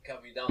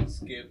Cut me down,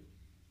 Skip.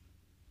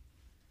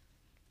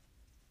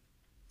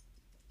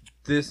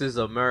 This is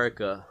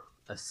America.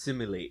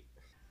 Assimilate.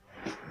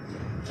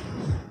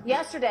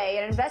 Yesterday,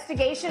 an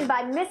investigation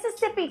by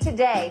Mississippi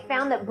Today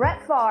found that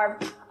Brett Favre,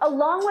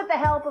 along with the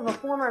help of a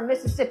former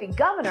Mississippi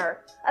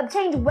governor,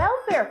 obtained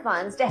welfare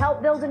funds to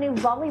help build a new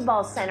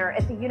volleyball center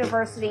at the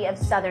University of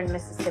Southern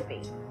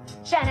Mississippi.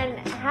 Shannon,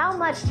 how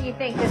much do you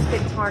think this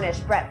could tarnish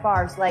Brett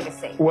Favre's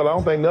legacy? Well, I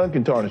don't think none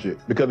can tarnish it,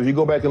 because if you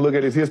go back and look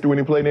at his history when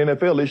he played in the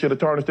NFL, they should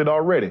have tarnished it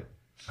already.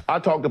 I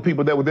talked to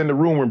people that was in the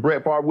room when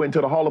Brett Favre went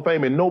to the Hall of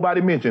Fame, and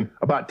nobody mentioned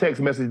about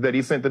text messages that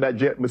he sent to that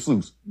jet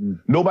masseuse.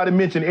 Nobody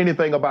mentioned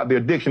anything about the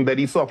addiction that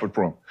he suffered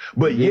from.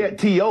 But yet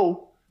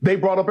T.O., they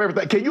brought up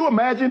everything. Can you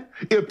imagine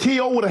if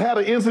T.O. would have had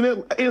an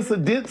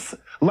incidents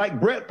like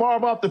Brett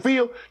Favre off the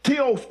field?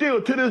 T.O.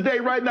 still, to this day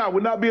right now,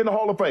 would not be in the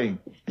Hall of Fame.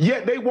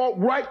 Yet they walked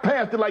right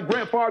past it like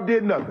Brett Favre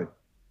did nothing.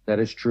 That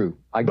is true.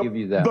 I give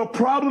you that. The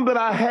problem that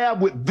I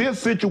have with this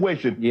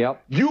situation,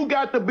 you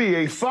got to be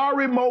a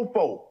sorry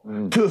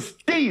mofo to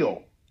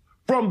steal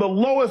from the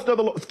lowest of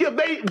the low. Skip,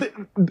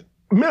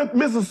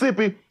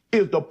 Mississippi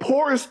is the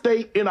poorest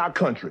state in our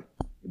country.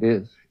 It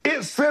is.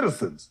 Its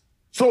citizens.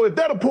 So if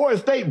they're the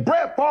poorest state,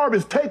 Brett Favre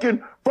is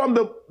taken from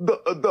the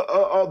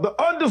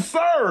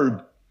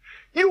underserved.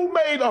 You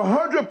made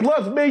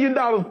 $100+ million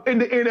in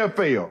the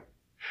NFL.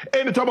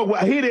 And they're talking about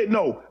what he didn't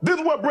know. This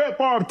is what Brett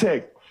Favre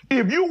takes.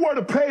 If you were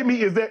to pay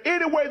me, is there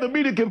any way the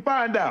media can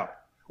find out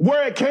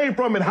where it came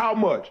from and how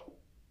much?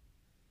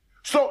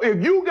 So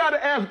if you got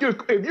to ask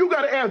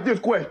this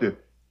question,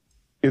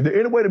 is there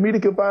any way the media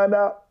can find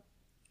out?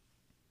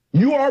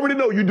 You already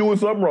know you're doing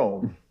something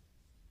wrong.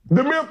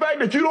 The mere fact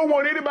that you don't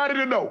want anybody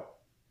to know.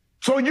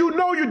 So you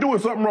know you're doing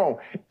something wrong.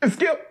 And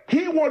Skip,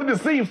 he wanted to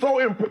seem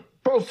so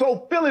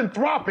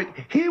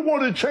philanthropic. He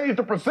wanted to change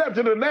the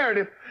perception of the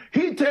narrative.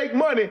 He take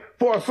money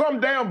for some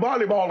damn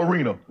volleyball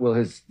arena. Well,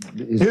 his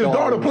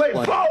daughter played.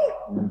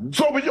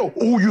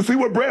 You see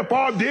what Brett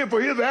Favre did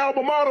for his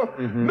alma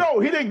mater?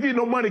 No, he didn't get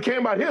no money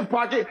came out of his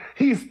pocket.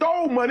 He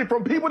stole money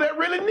from people that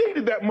really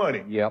needed that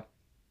money. Yep.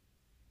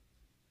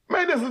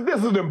 Man,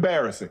 this is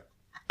embarrassing.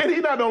 And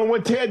he's not the only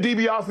one. Ted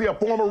DiBiase, a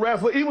former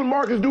wrestler, even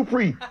Marcus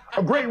Dupree,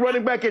 a great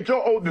running back at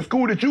the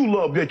school that you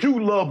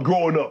loved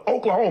growing up,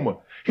 Oklahoma.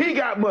 He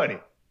got money.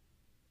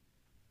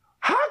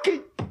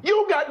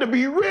 You got to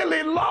be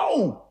really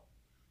low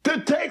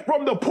to take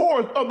from the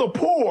poorest of the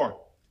poor.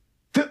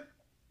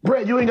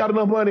 Brad, you ain't got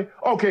enough money?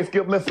 Okay,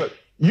 Skip, listen.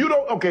 You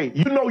know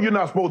you're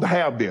not supposed to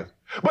have this.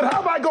 But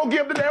how about go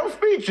give the damn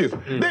speeches?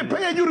 They're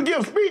paying you to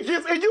give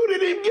speeches, and you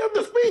didn't even give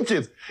the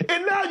speeches.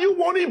 And now you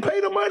won't even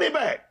pay the money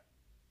back.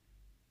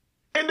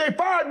 And they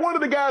fired one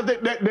of the guys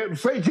that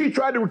say he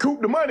tried to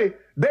recoup the money.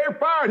 They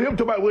fired him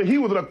he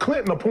was a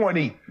Clinton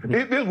appointee.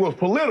 This was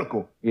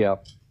political. Yeah.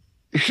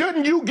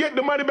 Shouldn't you get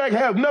the money back?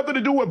 Have nothing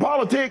to do with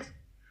politics.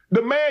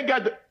 The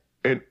man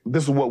and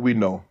this is what we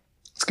know.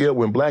 Skip,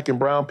 when black and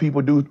brown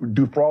people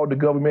do fraud the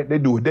government, they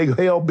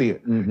hell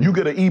bent. You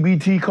get an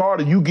EBT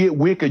card and you get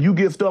WIC and you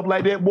get stuff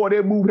like that, boy,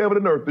 they move heaven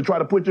and earth to try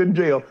to put you in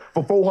jail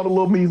for $400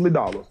 little measly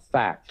dollars.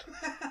 Fact.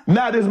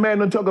 Now this man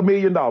done took $1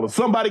 million.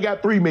 Somebody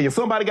got $3 million.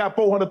 Somebody got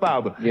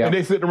 $400,000. Yeah. And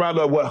they sitting around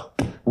like,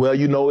 well,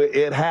 you know,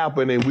 it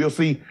happened and we'll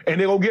see. And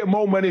they're going to get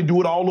more money and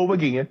do it all over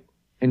again.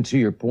 And to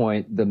your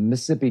point, the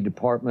Mississippi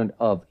Department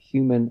of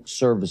Human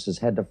Services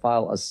had to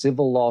file a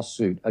civil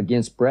lawsuit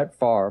against Brett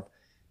Favre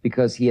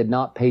because he had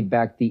not paid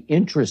back the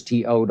interest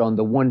he owed on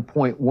the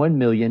 $1.1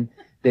 million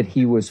that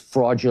he was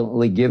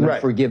fraudulently given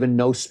for giving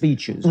no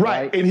speeches.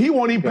 Right. And he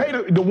won't even pay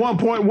the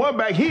 1.1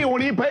 back. He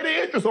won't even pay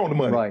the interest on the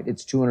money. Right.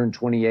 It's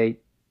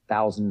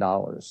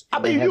 $228,000. I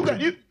mean, you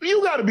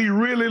got to be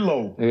really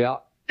low. Yeah.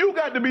 You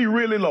got to be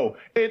really low.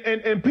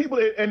 And people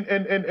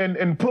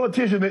and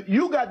politicians,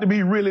 you got to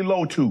be really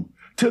low too.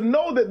 To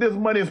know that this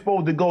money is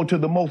supposed to go to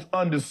the most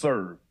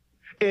underserved,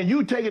 and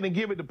you take it and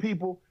give it to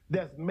people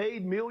that's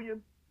made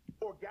millions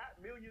or got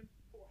millions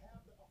or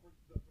have the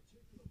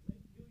potential of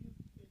millions.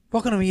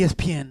 Welcome to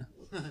ESPN.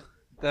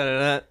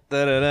 Da-da-da,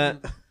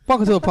 da-da-da.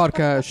 Welcome to the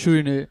podcast,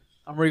 Shooting It.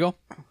 I'm Rigo.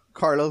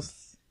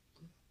 Carlos.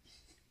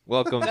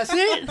 Welcome. That's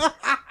it?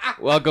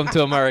 Welcome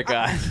to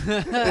America.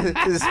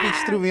 This speech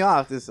threw me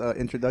off, this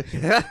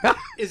introduction.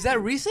 Is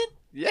that recent?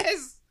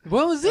 Yes.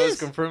 What was It was this?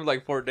 confirmed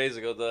like 4 days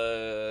ago.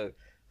 The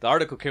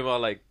article came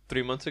out like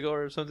 3 months ago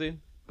or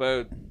something.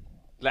 But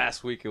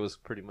last week it was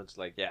pretty much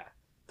like,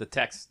 the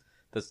text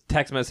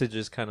message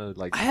is kind of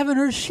like... I haven't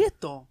heard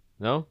shit, though.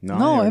 No?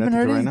 No, I haven't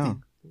heard anything.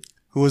 Now.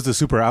 Who was the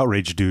super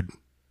outraged dude?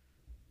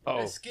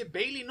 Oh. Skip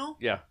Bailey, no?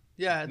 Yeah.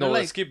 Yeah. No,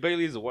 like... Skip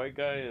Bailey's a white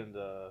guy and...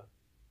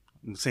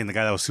 I'm saying the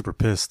guy that was super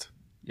pissed.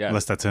 Yeah.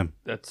 Unless that's him.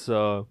 That's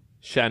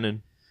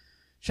Shannon.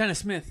 Shannon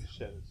Smith.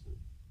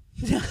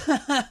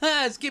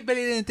 Skip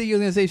Bailey didn't think you were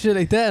going to say shit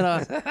like that,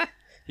 huh?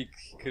 He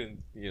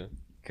couldn't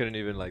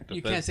even like defend.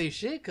 You can't say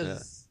shit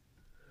because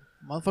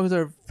motherfuckers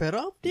are fed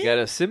up, dude. You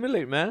gotta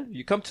assimilate, man.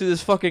 You come to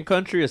this fucking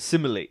country,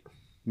 assimilate.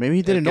 Maybe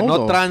he didn't know,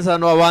 no tranza,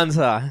 no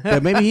avanza.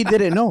 But maybe he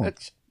didn't know.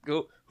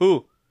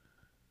 Who?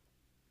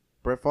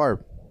 Brett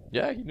Favre.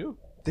 Yeah, he knew.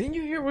 Didn't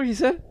you hear what he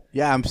said?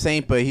 Yeah, I'm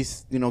saying, but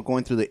he's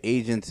going through the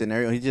agents and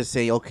everything. He just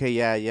say, okay,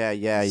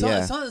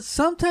 yeah.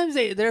 Sometimes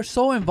they're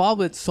so involved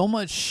with so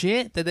much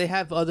shit that they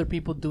have other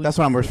people doing. That's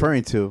what I'm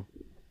referring to.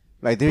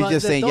 Like they're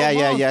just saying,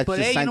 yeah. But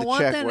just sign the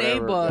check,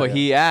 whatever. But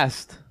he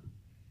asked,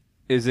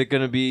 is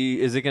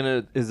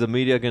the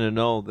media gonna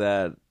know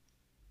that?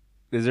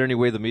 Is there any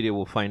way the media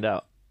will find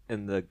out?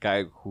 And the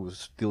guy who's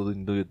still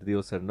doing the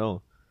deal said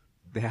no.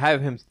 They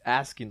have him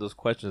asking those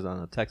questions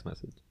on a text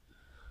message.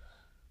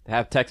 They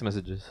have text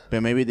messages.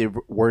 But maybe they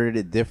worded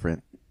it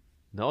different.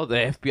 No, the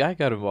FBI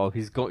got involved.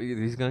 He's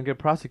gonna get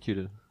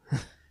prosecuted.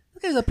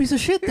 He's a piece of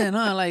shit then,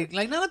 huh? Like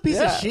not a piece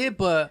of shit,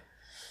 but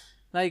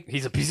like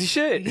he's a piece of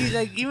shit. He's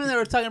like, even they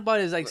were talking about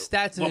his like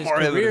stats and his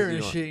career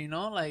and shit,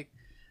 like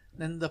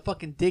then the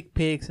fucking dick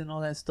pics and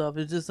all that stuff.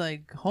 It's just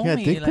like,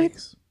 homie, dick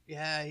pics?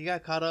 Yeah, he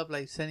got caught up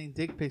like sending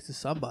dick pics to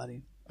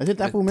somebody. Isn't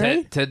that fool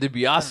married? Ted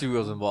DiBiase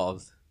was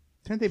involved.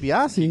 Ted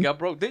DiBiase? He got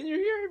broke. Didn't you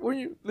hear? Were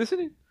you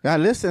listening? Yeah, I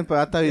listened, but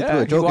I thought he threw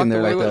a joke in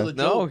there like that.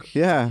 No,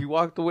 yeah. He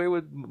walked away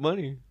with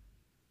money.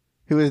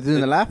 He was doing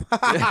the laugh?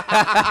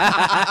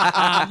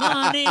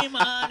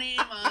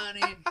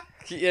 money.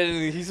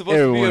 He's supposed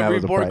to be a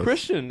reborn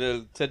Christian,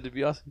 Ted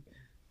DiBiase.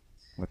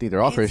 I think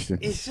they're all Christian.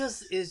 It's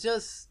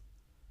just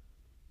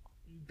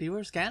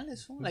beware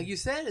scandalous, fool. Like you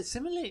said,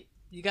 assimilate.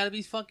 You gotta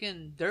be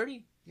fucking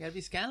dirty. You gotta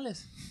be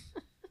scandalous.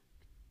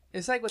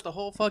 It's like with the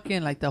whole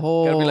fucking You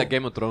gotta be like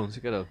Game of Thrones.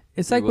 You gotta.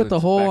 It's like with the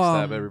whole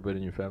backstab everybody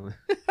in your family.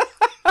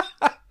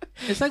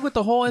 It's like with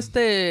the whole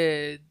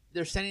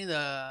they're sending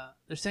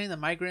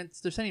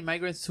migrants. They're sending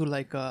migrants to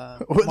like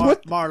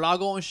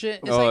Mar-a-Lago and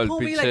shit. It's like,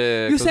 homie,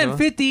 like you send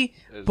 50,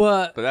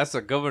 but that's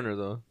a governor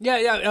though.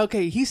 Yeah.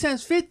 Okay, he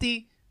sends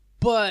 50,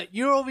 but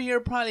you're over here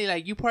probably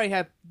like you probably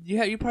have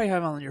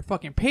on your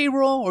fucking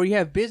payroll, or you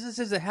have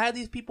businesses that had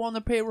these people on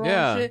the payroll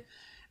and shit.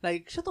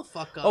 Like, shut the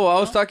fuck up. Oh, I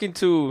was talking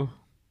to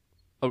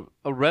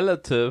a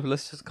relative.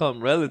 Let's just call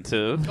him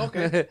relative.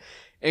 Okay.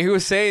 And he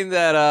was saying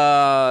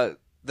that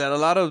that a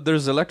lot of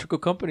there's electrical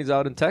companies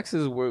out in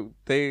Texas where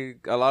a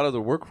lot of the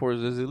workforce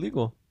is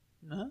illegal.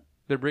 Uh-huh.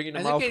 They're bringing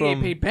them out from.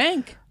 Get paid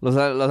bank. Los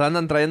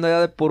andan trayendo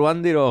allá de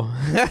Puruándiro.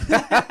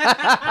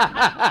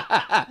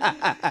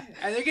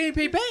 And they're getting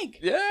paid bank.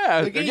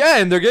 Yeah,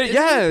 and they're getting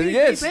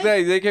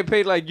they get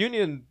paid like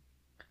union,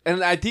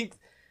 and I think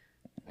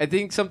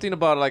something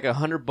about like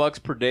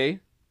 $100 per day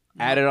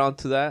added on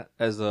to that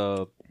as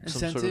a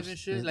incentive and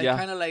shit, like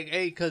kind of like,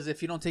 hey, because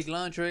if you don't take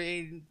lunch or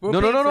hey, no,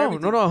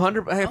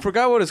 100. I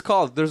forgot what it's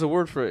called. There's a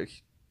word for it.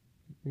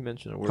 You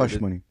mentioned a word. Hush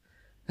money.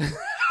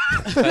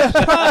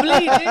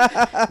 Probably,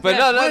 but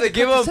no, they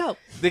give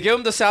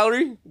them the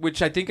salary,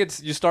 which I think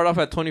you start off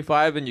at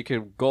 25 and you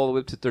can go all the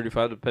way up to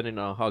 35 depending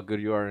on how good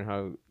you are and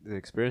how the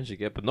experience you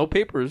get. But no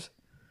papers,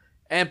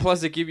 and plus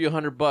they give you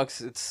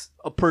 $100. It's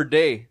per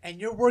day, and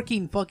you're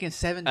working fucking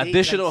 7 days.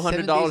 Additional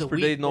 $100 per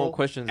day, no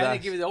questions asked. And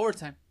they give you the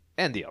overtime.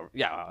 And the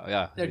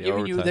they're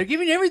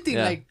giving you everything.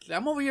 Yeah. Like,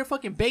 I'm over here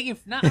fucking begging.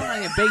 I'm not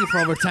even begging for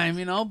overtime,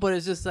 but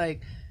it's just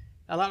like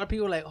a lot of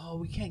people are like, oh,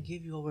 we can't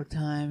give you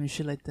overtime and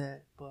shit like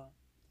that. But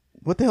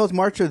what the hell is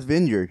Martha's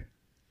Vineyard?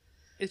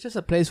 It's just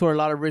a place where a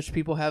lot of rich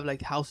people have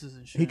like houses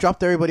and shit. He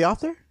dropped everybody off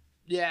there?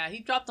 Yeah, he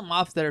dropped them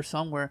off there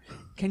somewhere.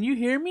 Can you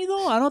hear me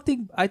though?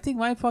 I think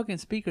my fucking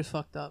speaker's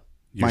fucked up.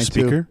 Your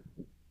speaker?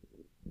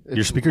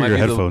 Your speaker or your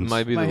headphones?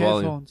 Might be my the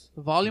volume. Headphones.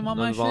 The volume on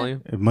my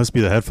shit? It must be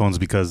the headphones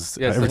because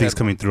everything's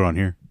coming through on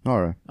here. All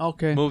right.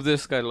 Okay. Move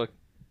this guy, look.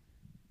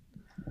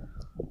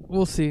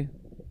 We'll see.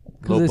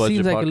 Because it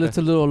seems like it's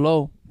a little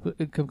low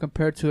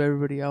compared to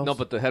everybody else. No,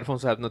 but the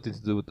headphones have nothing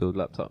to do with the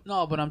laptop.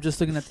 No, but I'm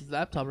just looking at the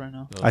laptop right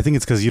now. I think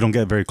it's because you don't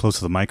get very close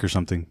to the mic or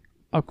something.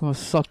 I'm going to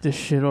suck this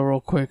shit real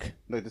quick.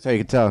 Look, that's how you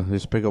can tell.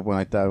 Just pick up one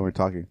like that when we're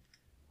talking.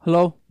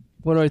 Hello?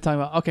 What are we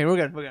talking about? Okay, we're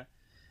good.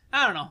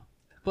 I don't know.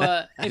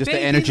 But just the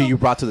energy you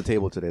brought to the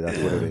table today. That's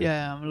what it is.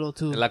 Yeah, I'm a little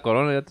too. La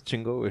Corona ya te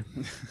chingó,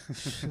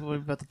 güey. We're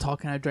about to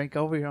talk and I drank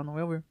over here on the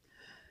way over here.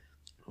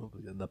 Oh,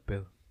 ya anda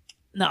pedo.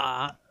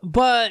 Nah,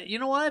 but you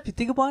know what? If you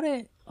think about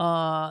it,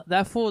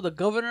 that fool, the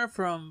governor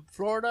from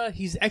Florida,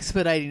 he's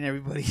expediting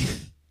everybody.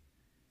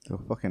 A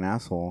fucking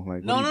asshole.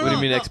 Like, what do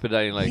you mean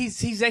expediting? Like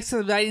he's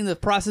expediting the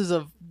process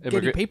of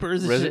getting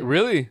papers. And shit.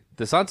 Really?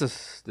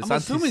 DeSantis? I'm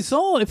assuming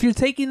so. If you're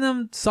taking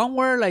them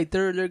somewhere, like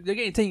they're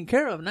getting taken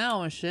care of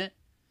now and shit.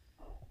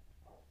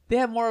 They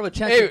have more of a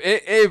chance.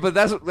 Hey, but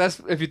that's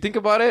if you think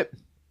about it.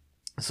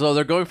 So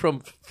they're going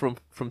from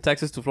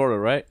Texas to Florida,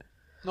 right?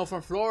 No,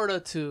 from Florida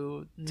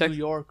to New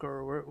York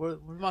or where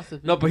must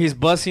have been. No, but he's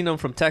busing them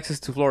from Texas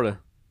to Florida.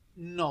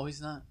 No,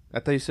 he's not. I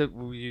thought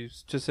you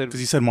just said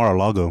because he said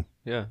Mar-a-Lago.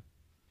 Yeah.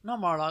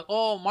 Not Mar-a-Lago.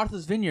 Oh,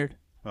 Martha's Vineyard.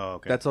 Oh,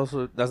 okay. That's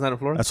not in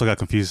Florida. That's what got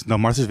confused. No,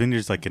 Martha's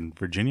Vineyard's like in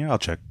Virginia. I'll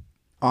check.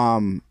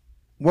 Where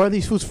are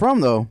these foods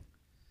from though?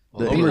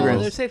 The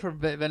immigrants. They're safe from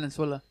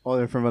Venezuela. Oh,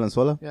 they're from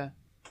Venezuela. Yeah.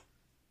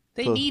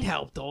 They need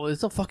help though.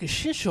 It's a fucking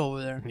shit show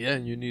over there. Yeah,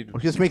 and you need.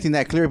 We're just making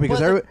that clear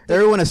because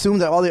everyone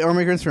assumed that all the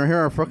immigrants from here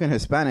are fucking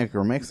Hispanic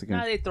or Mexican.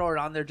 Nah, they throw it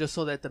on there just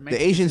so that the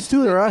Asians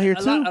too. They're out here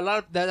too. A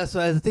lot. That's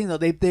the thing though.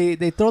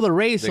 They throw the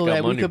race so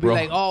that we could be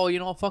like,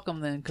 oh, fuck them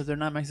then because they're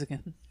not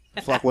Mexican.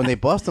 Fuck, when they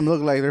bust them,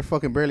 look like they're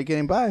fucking barely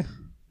getting by.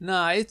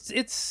 Nah,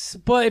 it's.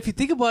 But if you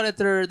think about it,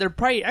 they're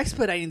probably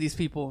expediting these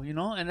people, you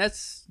know, and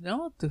that's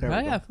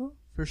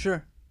for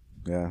sure.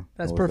 Yeah,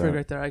 that's perfect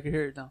right there. I can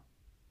hear it now.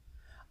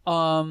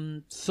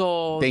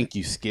 So thank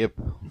you, Skip.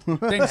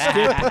 Thanks,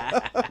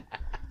 Skip.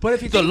 But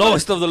if you the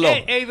lowest of the low.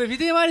 Hey, but if you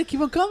think about it,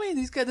 keep on coming.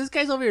 This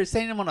guy's over here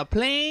sending them on a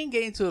plane,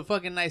 getting to a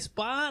fucking nice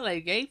spot.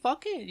 Like, hey,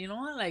 fuck it, you know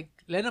what? Like,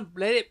 let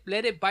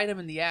it bite him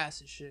in the ass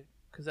and shit.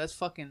 Cause that's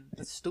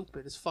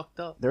stupid. It's fucked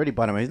up. They already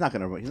bought him. He's not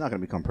gonna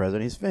become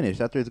president. He's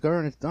finished. After his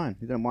government, it's done.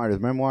 He's gonna write his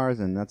memoirs,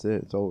 and that's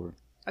it. It's over.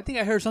 I think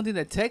I heard something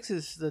that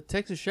the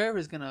Texas sheriff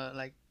is gonna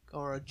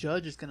or a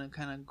judge is gonna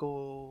kind of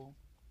go.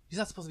 He's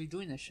not supposed to be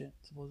doing that shit.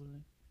 Supposedly.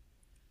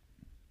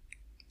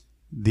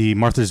 The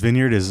Martha's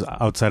Vineyard is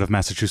outside of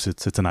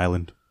Massachusetts. It's an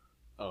island.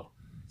 Oh.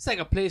 It's like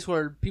a place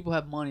where people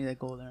have money that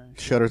go there.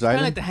 Shutter's Island? Kind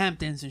of like the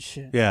Hamptons and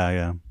shit.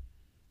 Yeah.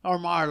 Or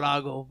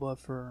Mar-a-Lago, but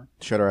for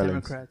Shutter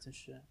Democrats and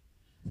shit.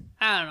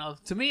 I don't know.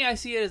 To me, I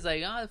see it as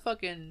like,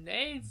 fucking,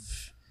 hey,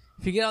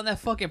 if you get on that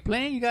fucking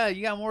plane, you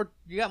got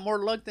more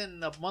luck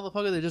than a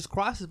motherfucker that just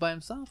crosses by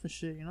himself and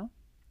shit, you know?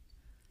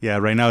 Yeah,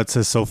 right now it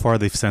says so far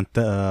they've sent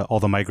all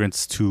the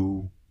migrants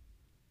to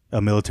a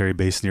military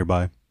base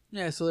nearby.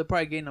 Yeah, so they're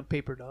probably getting them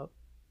papered up.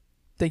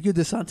 Thank you,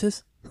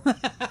 DeSantis.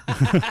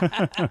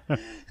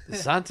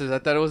 DeSantis? I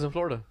thought it was in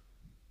Florida.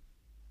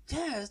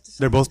 Yeah,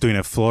 they're both doing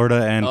it.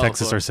 Florida and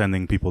Texas Florida. Are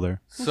sending people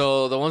there.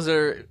 So the ones that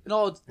are...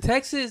 No,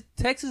 Texas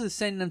is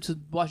sending them to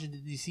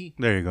Washington, D.C.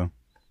 There you go.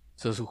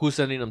 So who's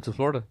sending them to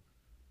Florida?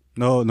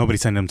 No,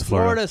 nobody's sending them to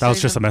Florida. That was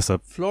just a mess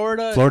up.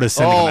 Florida's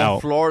sending them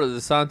out. Florida.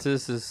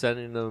 DeSantis is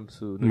sending them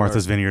to...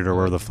 Martha's Vineyard or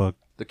where the fuck.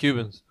 The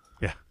Cubans.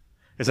 Yeah.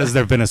 It says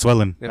they're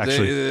Venezuelan,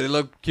 actually. They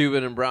look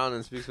Cuban and brown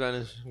and speak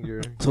Spanish.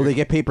 So they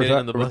get papers.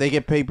 They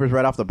get papers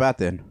right off the bat.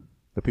 Then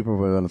the people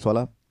from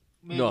Venezuela.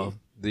 Maybe. No,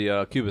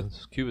 the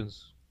Cubans.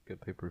 Cubans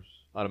get papers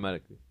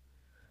automatically.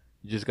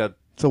 You just got.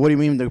 So what do you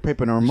mean they're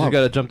papering them up? You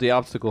got to jump the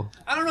obstacle.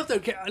 I don't know if they're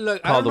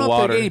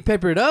getting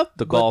papered up,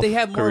 but they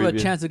have more of a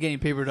chance of getting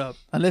papered up,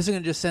 unless they're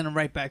gonna just send them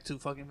right back to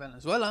fucking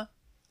Venezuela,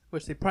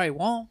 which they probably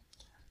won't.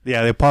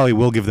 Yeah, they probably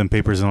will give them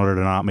papers in order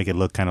to not make it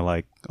look kind of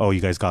like, oh,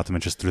 you guys got them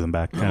and just threw them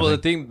back. Well, the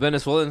thing,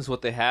 Venezuelans,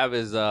 what they have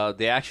is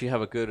they actually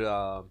have a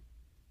good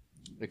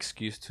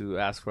excuse to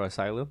ask for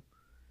asylum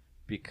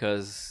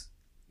because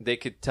they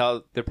could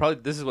tell,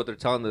 this is what they're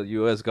telling the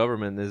U.S.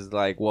 government is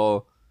like,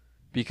 well,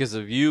 because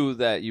of you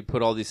that you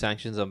put all these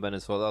sanctions on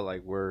Venezuela,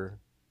 like we're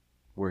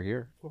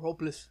here. We're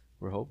hopeless.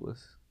 We're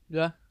hopeless.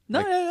 Yeah. No,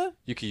 like, yeah.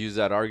 You could use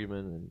that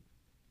argument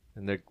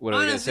and they're, what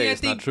are they going to say?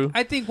 It's not true?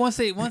 I think once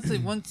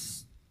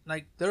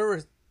like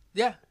they're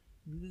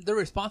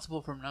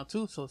responsible for them now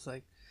too, so it's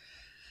like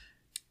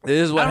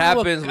this is what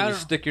happens when you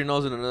stick your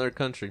nose in another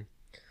country.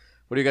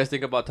 What do you guys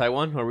think about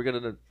Taiwan? Are we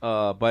gonna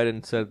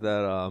Biden said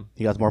that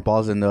he got more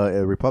balls than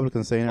the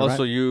Republicans saying it,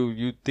 also right?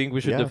 you think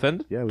we should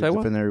defend we Taiwan?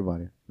 Defend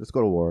everybody. Let's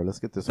go to war. Let's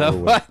get this over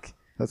with.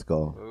 Let's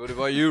go. What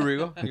about you,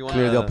 Rigo? You want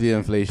clear up the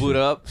inflation? Boot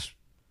up,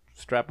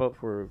 strap up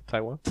for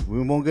Taiwan.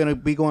 We won't gonna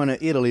be going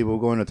to Italy. We're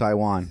going to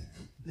Taiwan.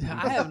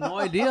 I have no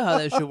idea how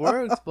that shit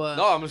works, but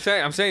no, I'm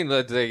saying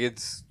that like,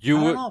 it's you.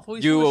 I don't know.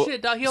 You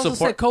shit, dog. He also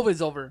said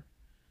COVID's over.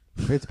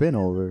 It's been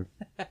over.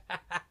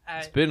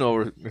 It's been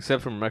over,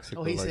 except from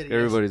Mexico. He said it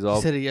everybody's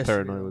all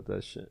paranoid with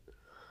that shit.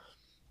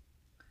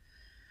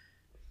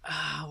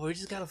 We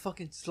just gotta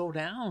fucking slow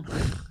down.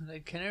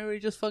 Like, can we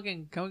just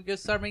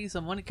start making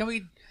some money?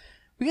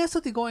 We got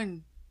something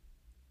going.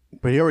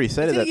 But he already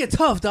said it's gonna get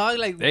tough, dog.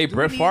 Like, hey,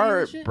 Brett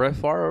Favre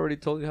already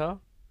told you how.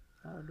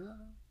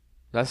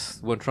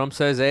 That's when Trump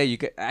says, "Hey,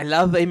 I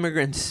love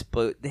immigrants,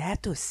 but they have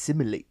to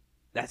assimilate."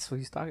 That's what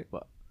he's talking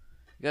about.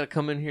 You gotta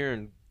come in here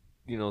and,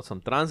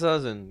 some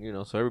tranzas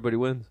and, so everybody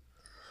wins.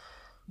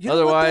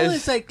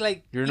 Otherwise, it's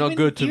like you're no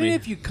good to me. Even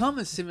if you come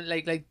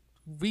assimilate, like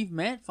we've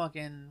met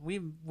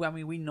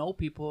we know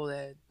people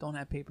that don't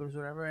have papers or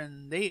whatever,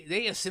 and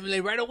they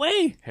assimilate right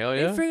away. Hell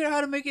yeah, they figure out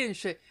how to make it and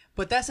shit.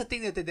 But that's the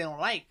thing that they don't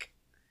like.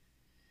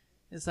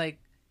 It's like,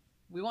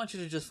 we want you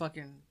to just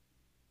fucking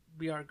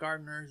be our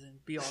gardeners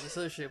and be all this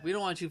other shit. We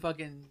don't want you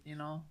fucking,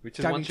 we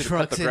just want you to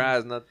cut the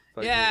grass, not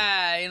fucking...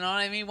 Yeah, you know what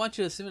I mean? We want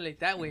you to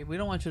assimilate that way. We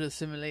don't want you to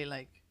assimilate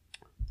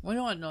we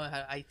don't want to know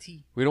how to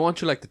IT. We don't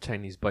want you like the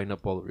Chinese buying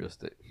up all the real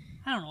estate.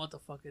 I don't know what the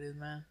fuck it is,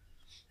 man.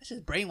 That's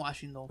just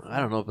brainwashing, though. I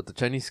don't know, but the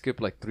Chinese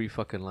skip like 3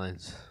 fucking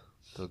lines.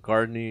 The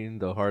gardening,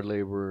 the hard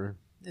labor.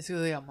 It's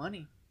because they got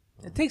money.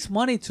 It takes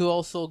money to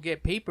also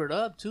get papered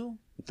up, too.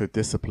 They're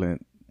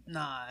disciplined.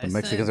 Nah, the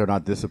Mexicans are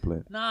not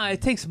disciplined. Nah,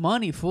 it takes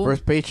money, fool.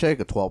 First paycheck,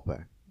 a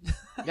 12-pack.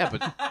 Yeah,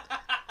 but...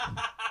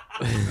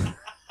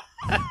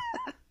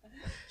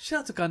 Shout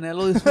out to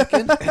Canelo this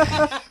weekend.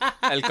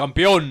 El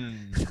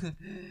campeón.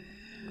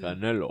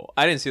 Canelo.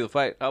 I didn't see the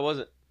fight. How was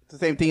it? It's the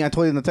same thing I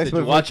told you in the text.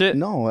 Did you watch it?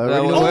 No. Wait.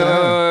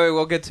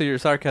 We'll get to your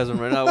sarcasm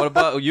right now. What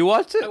about... You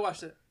watched it? I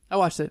watched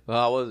it. Well,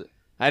 how was it?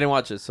 I didn't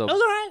watch it, so... It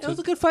was alright. It was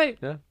a good fight.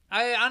 Yeah.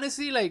 I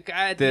honestly,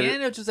 at the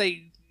end, it was just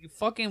like...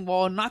 Fucking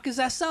knock his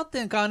ass out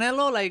then,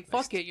 Canelo. Like,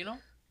 fuck it,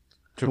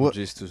 Triple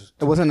G's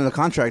It wasn't in the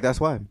contract, that's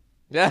why.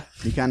 Yeah.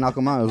 You can't knock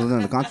him out. It was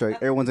in the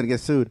contract. Everyone's gonna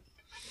get sued.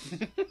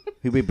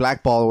 He'd be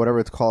blackballed or whatever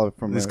it's called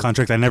from this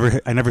contract. I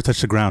never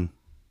touched the ground,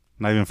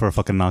 not even for a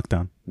fucking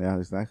knockdown. Yeah,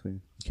 exactly.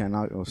 You can't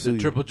knock. Did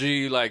Triple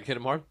G like hit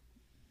him hard?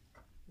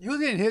 He was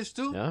getting hits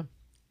too. Yeah,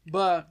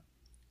 but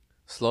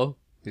slow.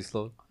 He's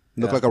slow.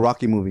 Looked like a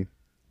Rocky movie.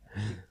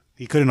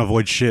 He couldn't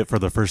avoid shit for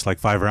the first like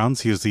 5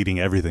 rounds. He was eating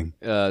everything.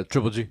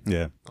 Triple G.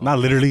 Yeah, not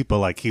literally, but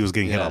like he was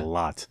getting hit a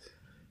lot.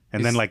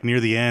 And then like near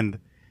the end,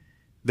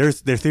 they're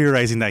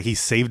theorizing that he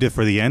saved it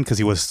for the end because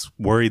he was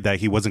worried that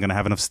he wasn't gonna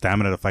have enough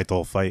stamina to fight the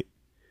whole fight,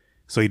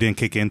 so he didn't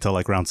kick in till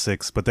like round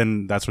 6. But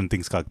then that's when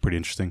things got pretty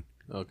interesting.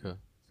 Okay,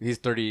 he's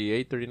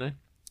 38, 39?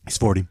 He's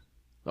 40.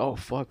 Oh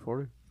fuck,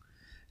 40.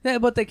 Yeah,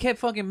 but they kept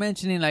fucking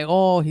mentioning like,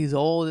 oh, he's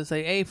old. It's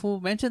like, hey, fool,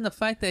 mention the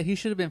fact that he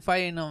should have been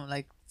fighting him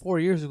like 4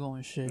 years ago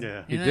and shit.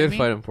 Yeah, he did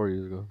fight him 4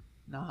 years ago.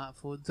 Nah,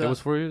 fool. It was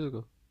 4 years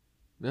ago.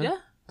 Yeah.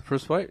 The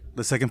first fight.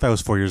 The second fight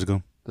was 4 years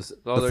ago.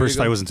 The first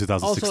fight was in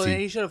 2016. Also,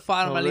 he should have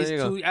fought him at least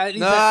 2.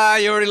 Nah,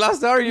 you already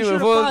lost the argument,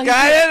 fool.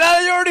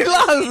 Guy, you already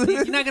lost.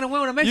 You're not gonna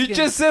win with a Mexican. You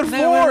just said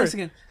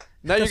 4.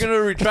 Now you're gonna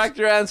retract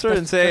your answer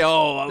and say,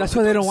 "Oh, that's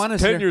why they don't want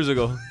us 10 years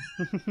ago."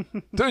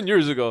 10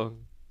 years ago.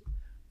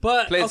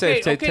 But play it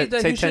safe. Say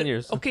 10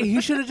 years. Okay, he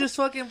should have just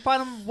fucking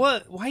fought him.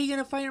 What? Why are you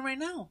gonna fight him right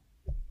now?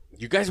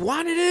 You guys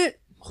wanted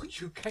it. Oh,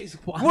 you guys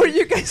wanted. What are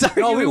you guys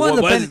arguing? No, we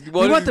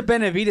want the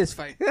Benavides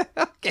fight.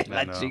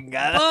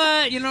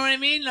 But you know what I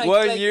mean? Like,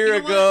 1 year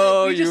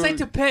ago, we just like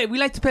to pay. We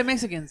like to pay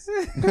Mexicans.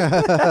 When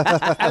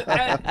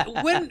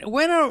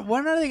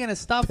are they gonna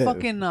stop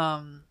fucking?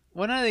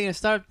 When are they gonna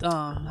start?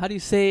 How do you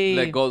say?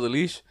 Let go of the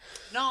leash.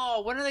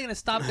 No, when are they gonna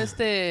stop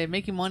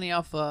making money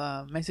off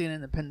Mexican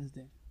Independence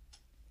Day?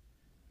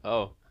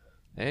 Oh,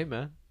 hey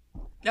man,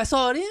 that's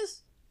all it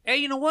is. Hey,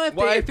 you know what?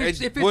 If it's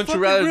wouldn't you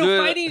rather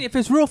real fighting, if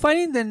it's real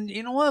fighting, then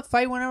you know what?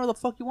 Fight whenever the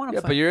fuck you want to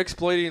fight. Yeah, but you're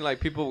exploiting like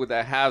people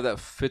that have that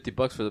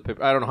 $50 for the pay.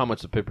 I don't know how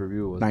much the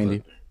pay-per-view was.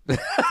 90.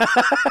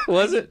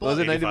 Was it? Was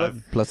it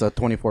 90 plus a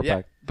 24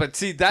 pack? But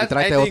see, I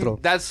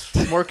think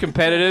that's more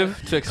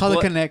competitive to exploit.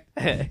 Color Connect.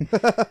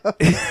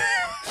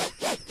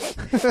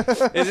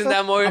 Isn't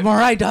that more? I'm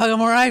alright, dog.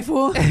 I'm alright,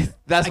 fool.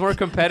 That's more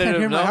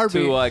competitive enough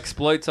to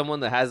exploit someone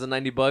that has the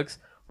 $90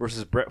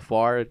 versus Brett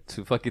Favre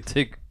to fucking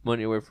take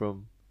money away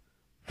from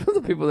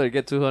the people that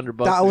get $200.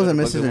 That was a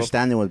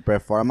misunderstanding with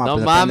Brett Favre. I'm not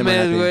no mames,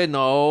 güey.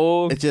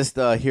 No. It's just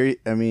here.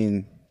 I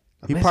mean,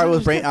 he probably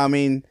was brain. I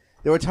mean,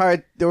 they were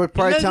tired. They were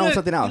probably telling him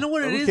something else. You know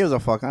what it is? Who gives a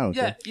fuck? I don't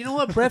care. You know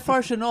what? Brett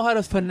Favre should know how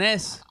to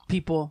finesse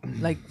people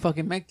like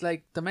fucking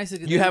like the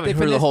Mexicans. You haven't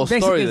heard the whole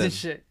story then.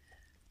 Shit.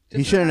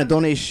 He shouldn't have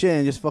donated shit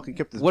and just fucking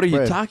kept this. What are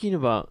you talking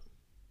about?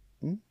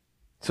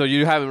 So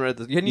you haven't read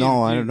this?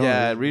 No, I don't know.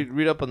 Yeah,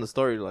 read up on the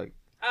story. Like,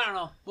 I don't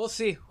know. We'll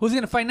see. Who's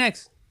gonna fight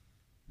next?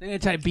 They're gonna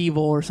try Bivol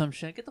or some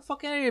shit. Get the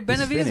fuck out of here.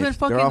 Benavidez been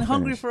fucking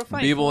hungry for a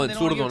fight. Bivol and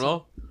Zurdo,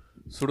 no?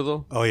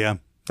 Zurdo? Oh, yeah.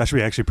 That should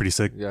be actually pretty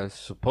sick. Yeah, it's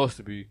supposed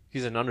to be.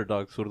 He's an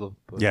underdog, Zurdo.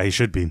 Yeah, he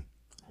should be.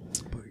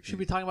 Should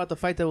be talking about the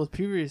fight that was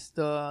previous,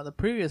 the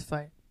previous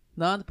fight.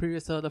 Not the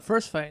previous, the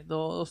first fight.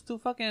 Those two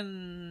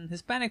fucking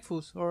Hispanic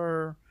fools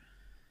or...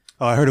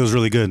 Oh, I heard it was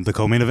really good. The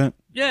co-main event?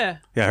 Yeah.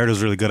 Yeah, I heard it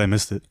was really good. I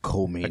missed it.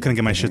 Co-main. I couldn't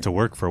get my shit to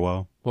work for a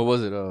while. What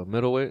was it?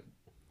 Middleweight?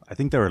 I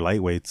think they were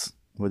lightweights.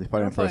 Were they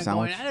fighting for a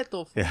sandwich?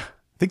 Yeah.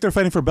 I think they're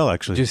fighting for Bell,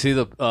 actually. Did you see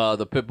the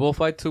Pitbull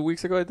fight 2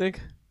 weeks ago, I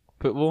think?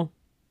 Pitbull?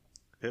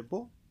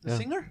 Pitbull? The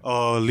singer?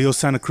 Oh, Leo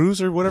Santa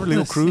Cruz or whatever?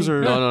 Leo Cruz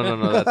or...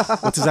 No.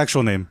 That's... What's his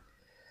actual name?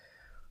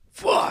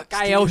 Fuck.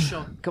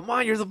 Gaiocho. Come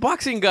on, you're the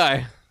boxing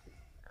guy.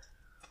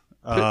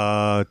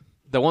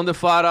 The one that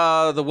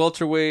fought the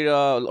welterweight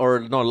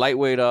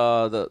lightweight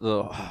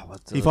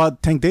he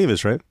fought Tank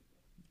Davis, right?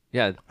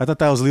 Yeah. I thought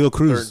that was Leo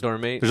Cruz.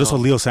 There's also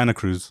Leo Santa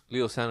Cruz.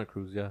 Leo Santa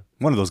Cruz, yeah.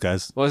 One of those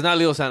guys. Well, it's not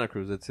Leo Santa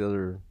Cruz. It's the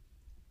other.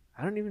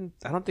 I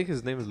don't think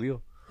his name is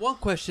Leo. One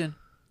question.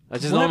 I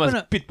just know him as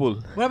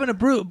Pitbull. What happened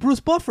to Bruce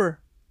Buffer?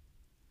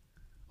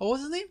 What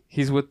was his name?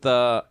 He's with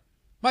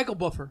Michael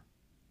Buffer.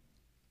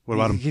 What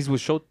about him? He's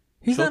with Showtime.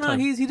 He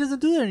doesn't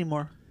do that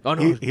anymore. Oh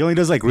no. He only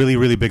does like really,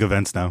 really big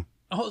events now.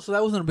 Oh, so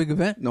that wasn't a big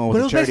event? No,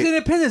 it was Mexican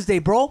Independence Day,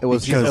 bro. It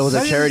was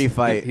a charity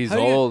fight. He's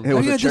old. It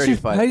was a charity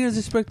fight. How are you going to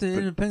disrespect the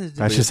Independence Day?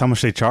 That's just how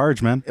much they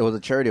charge, man. It was a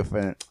charity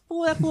event.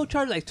 Oh, that fool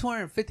charged like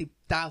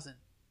 $250,000.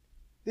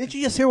 Didn't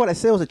you just hear what I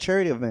said? It was a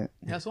charity event.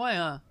 That's why,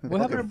 huh? What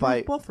happened to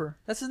Bruce Buffer?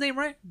 That's his name,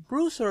 right?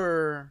 Bruce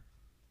or...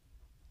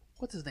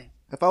 What's his name?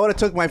 If I would have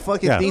took my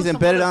fucking things and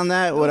betted on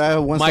that, would I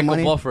have won some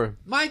money?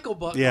 Michael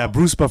Buffer. Yeah,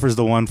 Bruce Buffer's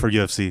the one for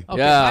UFC. Okay,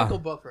 yeah. Michael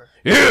Buffer.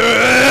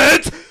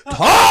 It's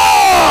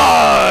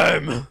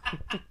time!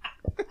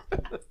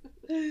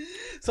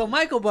 So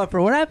Michael Buffer,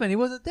 what happened? He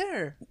wasn't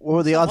there. What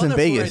were the odds in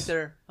Vegas? Right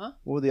there. Huh?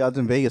 What were the odds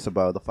in Vegas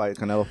about the fight,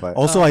 Canelo fight?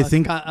 Also, I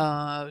think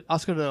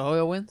Oscar De La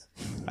Hoya wins.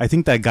 I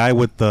think that guy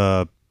with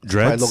the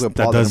dreads that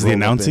does the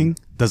announcing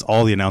does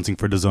all the announcing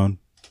for DAZN.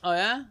 Oh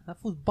yeah, that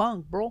fool's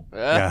bunk, bro.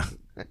 Yeah,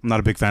 I'm not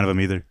a big fan of him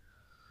either.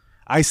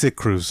 Isaac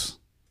Cruz.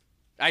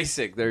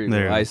 Isaac, there you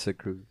go. Isaac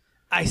Cruz.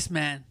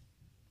 Iceman.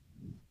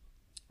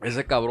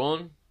 Ese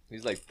cabrón,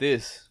 he's like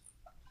this.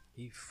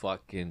 He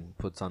fucking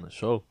puts on a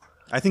show.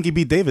 I think he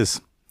beat Davis.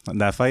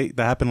 That fight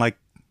that happened like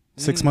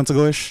 6 months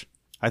ago ish.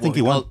 I think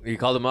he won. He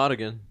called him out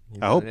again.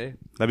 I hope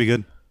that'd be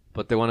good.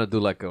 But they want to do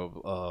like a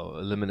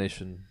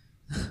elimination.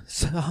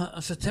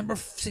 September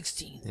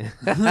 16th.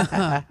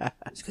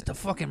 Let's get the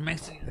fucking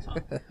Mexicans.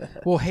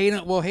 We'll hate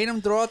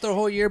them throughout the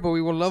whole year, but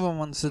we will love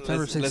them on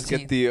September 16th. Let's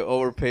get the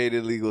overpaid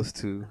illegals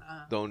to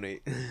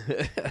donate.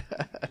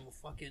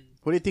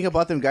 What do you think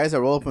about them guys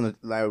that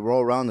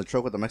roll around the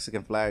truck with the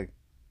Mexican flag?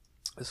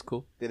 That's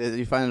cool. Did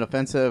you find it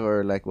offensive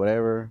or like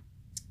whatever?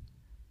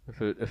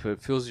 If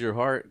it fills your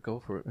heart, go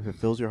for it. If it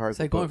fills your heart, it's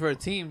like going for a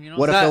team. You know.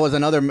 What if there was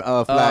another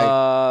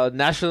flag?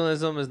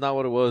 Nationalism is not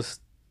what it was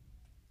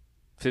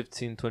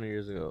 15, 20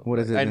 years ago. What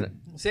is it?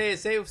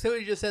 Say what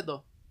you just said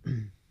though.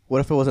 What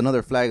if it was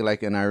another flag,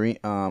 like an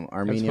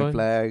Armenian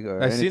flag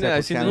or I've seen it.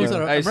 I've seen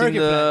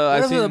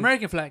the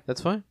American flag.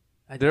 That's fine.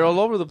 They're all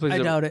over the place. I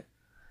doubt it.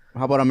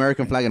 How about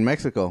American flag in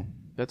Mexico?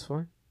 That's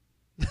fine.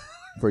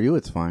 For you,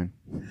 it's fine.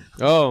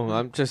 Oh,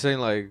 I'm just saying,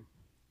 like,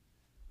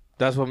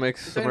 that's what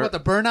makes. You're talking about the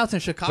burnouts in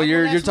Chicago. But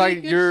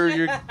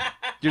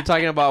you're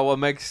talking about what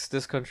makes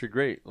this country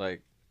great.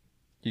 Like,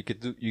 you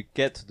get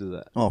to do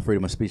that. Oh,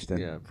 freedom of speech, then.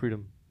 Yeah,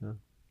 freedom. Yeah.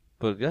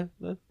 But yeah,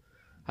 I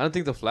don't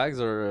think the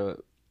flags are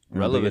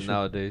relevant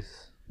nowadays.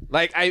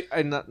 Like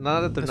not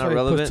that they're not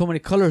relevant. Put so many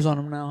colors on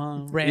them now,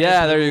 huh? Red,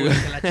 yeah, there you go.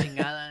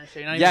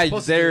 Yeah,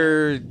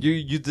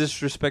 you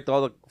disrespect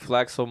all the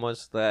flags so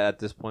much that at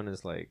this point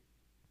it's like.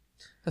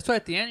 That's why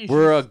at the end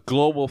we're a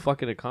global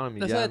fucking economy.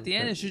 That's why at the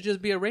end it should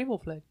just be a rainbow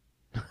flag.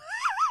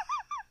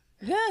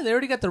 Yeah, they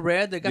already got the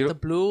red, they got the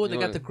blue, they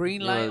got the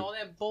green line, all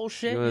that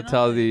bullshit. You want to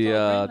tell the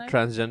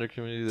transgender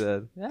community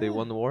that they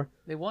won the war?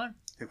 They won.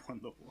 They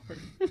won the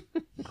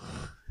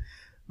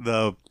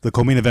war. The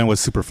co-main event was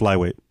super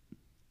flyweight.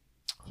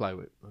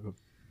 Flyweight. Okay.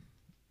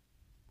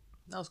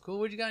 That was cool.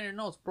 What you got in your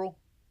notes, bro?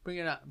 Bring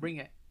it out. Bring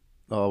it.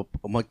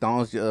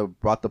 McDonald's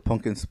brought the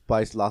pumpkin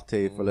spice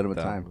latte for a little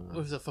bit of time.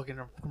 Was it a fucking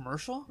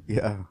commercial?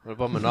 Yeah. What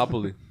about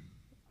Monopoly?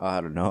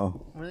 I don't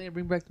know. When are they gonna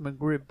bring back the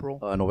McRib, bro?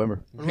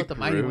 November. What about the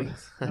Mighty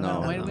Wings?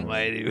 No.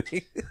 Mighty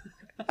Wings.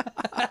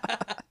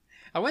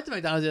 I went to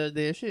McDonald's the other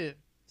day. Shit,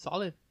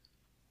 solid.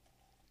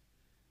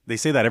 They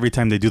say that every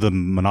time they do the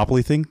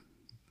Monopoly thing,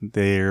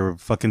 their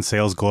fucking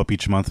sales go up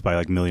each month by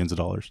like millions of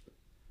dollars.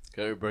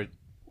 Everybody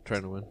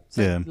trying to win. It's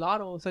like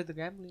Lotto. It's like the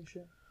gambling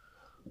shit.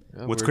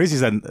 Yeah, what's crazy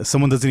is that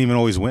someone doesn't even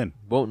always win.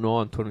 Won't know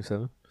on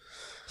 27.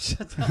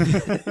 Shut up.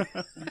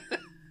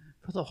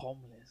 For the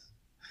homeless.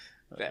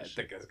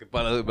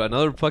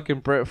 Another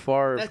fucking Brett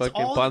Favre fucking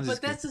Ponzi scheme.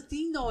 But that's the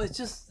thing, though.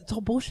 It's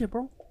all bullshit,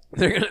 bro.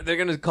 They're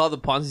gonna call the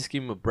Ponzi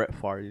scheme a Brett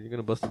Favre. You're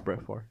gonna bust a Brett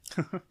Favre.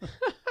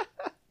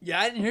 Yeah,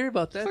 I didn't hear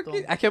about that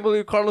though. I can't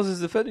believe Carlos is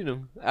defending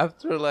him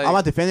after like. I'm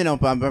not defending him,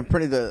 but I'm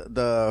pretty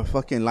the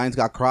fucking lines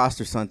got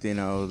crossed or something. You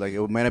know, like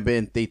it might have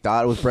been they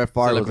thought it was Brett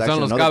Favre, it was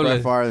actually another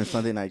Brett Favre or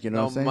something like you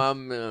know what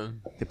I'm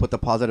saying. They put the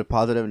positive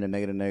and the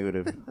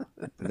negative.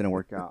 It didn't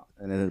work out,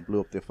 and then it blew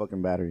up their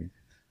fucking battery.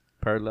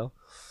 Parallel.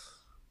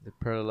 They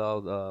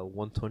paralleled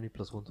 120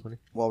 plus 120.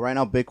 Well, right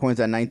now Bitcoin's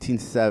at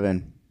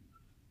 19.7.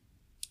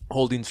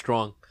 Holding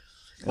strong.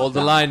 Hold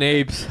the line,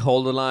 Apes.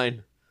 Hold the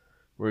line.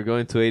 We're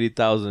going to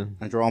 80,000.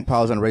 And Jerome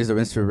Powell's going to raise the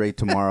interest rate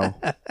tomorrow.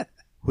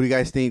 Who do you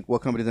guys think?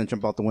 What company's going to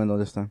jump out the window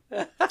this time?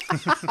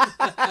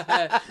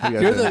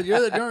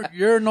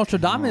 You're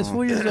Nostradamus.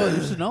 Who you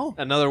should know?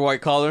 Another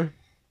white collar.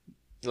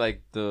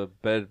 Like the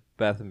Bed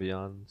Bath &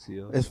 Beyond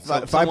CEO. Is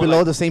Five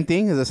Below the same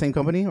thing? Is it the same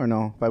company or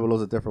no? Five Below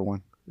is a different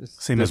one.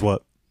 Same as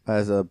what?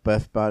 As a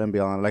Bed Bath &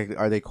 Beyond. Like,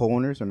 are they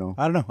co-owners or no?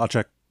 I don't know. I'll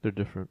check. They're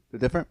different. They're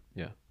different?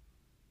 Yeah.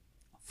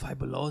 Five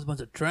Below is a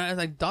bunch of trends. It's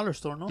like dollar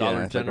store, no?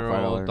 Dollar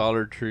General, like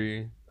Dollar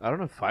Tree. I don't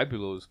know if Five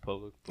Below is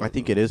public. I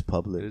think it is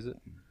public. Is it?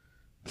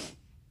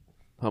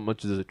 How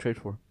much does it trade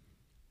for?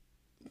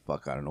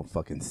 Fuck, I don't know.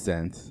 Fucking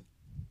cents.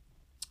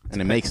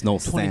 And it makes no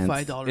sense.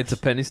 $25. It's a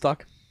penny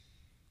stock.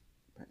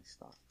 Penny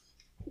stock.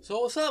 So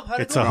what's up?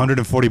 It's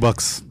 $140.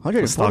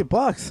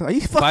 $140. Are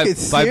you fucking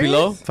serious? Five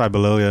Below? Five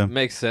Below, yeah.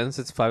 Makes sense.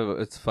 It's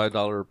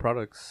 $5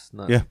 products.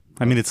 Yeah.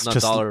 I mean, it's not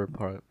just dollar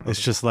products.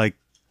 It's just like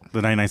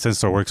the 99-cent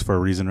store works for a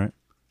reason, right?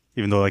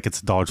 Even though like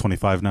it's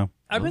 $1.25 now.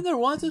 I've been there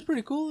once. It's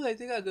pretty cool. Like,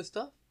 they got good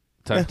stuff.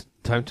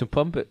 Time to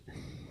pump it.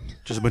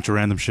 Just a bunch of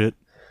random shit.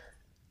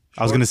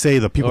 I was gonna say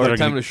the people that are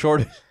time to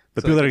short it.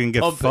 The people that are gonna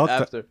get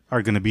fucked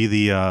are gonna be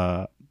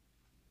the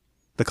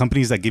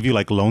companies that give you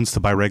like loans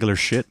to buy regular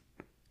shit,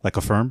 like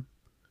a firm.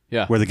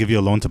 Yeah. Where they give you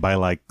a loan to buy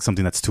like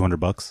something that's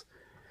 $200.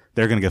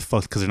 They're gonna get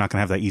fucked because they're not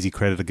gonna have that easy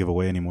credit to give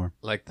away anymore.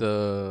 Like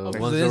the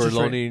ones that were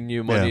loaning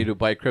you money to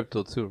buy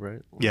crypto too,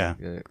 right? Yeah.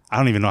 I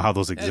don't even know how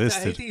those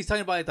existed. I think he's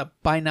talking about like the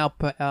buy now,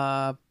 pay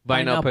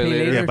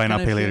later. Yeah, buy now,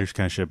 pay later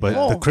kind of shit.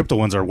 But the crypto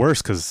ones are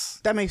worse because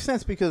that makes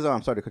sense because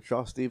I'm sorry to cut you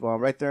off, Steve.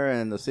 Right there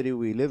in the city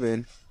we live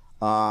in,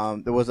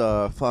 there was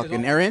a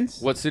fucking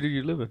errands. What city do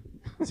you live in?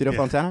 City of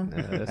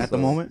Fontana at the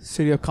moment.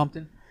 City of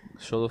Compton.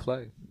 Show the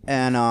flag.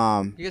 And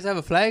you guys have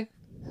a flag?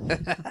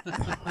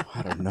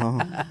 I don't know.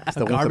 It's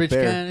a garbage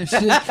can and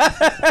shit.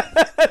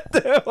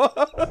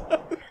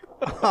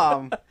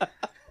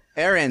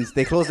 Aaron's.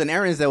 They closed an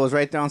Aaron's that was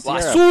right down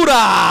Sierra.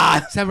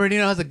 Basura! San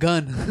Bernardino has a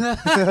gun.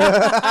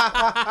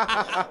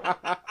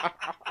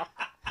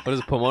 What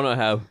does Pomona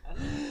have?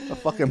 A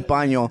fucking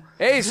baño.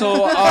 Hey,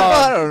 so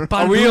are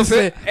we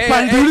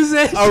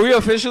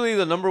officially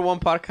the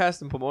 #1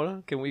 podcast in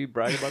Pomona? Can we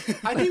brag about that?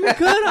 I think we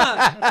could.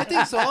 I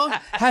think so.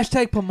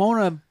 Hashtag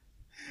Pomona.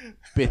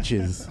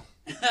 Bitches.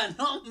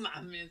 No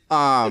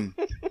mames.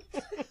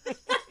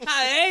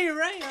 Hey, you're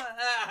right.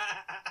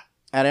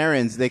 At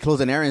Aaron's, they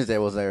closed an Aaron's that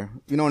was there.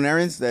 You know an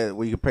Aaron's that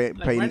where you could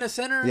pay.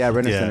 Rent-A-Center? Yeah,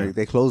 Rent-A-Center.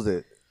 They closed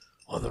it.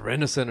 Oh, the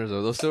Rent-A-Centers,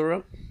 are those still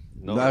around?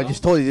 No, I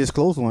just told you they just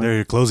closed one.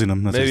 They're closing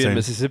them. That's Maybe in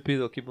Mississippi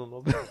they'll keep them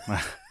open.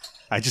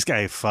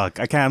 Fuck.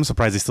 I can't. I'm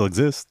surprised they still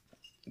exist.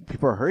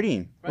 People are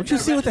hurting. Don't you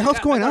see what the hell's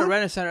going on?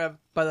 Rent-A-Center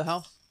by the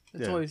house.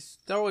 They're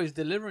always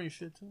delivering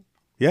shit too.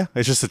 Yeah,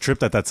 it's just a trip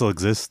that still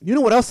exists. You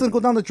know what else doesn't go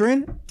down the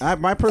drain?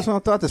 My personal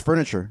thought is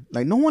furniture.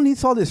 Like, no one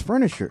needs all this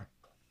furniture.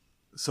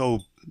 So,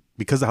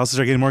 because the houses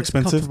are getting more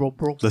expensive,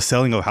 the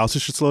selling of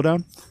houses should slow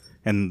down.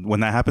 And when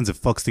that happens, it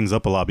fucks things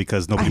up a lot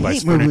because nobody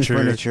buys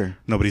furniture.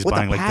 Nobody's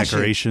buying like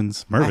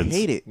decorations. Mervyn's. I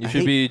hate it. You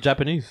should be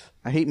Japanese.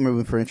 I hate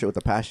moving furniture with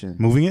a passion.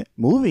 Moving it?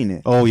 Moving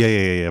it. Oh,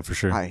 yeah, for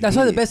sure. That's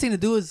why the best thing to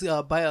do is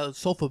buy a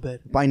sofa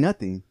bed. Buy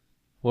nothing.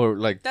 Or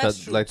like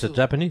the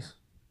Japanese.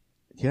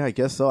 Yeah, I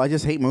guess so. I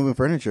just hate moving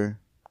furniture.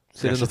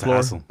 Sit in the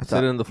floor.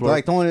 Sit in the floor.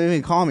 Like, don't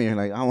even call me.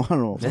 Like, I want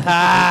to.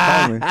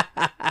 Call me.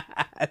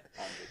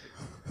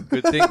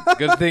 Good thing I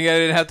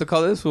didn't have to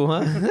call this fool,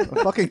 huh?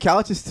 Fucking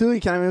couches too. You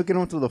can't even get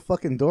them through the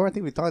fucking door. I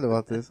think we talked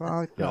about this.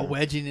 You're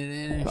wedging it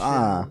in. And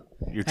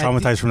shit. You're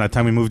traumatized from that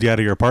time we moved you out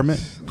of your apartment.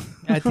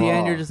 At the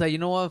end, you're just like, you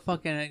know what?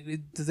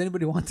 Fucking, does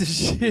anybody want this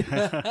shit?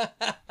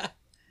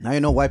 Now you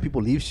know why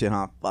people leave shit,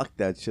 huh? Fuck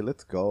that shit.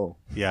 Let's go.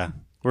 Yeah,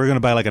 we're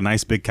gonna buy like a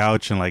nice big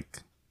couch and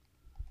like,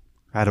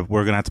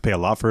 we're gonna have to pay a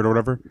lot for it or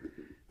whatever.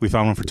 We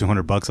found one for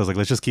 $200. I was like,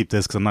 let's just keep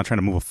this because I'm not trying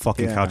to move a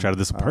fucking couch out of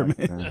this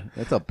apartment.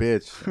 That's a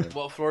bitch.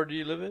 What floor do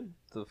you live in?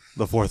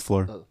 The fourth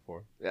floor. The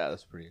fourth. Yeah,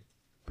 that's pretty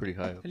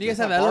high. And you guys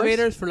have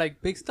elevators for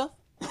like big stuff?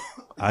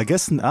 I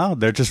guess no,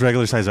 they're just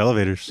regular size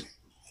elevators.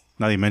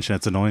 Now that you mention it,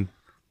 it's annoying.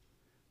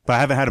 But I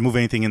haven't had to move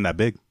anything in that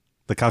big.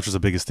 The couch was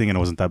the biggest thing and it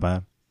wasn't that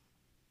bad.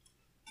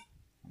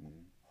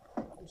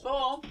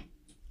 So,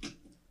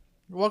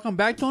 welcome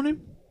back, Tony.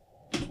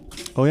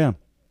 Oh yeah.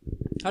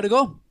 How'd it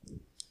go?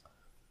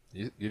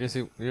 You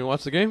didn't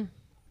watch the game?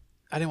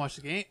 I didn't watch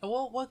the game.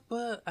 Well, what?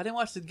 I didn't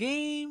watch the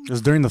game. It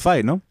was during the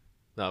fight, no?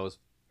 No, it was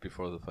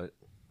before the fight.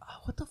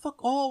 What the fuck?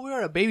 Oh, we were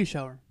at a baby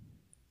shower.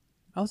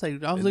 I was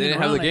looking around. They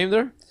didn't have the game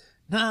there?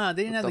 Nah,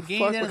 they didn't have the game.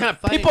 What kind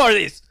of people are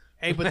these?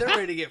 Hey, but they're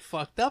ready to get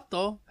fucked up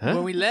though. Huh?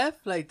 When we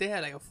left, like they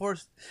had like a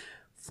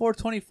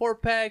 424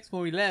 packs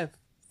when we left.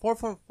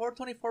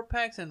 424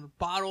 packs and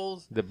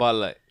bottles. The Bud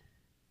Light.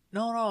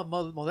 No,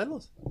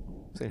 Modelos.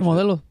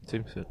 Modelos.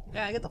 Same shit.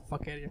 Yeah, get the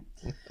fuck out of here.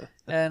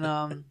 And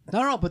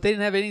no, but they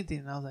didn't have anything.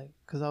 And I was like,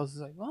 because I was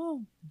like,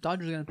 oh,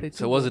 Dodgers are gonna play.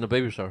 So it wasn't a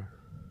baby shower.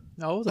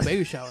 No, it was a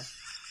baby shower.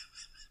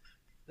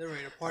 They were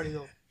ready to party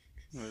though.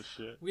 Oh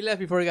shit. We left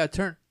before it got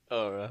turned.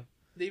 Oh right.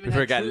 They even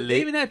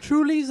had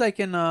Trulies like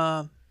in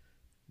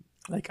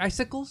like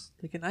icicles,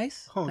 like in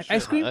ice, like shit.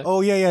 Ice cream. Oh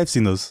yeah, I've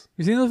seen those.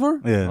 You seen those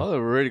before? Yeah. Oh, they're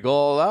ready to go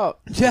all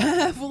out.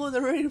 Yeah, fool,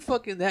 they're ready to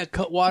fucking. They had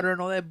cut water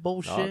and all that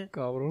bullshit.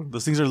 Oh,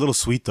 those things are a little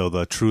sweet though.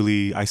 The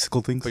Truly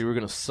icicle things. But you were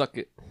gonna suck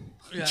it.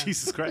 Yeah.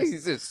 Jesus Christ! He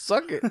said,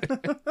 "Suck it."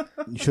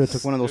 You should have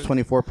took one of those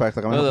 24 packs.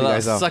 Like I'm gonna help you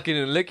guys out. Sucking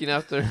and licking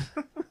after.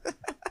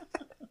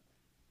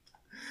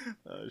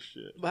 Oh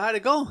shit! But how'd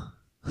it go?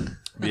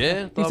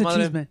 Yeah, toda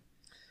madre.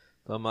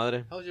 Toda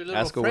madre. How was your little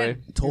Ask friend? away.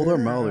 Told her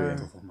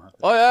mother.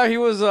 Oh yeah, he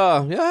was.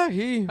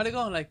 He. How'd it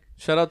go? Like,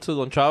 shout out to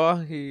Don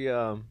Chava. He.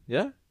 Yeah.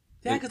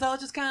 Yeah, because I was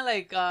just kind of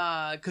like,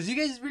 because you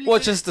guys really. Well,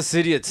 just the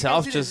city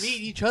itself. You guys just didn't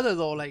meet each other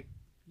though. Like,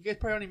 you guys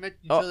probably only met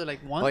each other like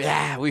once. Oh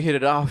yeah, we hit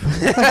it off.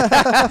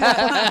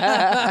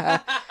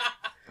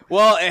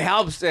 Well, it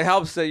helps. It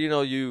helps that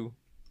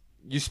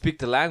you speak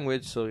the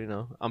language,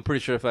 so I'm pretty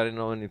sure if I didn't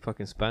know any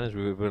fucking Spanish,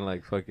 we would have been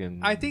like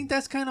fucking. I think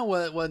that's kind of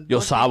what. Yo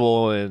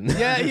Sabo and.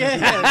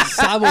 Yeah,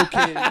 Sabo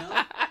kid.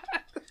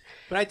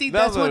 But I think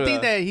that's one thing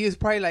that he was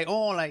probably like,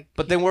 oh, like.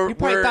 But then he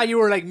probably thought you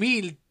were like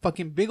me,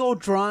 fucking big old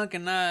drunk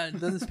and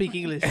doesn't speak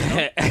English.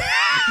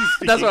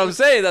 That's what I'm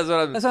saying. That's what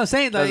I'm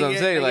saying. Like, that's what I'm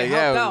saying. Like,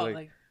 yeah,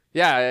 out,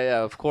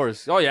 yeah, of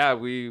course. Oh yeah,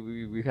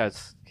 we had.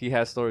 He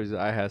has stories.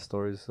 I had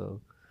stories.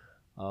 So.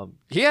 I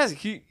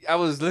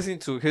was listening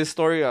to his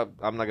story. I'm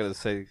not gonna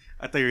say.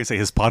 I thought you were gonna say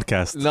his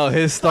podcast. No,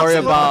 his story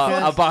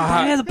about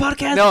how. Yeah, the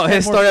podcast. No,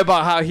 his story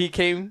about how he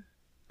came,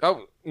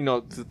 to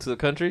the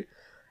country.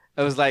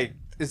 It was like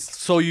it's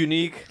so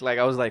unique. Like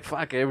I was like,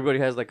 fuck. Everybody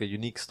has like a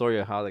unique story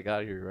of how they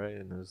got here, right?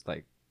 And it was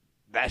like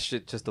that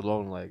shit just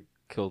alone like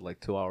killed like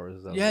 2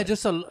 hours. Yeah,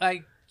 just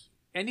like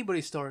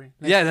anybody's story.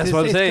 Like, yeah, that's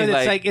what I'm saying.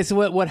 It's like it's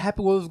what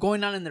happened. What was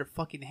going on in their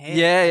fucking head?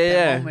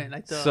 Yeah. Moment.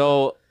 Like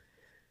So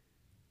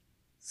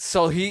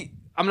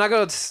I'm not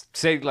gonna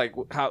say like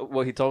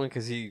what he told me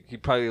because he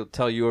probably will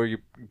tell you or you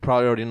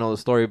probably already know the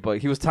story. But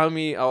he was telling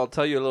me, I'll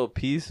tell you a little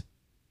piece.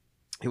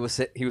 He was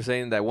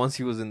saying that once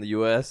he was in the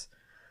U.S.,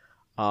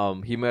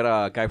 he met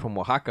a guy from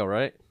Oaxaca,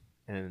 right?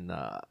 And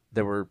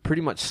they were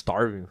pretty much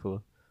starving,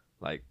 fool.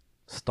 Like,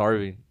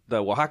 starving.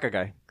 The Oaxaca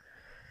guy.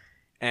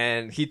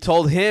 And he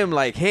told him,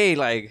 like, hey,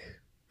 like,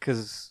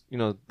 because, you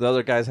know, the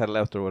other guys had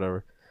left or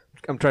whatever.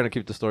 I'm trying to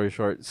keep the story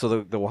short. So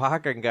the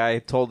Oaxacan guy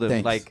told him,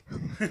 Thanks. like...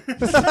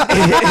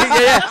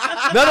 yeah.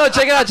 No,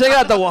 check it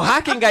out. The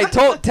Oaxacan guy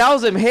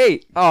tells him,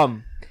 hey,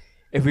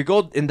 if we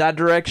go in that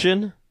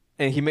direction...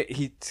 And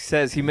he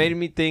says, he made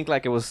me think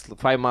like it was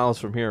 5 miles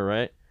from here,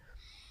 right?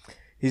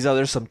 He's like,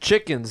 there's some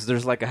chickens.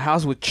 There's like a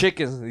house with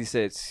chickens. And he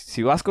said,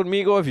 si vas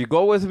conmigo, if you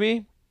go with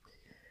me,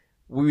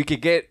 we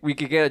could get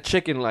a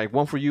chicken, like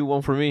one for you,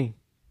 one for me.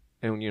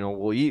 And, you know,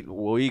 we'll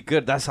eat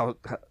good. That's how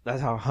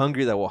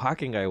hungry that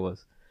Oaxacan guy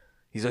was.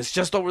 He's like, it's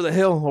just over the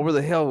hill.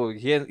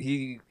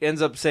 He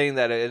ends up saying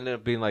that it ended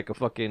up being like a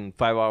fucking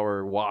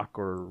 5-hour walk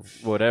or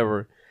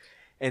whatever.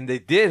 And they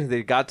did.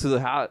 They got to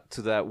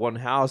that one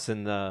house,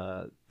 and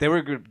they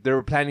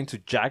were planning to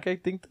jack, I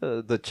think,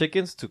 the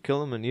chickens to kill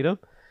them and eat them.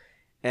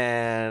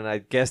 And I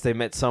guess they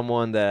met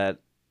someone that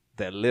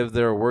lived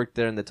there or worked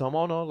there, and they told him,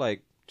 "Oh no,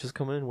 like just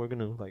come in, we're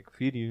gonna like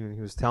feed you." And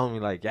he was telling me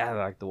like, yeah,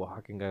 like the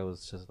Oaxacan guy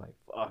was just like,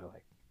 fuck,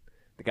 like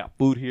they got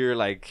food here.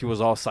 Like he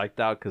was all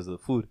psyched out because of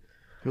the food.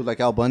 He was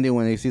like Al Bundy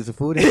when he sees the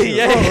food.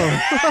 yeah.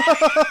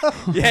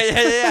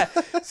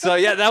 So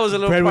yeah, that was a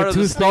little part of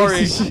the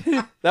story.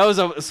 That was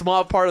a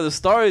small part of the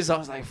story. So I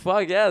was like,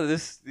 "Fuck yeah!"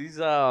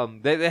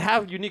 They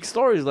have unique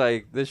stories.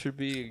 Like they should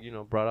be, you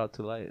know, brought out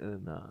to light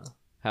and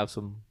have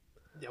some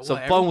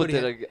fun with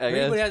it. I guess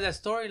everybody has that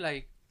story.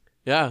 Like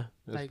yeah,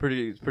 it's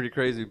pretty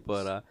crazy.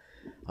 But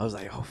I was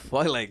like, "Oh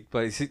fuck!" Like,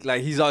 but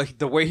he's all,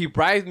 the way he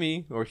bribed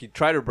me or he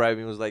tried to bribe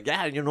me was like,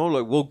 "Yeah, you know,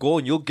 like we'll go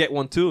and you'll get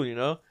one too," you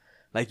know.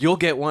 Like you'll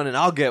get one and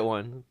I'll get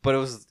one, but it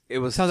was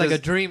sounds just, like a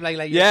dream,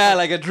 like yeah,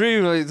 like a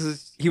dream. Like,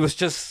 he was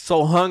just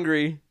so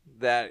hungry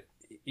that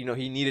you know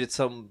he needed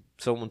someone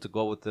to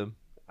go with him.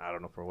 I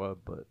don't know for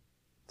what, but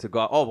to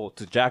go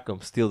to jack him,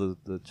 steal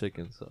the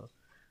chicken. So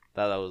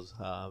that was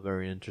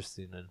very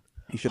interesting and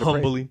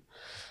humbling.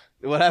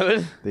 What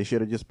happened? They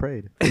should have just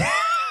prayed.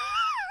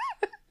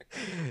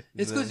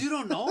 It's because you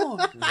don't know.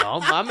 No,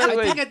 mama. I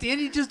think at the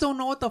end you just don't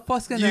know what the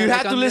fuck's gonna. You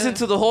have to listen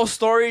to the whole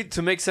story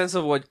to make sense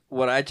of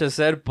what I just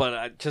said.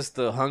 But just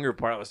the hunger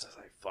part, I was just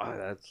like, fuck,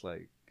 that's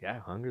like,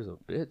 yeah, hunger's a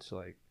bitch.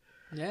 Like,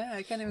 yeah,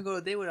 I can't even go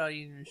a day without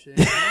eating and shit.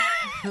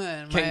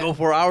 Can't go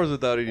 4 hours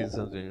without eating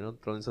something. You know,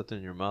 throwing something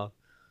in your mouth.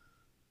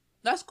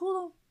 That's cool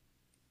though.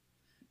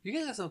 You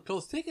guys got some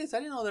close tickets. I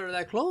didn't know they were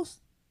that close.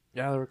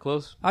 Yeah, they were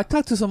close. I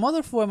talked to some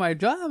other fool at my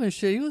job and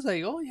shit. He was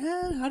like, "Oh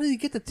yeah, how did you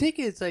get the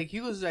tickets?" Like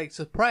he was like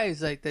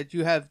surprised, like that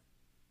you have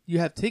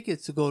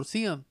tickets to go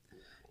see him,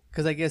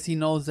 because I guess he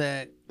knows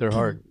that they're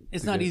hard.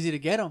 It's not easy to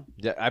get them.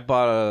 Yeah, I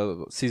bought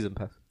a season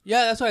pass.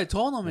 Yeah, that's what I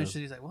told him and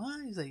shit. He's like,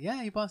 "What?" He's like,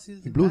 "Yeah, he bought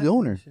season pass." He blew the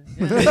owner.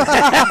 Yeah.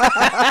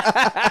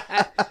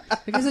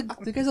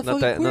 The guy's a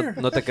fucking queer.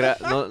 No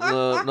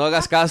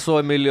hagas caso,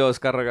 Emilio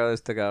Escárraga de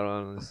este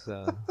cabrón.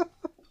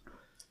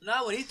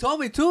 No, when he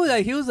told me too,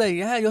 like he was like,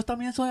 "Yeah, yo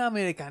también soy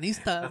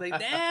americanista." I was like,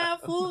 "Damn,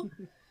 fool!"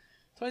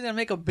 So he's gonna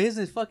make a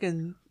business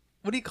fucking.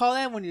 What do you call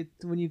that when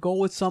you go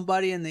with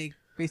somebody and they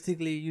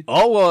basically you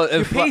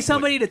pay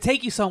somebody to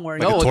take you somewhere?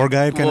 Like a tour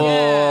guide kind of.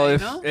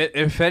 Well,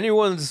 if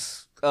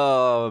anyone's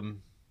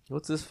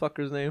what's this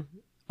fucker's name?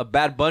 A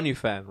Bad Bunny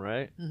fan,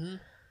 right? Mm-hmm.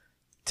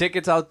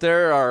 Tickets out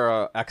there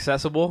are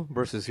accessible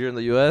versus here in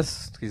the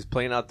U.S. He's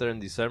playing out there in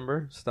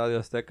December, Estadio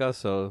Azteca,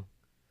 so.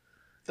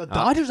 The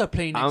Dodgers are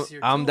playing next year.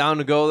 I'm down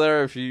to go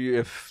there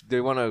if they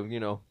want to, you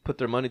know, put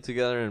their money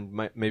together and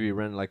maybe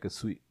rent like a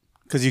suite.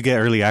 Because you get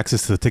early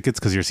access to the tickets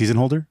because you're a season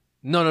holder?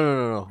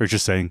 No. Or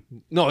just saying?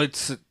 No,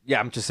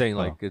 I'm just saying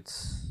like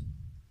it's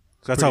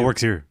that's how it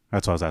works here.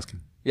 That's what I was asking.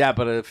 Yeah,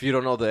 but if you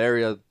don't know the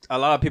area, a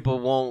lot of people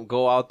won't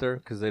go out there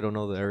because they don't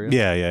know the area.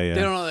 Yeah.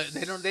 They don't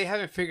know. They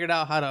haven't figured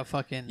out how to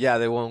fucking. Yeah,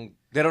 they won't.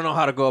 They don't know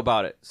how to go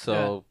about it.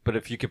 So, but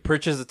if you could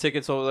purchase the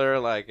tickets over there,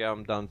 like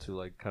I'm down to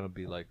like kind of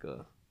be like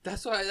a.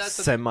 That's why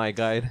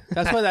semi-guide.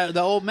 That's why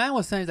the old man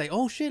was saying, he's like,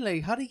 "Oh shit,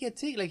 like how do you get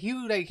tickets?" Like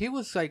he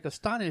was like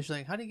astonished,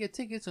 like how do you get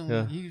tickets?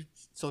 And he's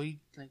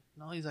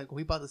like,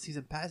 we bought the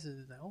season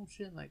passes. He's like, "Oh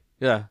shit, like."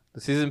 Yeah, the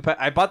season pass.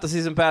 I bought the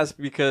season pass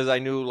because I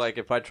knew like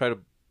if I try to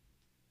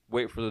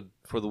wait for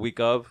the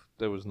week of,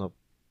 there was no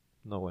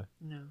way.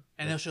 No,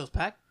 and the show's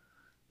packed.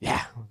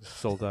 Yeah,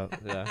 sold out.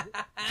 Yeah,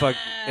 fuck,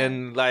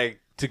 and like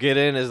to get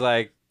in is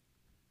like.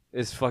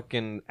 It's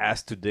fucking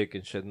ass to dick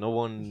and shit. No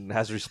one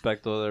has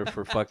respect over there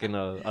for fucking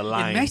a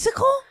line. In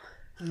Mexico?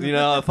 You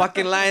know, a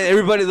fucking line.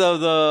 Everybody,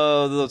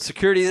 the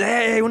security is,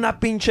 hey, una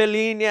pinche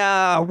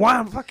línea.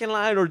 One fucking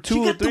line or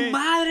two or three. Tu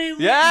madre,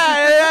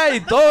 yeah. Y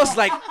todos,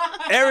 like,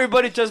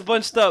 everybody just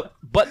bunched up.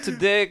 Butt to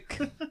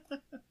dick.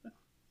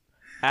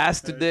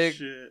 Ass to dick.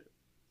 Shit.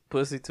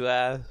 Pussy to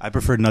ass. I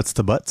prefer nuts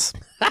to butts.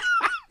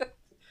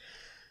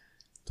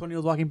 Tony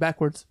was walking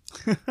backwards.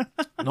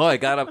 No, it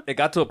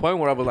got to a point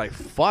where I was like,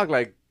 fuck,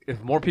 like, if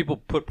more people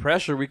put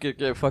pressure, we could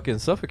get fucking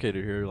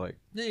suffocated here. Like,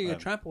 yeah, you get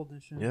trampled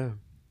and shit. Yeah,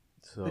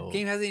 So the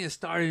game hasn't even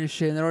started and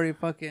shit, and they're already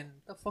fucking.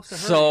 The fuck's the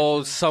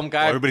So some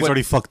guy, everybody's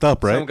already fucked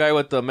up, right? Some guy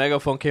with the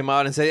megaphone came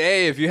out and said,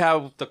 "Hey, if you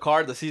have the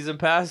card, the season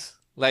pass,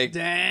 like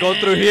go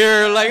through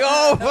here." Like,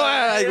 oh fuck,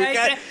 like, we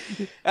got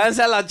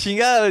esa la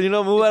chingada, you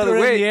know, move out of the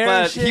way.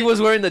 But he was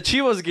wearing the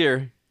Chivas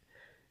gear.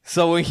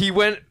 So when he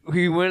went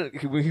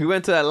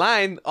to that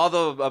line, all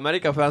the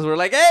America fans were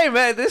like, "Hey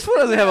man, this fool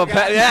doesn't have a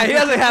pass. Yeah, he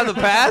doesn't have the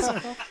pass.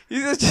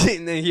 He's just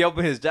cheating." And he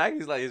opened his jacket.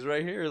 He's like, "He's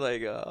right here."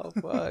 Like, oh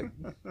fuck.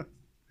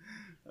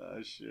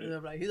 Oh shit.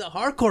 He's a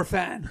hardcore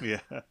fan. Yeah.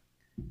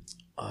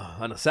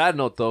 On a sad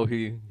note, though,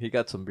 he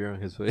got some beer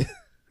on his face.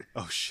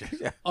 Oh shit.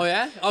 Yeah. Oh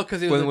yeah. Oh,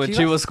 because when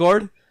Chivas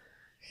scored,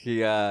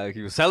 he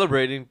was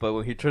celebrating, but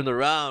when he turned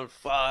around,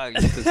 fuck,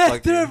 he just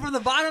fucking threw it from the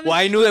bottom. Well,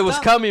 I knew it was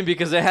coming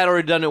because they had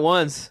already done it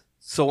once.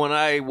 So when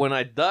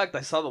I ducked,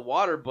 I saw the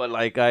water, but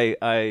like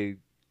I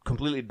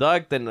completely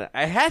ducked, and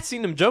I had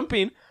seen him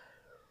jumping.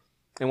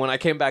 And when I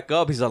came back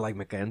up, he's all like,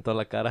 "Me cae en toda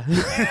la cara."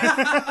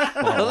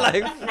 I was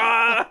like,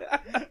 "Fuck."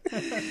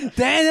 Damn,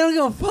 they don't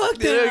give a fuck.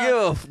 They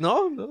don't give a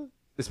no.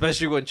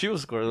 Especially when Chivas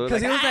scored.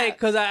 Because he was like,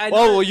 because I.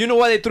 Oh, well, you know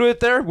why they threw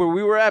it there where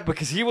we were at?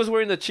 Because he was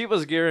wearing the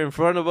Chivas gear. In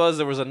front of us,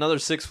 there was another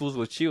 6 fools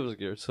with Chivas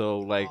gear. So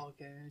like,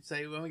 okay, so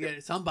when we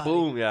get somebody.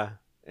 Boom, yeah.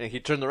 And he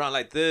turned around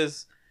like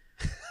this.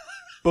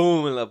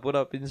 Boom, and la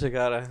pura pinche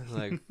cara.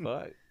 Like,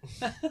 fuck.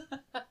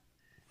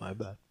 My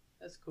bad.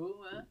 That's cool,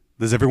 man.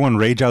 Does everyone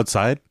rage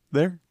outside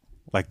there?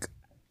 Like,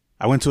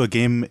 I went to a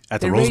game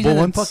at the Rose Bowl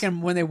once.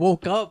 Fucking when they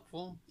woke up.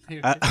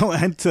 I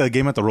went to a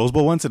game at the Rose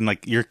Bowl once, and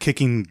like you're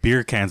kicking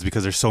beer cans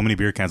because there's so many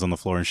beer cans on the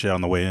floor and shit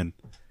on the way in.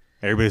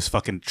 Everybody's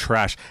fucking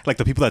trash. Like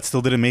the people that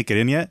still didn't make it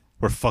in yet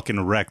were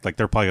fucking wrecked. Like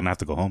they're probably gonna have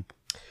to go home.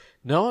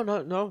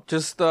 No.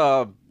 Just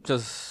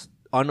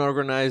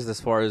unorganized as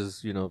far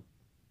as, you know,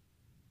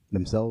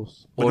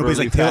 themselves. But nobody's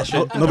like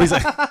nobody's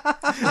like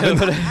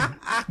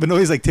but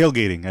nobody's like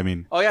tailgating. I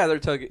mean, oh yeah, they're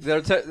tailgating.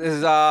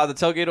 The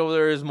tailgate over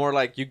there is more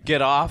like you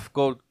get off,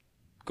 go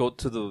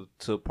to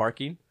the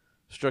parking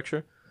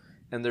structure,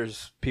 and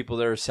there's people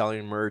there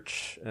selling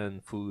merch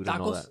and food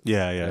and all that.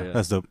 Yeah.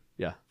 That's dope.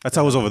 Yeah, that's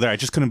how I was over there. I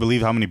just couldn't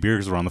believe how many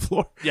beers were on the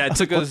floor. Yeah, it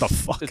took like, us. What the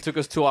fuck? It took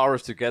us 2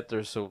 hours to get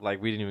there, so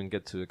like we didn't even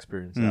get to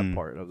experience that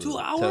part of 2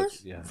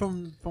 hours. Yeah,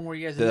 from where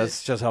you guys.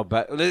 That's just how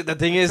bad. The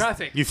thing is,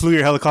 traffic. You flew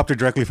your helicopter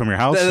directly from your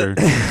house, or?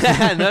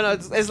 No,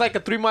 it's like a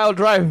 3-mile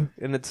drive,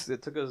 and it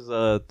took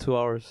us 2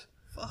 hours.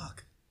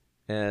 Fuck.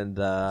 And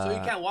so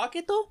you can't walk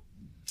it though.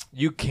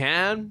 You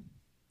can,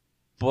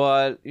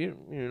 but you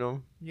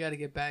know you got to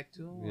get back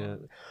to. Yeah.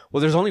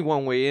 Well, there's only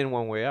one way in,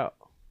 one way out.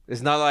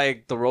 It's not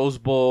like the Rose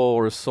Bowl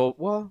or so.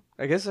 Well,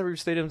 I guess every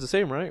stadium's the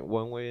same, right?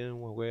 One way in,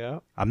 one way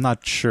out. I'm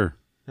not sure.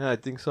 Yeah, I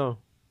think so.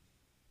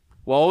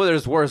 Well, over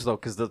there's worse though,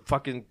 because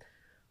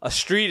a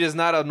street is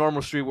not a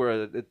normal street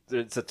where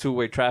it's a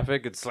 2-way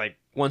traffic. It's like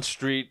one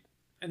street,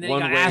 and then you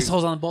got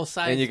assholes on both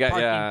sides. And you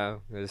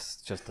got it's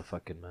just a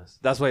fucking mess.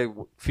 That's why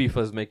FIFA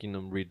is making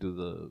them redo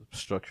the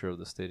structure of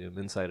the stadium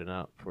inside and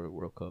out for the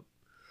World Cup.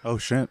 Oh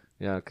shit!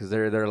 Yeah, because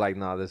they're like,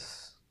 nah,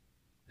 this.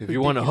 If you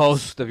want to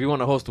host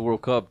the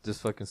World Cup, this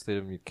fucking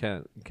stadium, you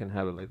can't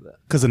have it like that.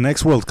 Because the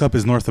next World Cup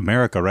is North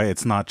America, right?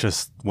 It's not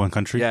just one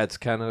country. Yeah, it's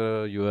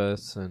Canada,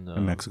 U.S. and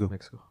Mexico.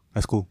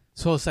 That's cool.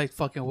 So it's like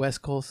fucking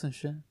West Coast and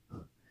shit.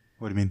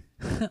 What do you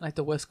mean? Like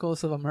the West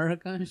Coast of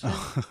America and shit.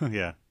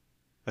 Yeah,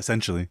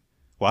 essentially.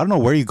 Well, I don't know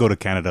where you go to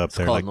Canada up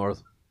there. It's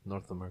called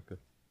North America.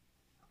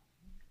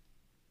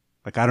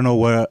 Like, I don't know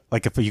where,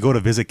 like, if you go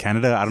to visit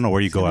Canada, I don't know where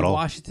you go at all.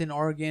 Washington,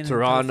 Oregon,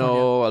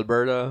 Toronto,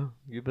 Alberta.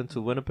 You've been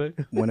to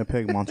Winnipeg?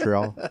 Winnipeg,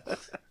 Montreal.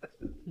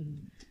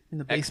 In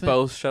the basement.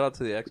 Expos. Shout out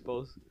to the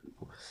Expos.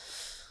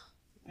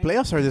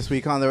 Playoffs are this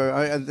week on there.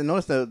 I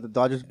noticed that the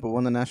Dodgers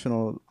won the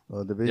national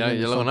division. Yeah,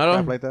 ya lo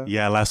ganaron? Like that.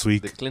 Yeah, last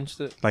week. They clinched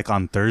it. Like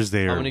on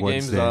Thursday How or many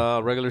Wednesday.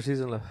 games regular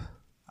season left?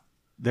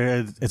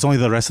 It's only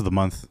the rest of the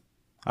month.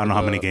 I don't know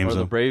how many games. Or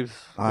the Braves?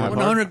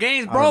 100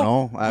 games, bro. I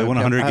don't know. They won 100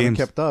 games. I haven't games.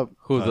 kept up.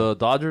 Who, the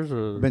Dodgers?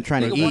 Or Been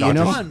trying to eat, you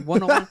know?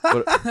 101. What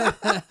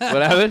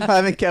happened? I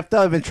haven't kept up.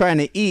 I've been trying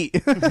to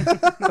eat. Trying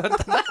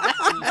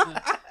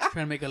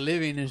to make a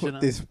living and shit.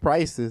 With these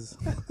prices.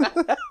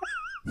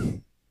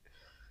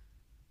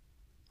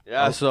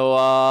 Yeah,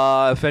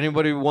 so if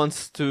anybody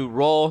wants to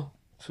roll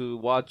to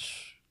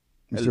watch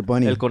Mr.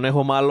 Bunny. El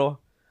Conejo Malo.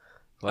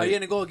 Are you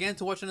going to go again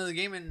to watch another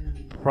game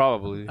in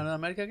Probably.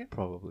 America again?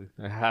 Probably.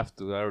 I have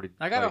to.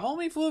 I got a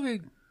homie full of you.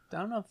 I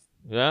don't know if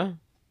Yeah?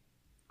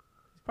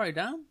 he's probably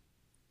down.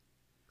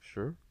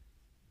 Sure.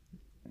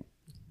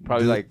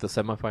 Probably like the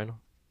semifinal.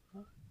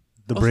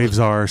 The Braves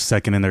are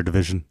second in their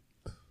division.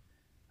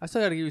 I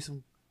still got to give you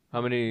some.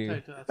 How many?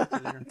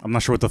 I'm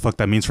not sure what the fuck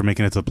that means for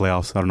making it to the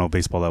playoffs. I don't know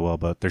baseball that well,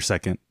 but they're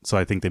second, so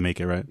I think they make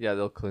it, right? Yeah,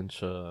 they'll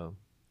clinch a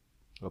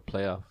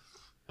playoff.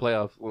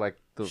 Playoff, like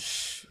the...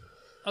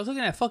 I was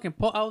looking at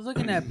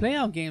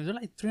playoff games. They're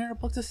like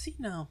 $300 a seat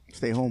now.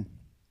 Stay home.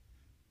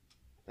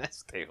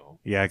 Stay home.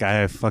 Yeah,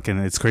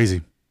 it's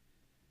crazy.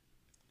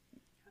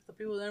 The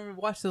people that never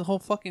watched the whole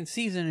fucking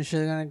season and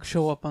shit are gonna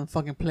show up on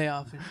fucking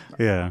playoff.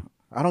 Yeah.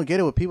 I don't get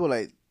it with people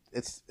like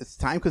it's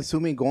time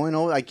consuming going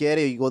over. I get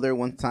it, you go there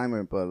one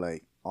time, but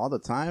like all the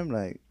time.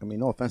 Like, I mean,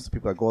 no offense to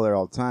people that go there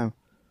all the time,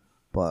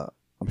 but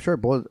I'm sure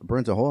it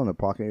burns a hole in the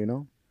pocket, you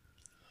know?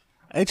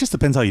 It just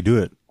depends how you do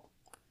it.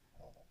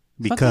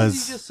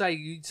 Because sometimes you just like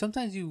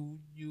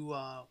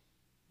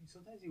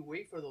sometimes you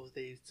wait for those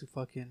days to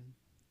fucking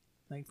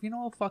like, you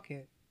know what, fuck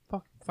it,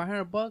 fuck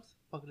 $500,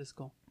 fuck it, let's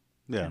go.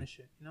 Yeah, kind of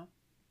shit, you know.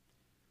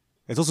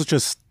 It's also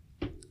just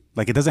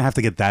like it doesn't have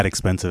to get that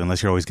expensive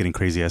unless you're always getting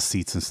crazy ass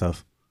seats and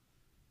stuff.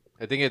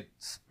 I think it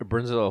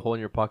burns a hole in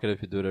your pocket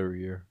if you do it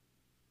every year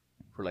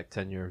for like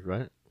 10 years,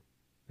 right?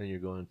 Then you're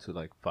going to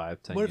like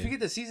 5, 10 But years. if you get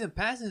the season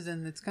passes,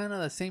 then it's kind of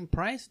the same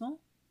price, no?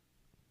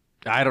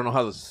 I don't know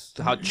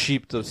how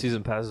cheap the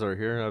season passes are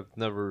here. I've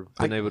never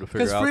been able to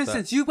figure out. Because, for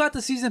instance, you got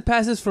the season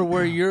passes for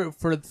where you're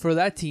for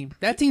that team.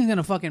 That team's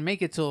gonna fucking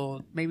make it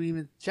till maybe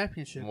even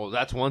championship. Well,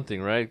 that's one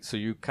thing, right? So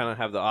you kind of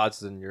have the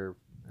odds in your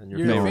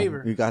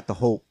favor. You got the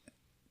hope.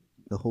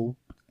 The hope.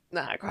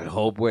 Nah, I got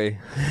hope.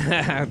 Way.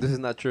 This is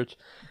not church.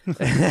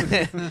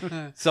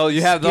 So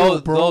you have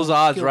those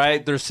odds,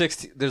 right?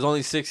 There's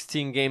only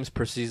 16 games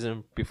per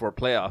season before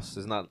playoffs.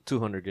 It's not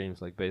 200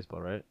 games like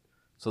baseball, right?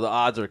 So the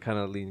odds are kind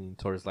of leaning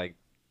towards like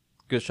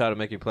good shot at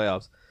making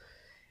playoffs.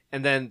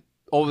 And then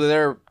over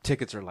there,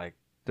 tickets are like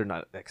they're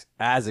not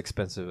as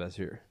expensive as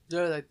here.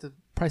 They're like the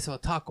price of a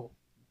taco.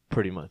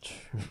 Pretty much.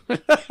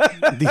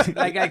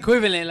 Like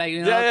equivalent, like,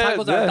 you know,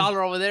 tacos are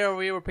 $1 over there.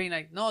 Over here we're paying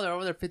like, no, they're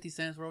over there 50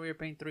 cents. We're over here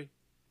paying $3.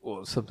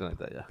 Well, something like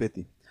that, yeah.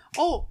 50.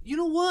 Oh, you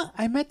know what?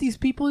 I met these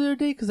people the other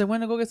day because I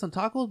went to go get some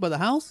tacos by the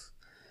house.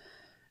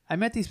 I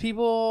met these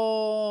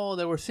people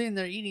that were sitting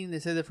there eating. They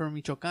said they're from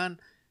Michoacan.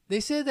 They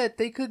said that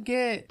they could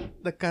get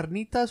the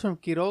carnitas from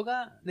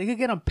Quiroga. They could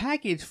get them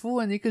packaged, fool,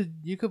 and you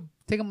could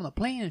take them on the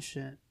plane and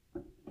shit.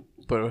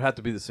 But it would have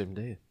to be the same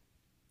day.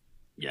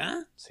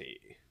 Yeah? See.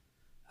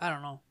 I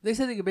don't know. They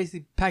said they could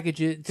basically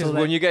package it. So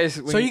when you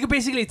could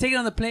basically take it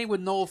on the plane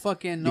with no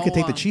fucking... You could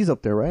take the cheese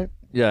up there, right?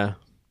 Yeah.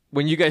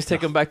 When you guys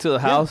take them back to the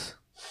house,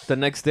 the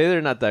next day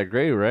they're not that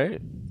great,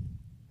 right?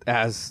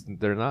 As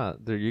they're not.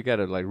 You got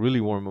to like really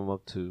warm them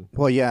up to...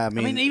 Well, yeah, I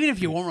mean... even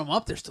if you warm them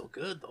up, they're still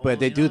good, though. But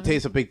they do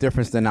taste a big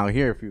difference than out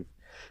here if you...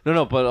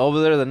 No, but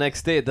over there the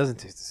next day, it doesn't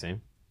taste the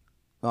same.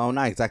 Oh,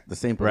 not exactly the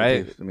same.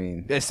 Right? I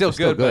mean... It's still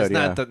good, but it's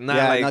not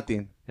like...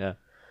 nothing. Yeah.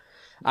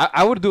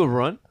 I would do a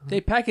run. They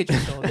package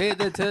it though.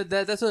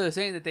 That's what they're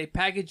saying. That they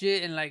package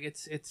it and like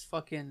it's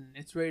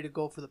ready to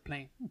go for the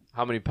plane.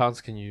 How many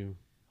pounds can you?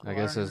 I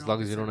guess as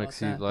long as you don't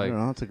exceed like. I don't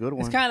know. It's a good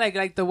one. It's kind of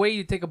like the way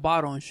you take a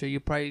bottle and shit. You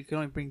probably can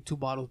only bring 2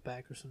 bottles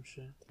back or some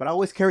shit. But I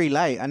always carry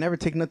light. I never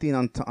take nothing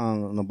on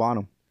the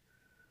bottom.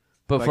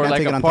 But for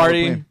like a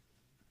party,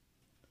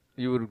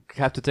 you would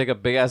have to take a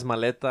big ass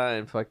maleta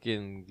and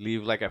fucking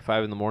leave like at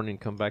 5 a.m. and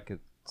come back at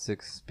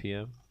 6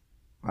 p.m.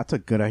 That's a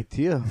good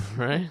idea,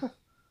 right?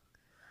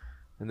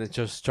 And then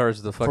just charge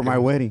the fucking... For my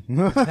wedding.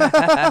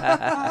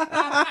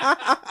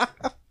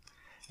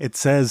 It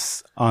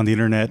says on the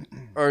internet...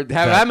 Or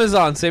have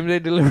Amazon, same-day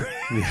delivery.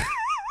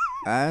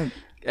 Hey,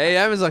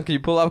 Amazon, can you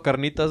pull out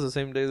carnitas the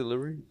same-day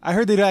delivery? I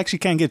heard they actually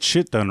can't get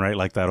shit done right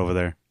like that over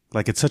there.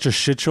 Like, it's such a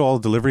shit show, all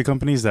delivery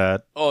companies,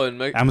 that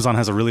Amazon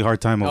has a really hard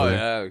time over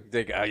there.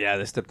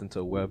 They stepped into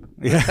a web.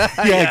 Yeah,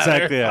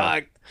 exactly. Yeah.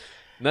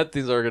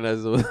 Nothing's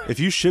organized over there. If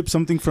you ship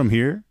something from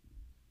here,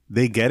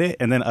 they get it,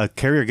 and then a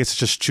carrier gets to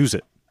just choose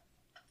it.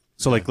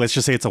 So, like, let's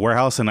just say it's a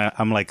warehouse, and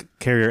I'm like,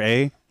 carrier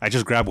A. I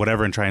just grab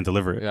whatever and try and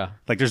deliver it. Yeah.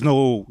 Like, there's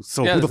no...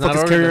 So, who the fuck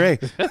is carrier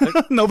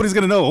A? Nobody's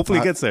going to know. Hopefully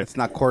it gets there. It's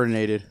not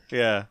coordinated.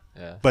 Yeah.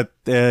 But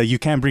you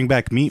can't bring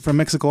back meat from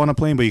Mexico on a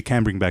plane, but you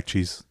can bring back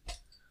cheese.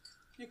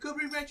 You could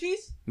bring back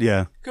cheese?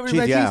 Yeah. Could bring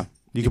back cheese?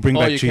 You can bring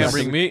back cheese. You can't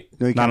bring meat?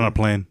 No, not on a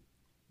plane.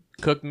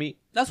 Cooked meat?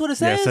 That's what it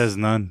says? Yeah, it says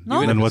none.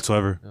 None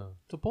whatsoever. No.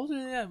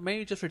 Supposedly, yeah.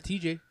 Maybe just for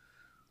TJ.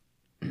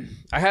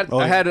 I didn't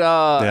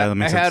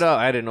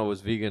know it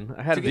was vegan.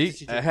 I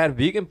had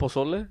vegan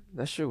pozole.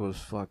 That shit was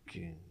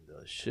fucking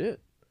the shit.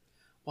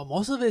 Well,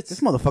 most of it's... This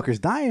motherfucker's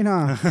dying,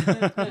 huh?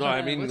 No,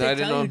 I mean, I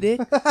didn't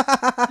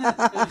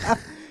know.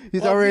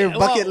 He's already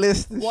bucket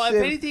list. Well,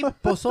 if anything,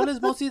 pozole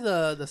is mostly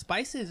the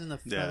spices and the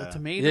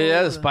tomato.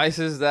 Yeah, the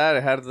spices that.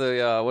 It had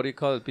the, what do you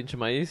call it, pinche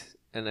maíz.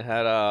 And it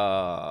had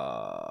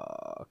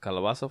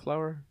calabaza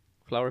flour.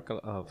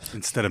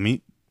 Instead of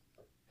meat?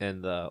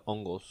 And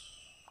hongos.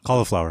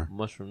 Cauliflower.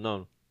 Mushroom.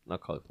 No, not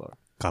cauliflower.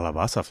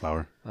 Calabaza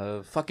flour.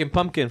 Fucking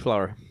pumpkin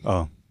flour.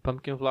 Oh.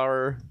 Pumpkin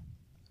flour.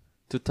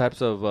 2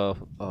 types of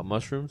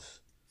mushrooms.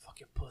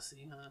 Fucking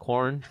pussy, huh?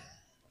 Corn.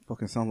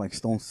 Fucking sound like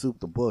Stone Soup,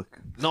 the book.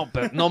 No,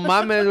 but no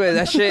mames, güey.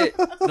 That shit.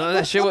 No,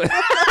 that shit was...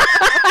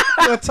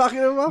 You're talking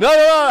about? No.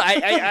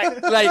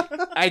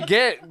 I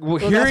get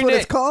hearing that's what it.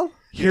 It's called?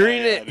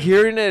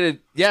 Hearing it.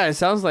 Yeah, it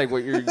sounds like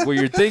what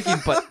you're thinking,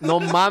 but no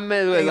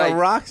mames, like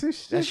rocks and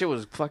shit. That shit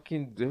was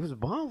fucking. It was a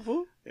bomb,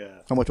 fool.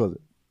 Yeah. How much was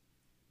it?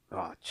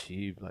 Oh,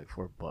 cheap, like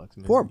 $4.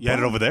 Man. $4. You had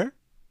it over there?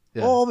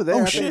 Yeah. Oh, over there.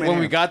 Oh, shit. When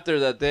we got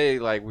there that day,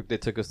 like they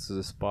took us to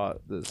the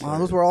spot.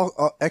 Those were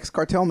all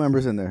ex-cartel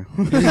members in there.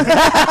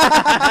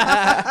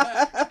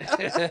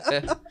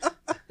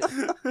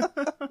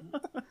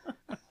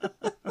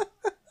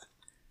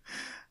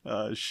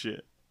 Oh,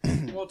 shit.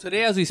 Well,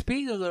 today as we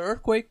speak, there's an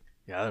earthquake.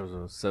 Yeah, Yeah, there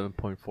was a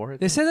 7.4.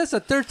 They said that's the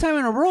third time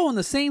in a row on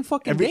the same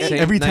fucking day.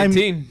 Every time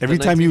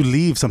you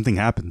leave, something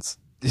happens.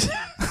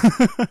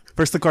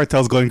 First the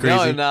cartel's going crazy.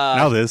 No, and,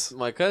 now this.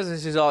 My cousin,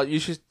 she's all, you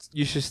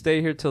should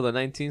stay here till the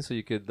 19th so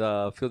you could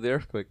feel the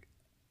earthquake.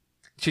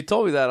 She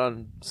told me that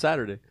on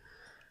Saturday,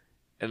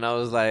 and I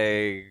was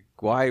like,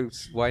 why in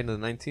the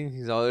 19th?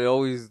 He's all,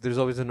 there's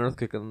always an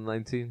earthquake on the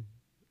 19th.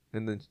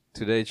 And then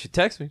today she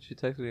texted me.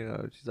 She's like,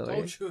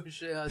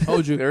 I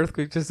told you. The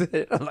earthquake just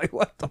hit. I'm like,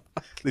 what the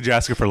fuck? Did you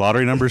ask her for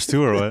lottery numbers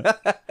too, or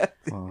what?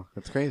 Oh,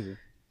 that's crazy.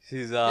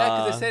 She's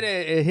yeah, because they said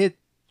it hit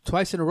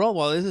twice in a row.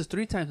 Well, this is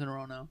 3 times in a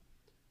row now.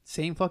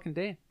 Same fucking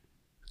day.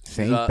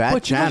 Same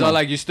bad channel. So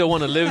like, you still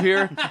want to live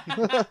here?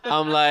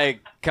 I'm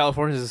like,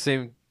 California's the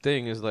same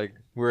thing. It's like,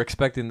 we're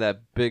expecting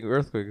that big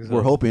earthquake. So.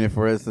 We're hoping it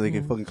for it so they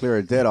can fucking clear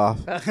our debt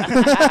off.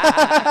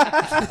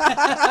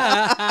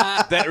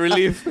 Debt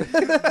relief.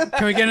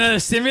 Can we get another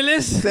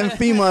stimulus? Send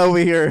FEMA over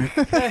here.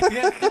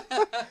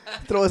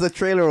 Throw us a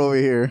trailer over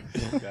here.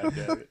 God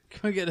damn it.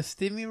 Can we get a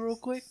stimmy real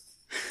quick?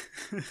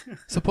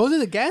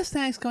 Supposedly the gas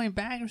tank's coming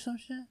back or some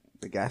shit.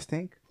 The gas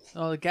tank?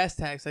 Oh, the gas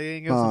tax. I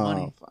didn't give us some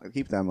money. Fuck,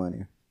 keep that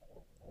money.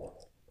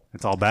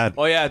 It's all bad.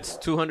 Oh yeah, it's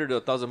 $200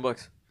 to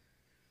 $1,000.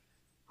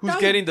 Who's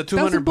getting the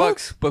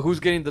 $200? But who's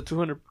getting the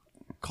 200?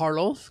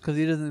 Carlos, because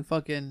he doesn't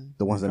fucking.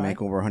 The ones that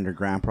make over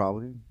 $100,000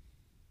 probably.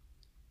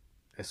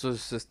 Eso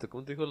es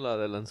 ¿cómo te dijo la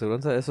de la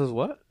aseguranza? Eso es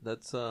what?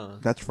 That's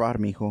fraud,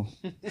 mijo.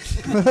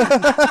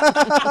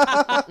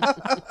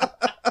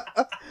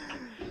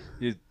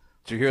 Did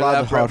you hear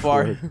that, Brett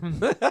Favre?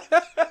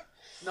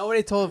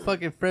 Nobody told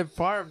fucking Fred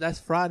Favre that's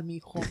fraud,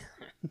 mijo.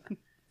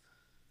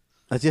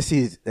 It's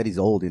just that he's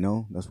old, you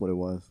know. That's what it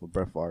was with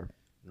Brett Favre.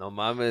 No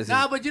mames.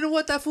 Nah, but you know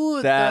what? That fool,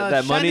 that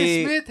Shannon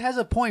money. Smith has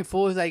a point,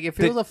 fool. It's like if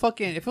it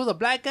was a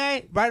black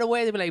guy, right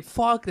away they'd be like,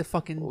 "Fuck the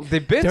fucking."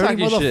 They've been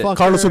talking shit.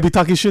 Carlos would be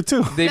talking shit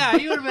too. Yeah,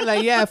 you would have been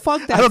like, "Yeah,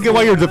 fuck that." I don't get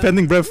why you're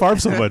defending Brett Favre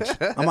so much.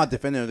 I'm not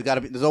defending him.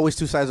 There's always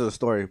 2 sides of the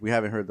story. We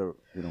haven't heard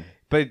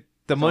But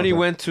the money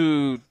went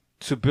to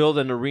build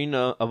an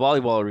arena, a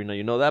volleyball arena.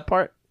 You know that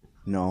part?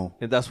 No.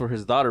 And that's where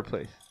his daughter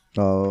plays.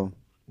 Oh.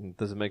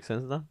 Does it make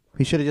sense now?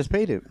 He should have just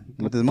paid it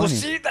with his money. Well,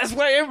 see, that's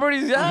why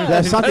everybody's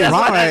That's something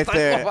wrong right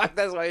there.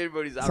 That's why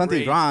everybody's outraged.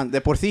 Something's wrong.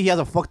 De por sí, he has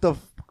a fucked up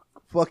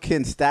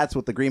fucking stats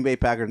with the Green Bay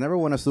Packers. Never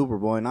won a Super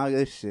Bowl and all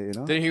this shit, you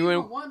know? Did he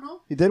win?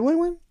 He did win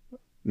one?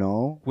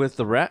 No. With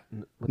the Rams?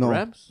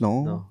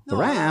 No. The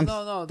Rams?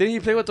 No. Didn't he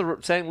play with the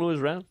St. Louis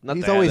Rams?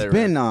 He's always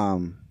been...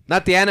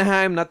 not the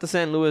Anaheim, not the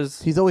St.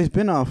 Louis. He's always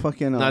been a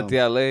fucking... not the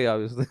LA,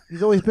 obviously.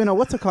 He's always been a...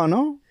 What's it called,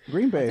 no?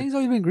 Green Bay. I think he's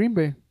always been Green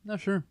Bay. Not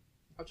sure.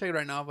 I'll check it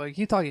right now, but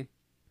keep talking.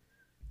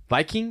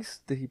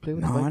 Vikings? Did he play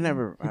with the Vikings? I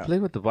never... He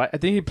played with the Vikings. I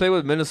think he played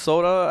with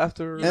Minnesota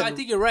after... Yeah, I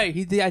think you're right.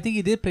 I think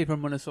he did play for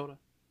Minnesota.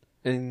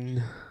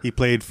 And he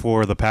played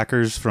for the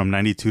Packers from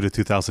 92 to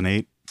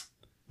 2008,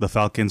 the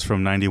Falcons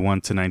from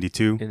 91 to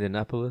 92,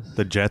 Indianapolis,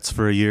 the Jets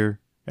for a year,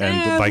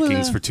 and the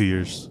Vikings for 2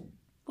 years.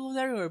 Who's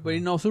everywhere, but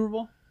no Super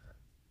Bowl?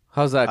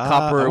 How's that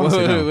copper?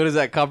 What is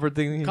that copper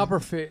thing? Copper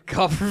fit.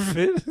 Copper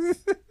fit?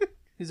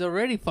 He's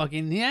already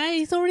fucking... Yeah,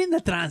 he's already in the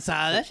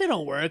tranza. That shit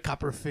don't work,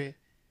 copper fit.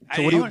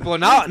 So what do you? Well,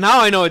 now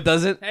I know it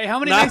doesn't. Hey, how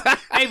many?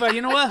 Hey, but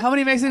you know what? How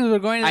many Mexicans were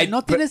going? Like,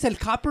 no tienes el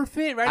copper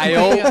fit, right?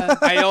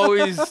 I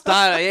always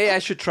thought, hey, I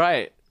should try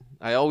it.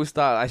 I always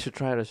thought I should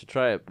try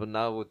it. But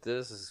now with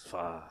this, it's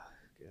fuck.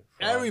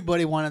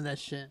 Everybody wanted that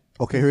shit.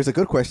 Okay, here's a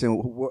good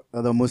question.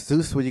 The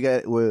masseuse, what you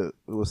got?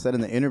 Was said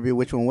in the interview.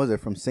 Which one was it?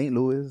 From St.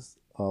 Louis,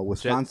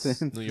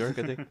 Wisconsin, Jets, New York,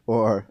 I think.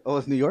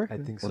 It's New York. I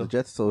think so. The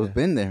Jets. So it's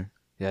been there.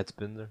 Yeah, it's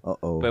been there.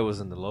 But it was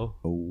in the low.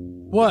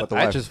 What?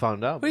 I just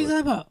found out. What are you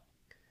talking about?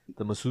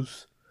 The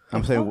masseuse.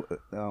 I'm saying,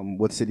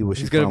 what city was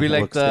she from? He's gonna be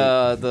like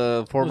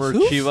the former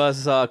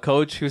Chivas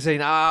coach who's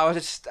saying, I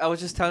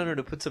was just telling her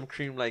to put some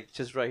cream like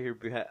just right here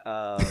behind.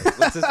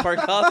 What's this part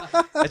called?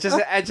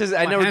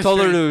 I never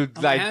told her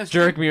to like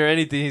jerk me or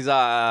anything. He's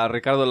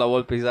Ricardo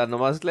Lavolpe. He's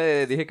nomás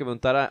le dije que me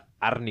untara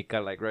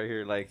árnica like right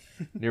here like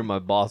near my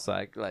ball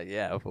sack. Like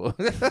yeah.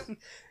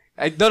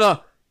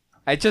 No.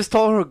 I just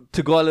told her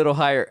to go a little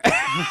higher.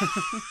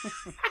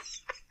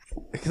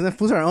 Because the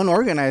fools are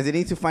unorganized. They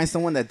need to find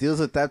someone that deals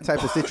with that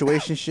type of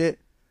situation shit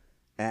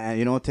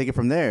and, take it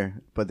from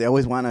there. But they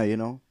always want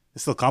to,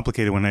 It's still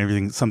complicated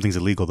when something's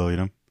illegal,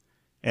 though,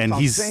 And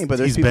he's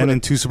been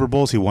in 2 Super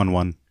Bowls. He won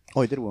 1.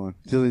 Oh, he did win.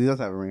 He does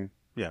have a ring.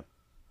 Yeah.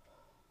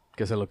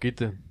 Que se lo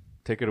quite.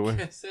 Take it away.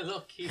 Que se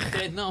lo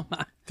quite. No,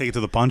 man. Take it to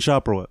the pawn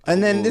shop or what?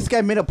 And then this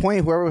guy made a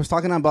point. Whoever was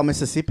talking about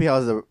Mississippi,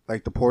 how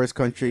it's the poorest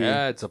country.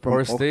 Yeah, it's a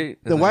poor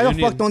state. Then why the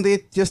fuck don't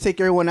they just take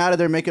everyone out of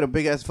there and make it a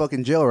big-ass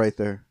fucking jail right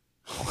there?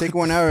 Take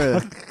 1 hour.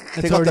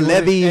 Take out the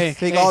levees.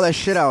 Take all that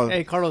shit out.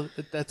 Hey, Carlos,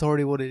 that's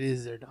already what it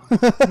is there,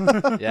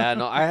 dog. Yeah,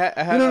 no, I had.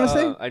 You know what I'm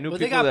saying? I knew but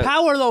people they got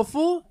power though,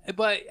 fool.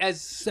 But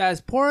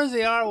as poor as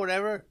they are,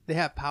 whatever, they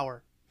have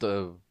power.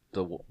 The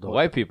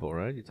white people,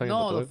 right? You're talking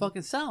about the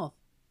fucking South.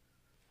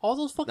 All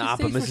those fucking states.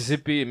 Nah, but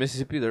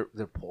Mississippi, they're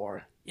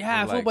poor.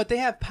 Yeah, fool, but they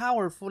have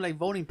power for like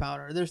voting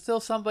power. There's still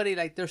somebody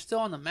like they're still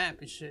on the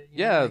map and shit.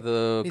 Yeah, like,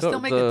 they still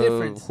make a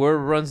difference. Whoever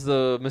runs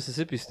the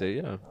Mississippi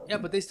state, yeah. Yeah,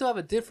 but they still have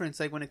a difference,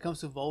 like when it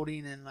comes to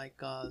voting and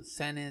like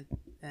Senate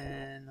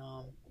and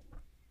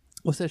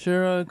what's that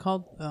shit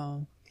called?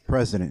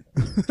 President.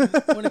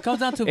 When it comes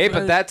down to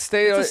but that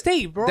state, it's a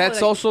state, bro.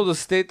 That's like, also the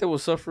state that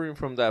was suffering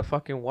from that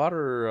fucking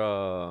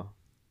water.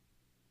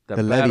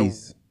 The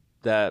levees.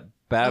 That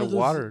bad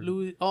water.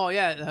 Oh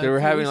yeah, they were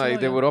having like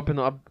they would open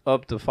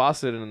up the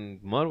faucet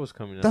and mud was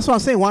coming out. That's what I'm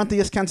saying. Why don't they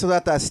just cancel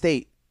out that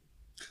state?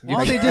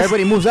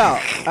 Everybody moves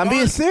out. I'm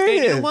being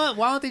serious. Hey, you know what?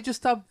 Why don't they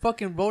just stop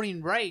fucking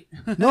voting right?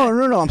 No.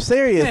 I'm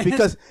serious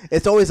because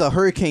it's always a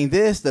hurricane.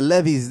 This, the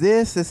levees.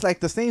 This. It's like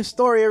the same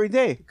story every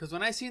day. Because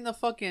when I seen that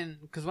mud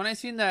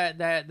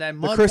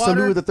the curse water, of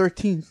Louis the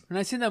 13th. When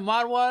I seen that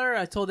mud water,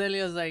 I told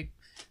Elias like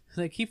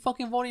keep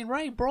fucking voting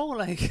right, bro.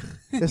 Like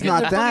it's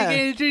not that.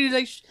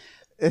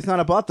 It's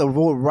not about the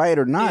vote right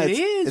or not.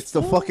 It's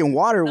the fucking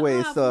waterway.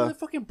 It's the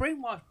fucking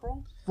brainwash,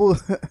 bro.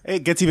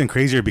 It gets even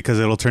crazier because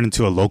it'll turn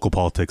into a local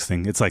politics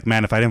thing. It's like,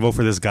 man, if I didn't vote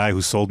for this guy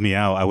who sold me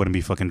out, I wouldn't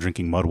be fucking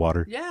drinking mud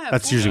water. Yeah,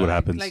 that's usually what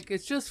happens. Like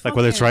it's just like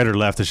whether it's right or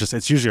left,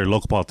 it's usually our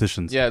local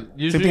politicians. Yeah,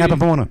 usually same thing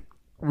happened in Pomona.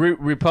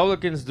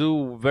 Republicans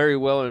do very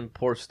well in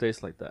poor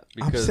states like that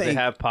because they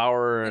have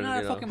power and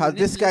how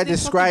this guy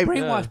described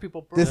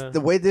people, bro.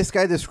 The way this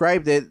guy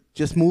described it,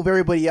 just move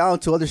everybody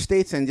out to other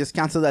states and just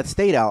cancel that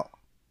state out.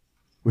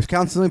 We're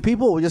canceling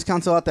people. We just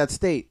cancel out that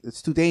state.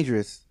 It's too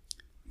dangerous.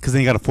 Because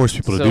then you got to force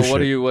people to do shit. So what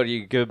do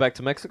you give it back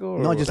to Mexico?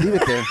 No, just leave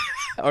it there.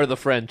 Or the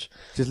French.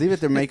 Just leave it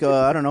there. Make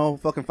I don't know,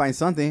 fucking find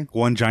something.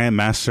 One giant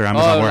master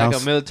Amazon warehouse.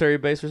 Like a military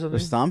base or something? Or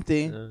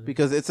something.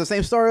 Because it's the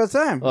same story all the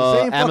time.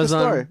 Same fucking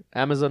story.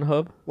 Amazon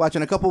hub. Watch,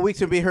 in a couple of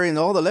weeks, you'll be hearing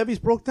all the levees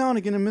broke down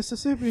again in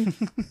Mississippi.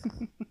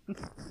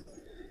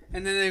 And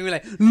then they'll be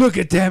like, look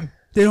at them.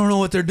 They don't know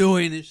what they're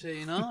doing and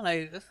shit,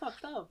 Like, that's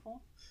fucked up, bro.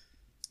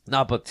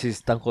 No, but si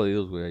están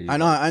jodidos, güey. I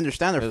know, I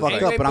understand they're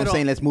fucked up, but I'm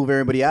saying let's move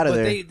everybody out of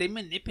there. They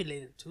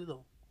manipulate it too,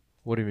 though.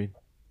 What do you mean?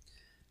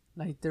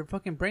 Like they're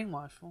fucking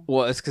brainwashed. Fool.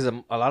 Well, it's because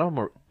a lot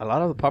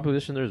of the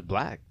population there is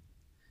black.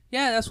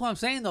 Yeah, that's what I'm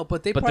saying though.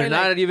 But they're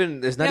not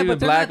even. It's not even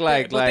black.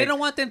 But they don't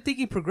want them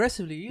thinking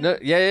progressively. No,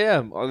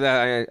 yeah.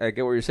 I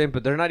get what you're saying,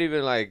 but they're not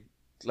even like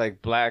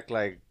black,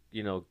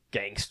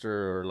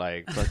 gangster or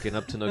like fucking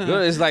up to no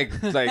good. It's like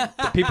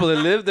the people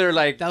that live there,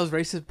 like that was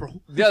racist, bro.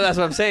 Yeah, that's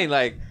what I'm saying.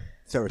 Like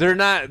they're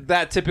not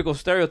that typical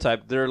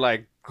stereotype. They're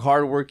like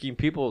hardworking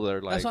people.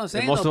 They're like that's what I'm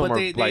saying. Though, but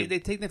they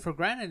take them for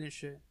granted and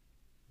shit.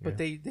 But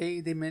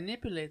they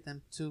manipulate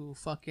them to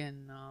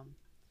fucking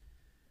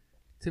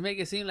to make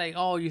it seem like,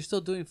 oh, you're still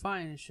doing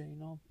fine and shit,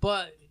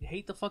 But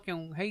hate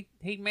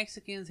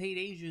Mexicans, hate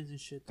Asians and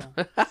shit though.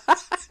 You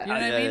know what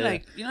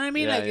I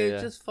mean? Like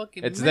it's just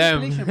fucking. It's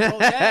them. Bro.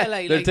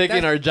 Yeah, they're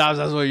taking our jobs.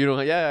 That's what you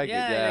don't.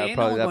 Yeah,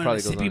 probably that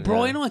probably goes on.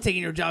 Bro, ain't no one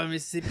taking your job in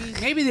Mississippi.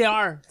 Maybe they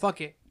are.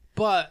 Fuck it.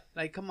 But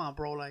like, come on,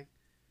 bro. Like,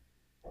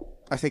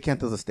 I say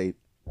cancel the state.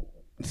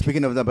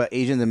 Speaking of about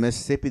Asians in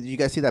Mississippi, did you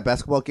guys see that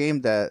basketball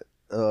game that?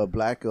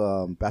 Black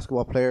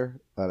basketball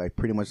player like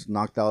pretty much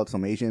knocked out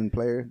some Asian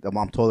player. The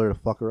mom told her to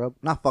fuck her up.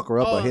 Not fuck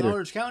her up, but hit her.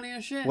 Orange County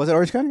and shit? Was it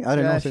Orange County? I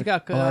didn't know. She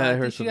got I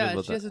heard something about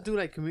that. She has to do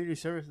like community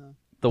service now.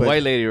 The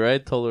white lady,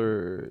 right? Told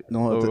her...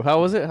 No.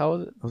 How was it? It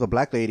was a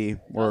black lady.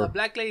 The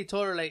black lady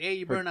told her like, hey,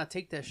 you better not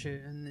take that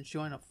shit. And then she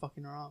wound up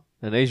fucking her up.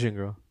 An Asian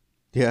girl.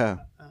 Yeah.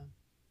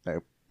 Yeah,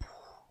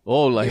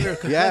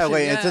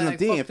 wait, it's in the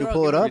thing. If you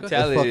pull it up, it's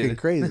fucking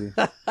crazy.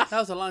 That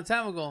was a long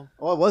time ago.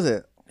 Oh, was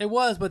it? It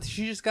was, but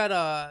she just got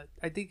I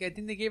think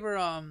they gave her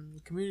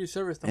community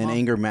service and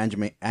anger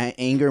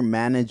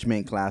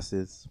management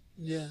classes.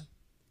 Yeah.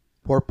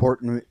 Poor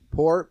portmanship.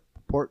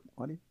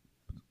 How do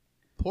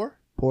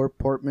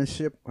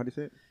you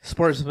say it?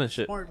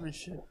 Sportsmanship.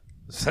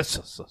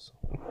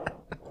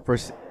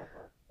 First.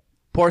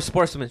 Poor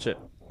sportsmanship.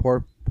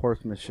 Poor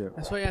sportsmanship.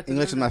 That's why you have to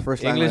English is my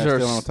first language.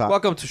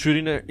 Welcome to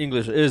Shooting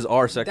English is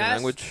our second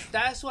language.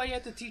 That's why you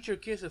have to teach your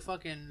kids to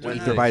fucking learn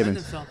how to defend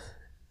themselves.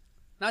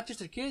 Not just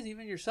the kids,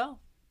 even yourself.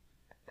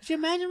 Could you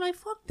imagine, like,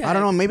 fuck that? I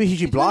don't know. Maybe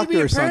she blocked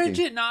her or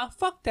something. Nah,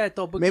 fuck that,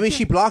 though. But maybe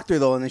she blocked her,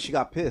 though, and then she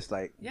got pissed.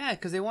 Like, yeah,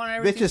 because they want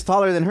everything. Bitch is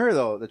taller than her,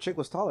 though. The chick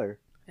was taller.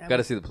 Yeah,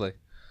 gotta see the play.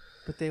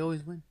 But they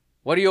always win.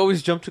 Why do you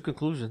always jump to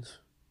conclusions?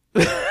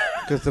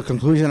 Because the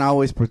conclusion I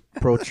always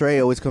portray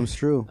always comes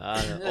true.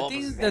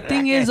 The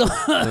thing is,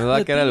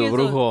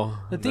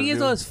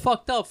 it's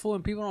fucked up, fool,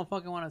 and people don't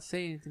fucking want to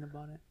say anything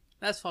about it.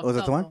 That's fucked up. Was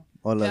it the one?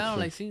 I don't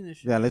like seeing this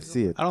shit. Yeah, let's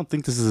see it. I don't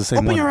think this is the same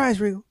one. Open your eyes,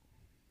 Rigo.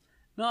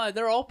 No,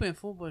 they're open,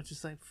 fool, but it's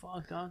just like,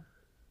 fuck, dog.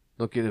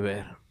 No quiere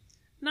ver.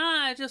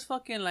 Nah, it's just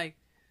fucking like...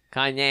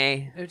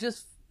 Kanye. We're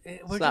just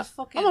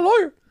fucking... I'm a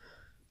lawyer.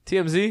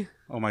 TMZ.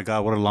 Oh my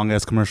god, what a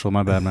long-ass commercial.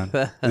 My bad, man.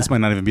 This might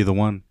not even be the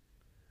one.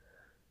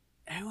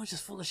 Everyone's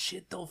just full of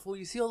shit, though, fool.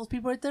 You see all those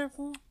people right there,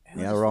 fool?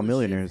 Yeah, we're all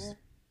millionaires. Shit,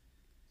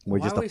 we're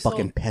just the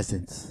fucking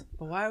peasants.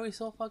 But why are we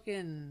so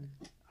fucking...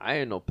 I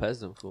ain't no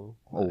peasant, fool.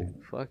 Oh.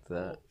 Like, fuck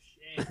that.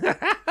 Oh, shit.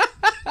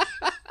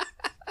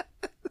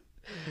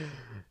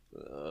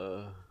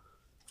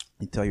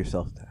 You tell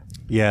yourself that.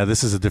 Yeah,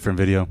 this is a different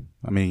video.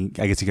 I mean,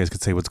 I guess you guys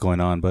could say what's going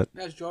on, but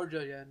that's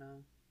Georgia. Yeah,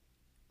 no.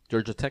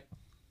 Georgia Tech.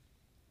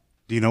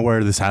 Do you know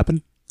where this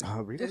happened?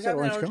 Rito said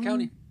Orange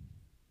County.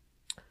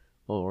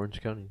 Oh, Orange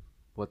County.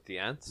 What, the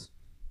Ants?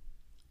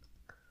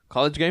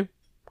 College game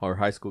or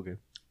high school game?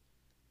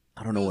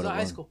 I don't know what it was.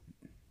 High school.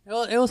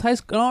 It was high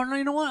school. Oh, no,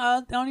 you know what?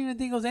 I don't even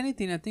think it was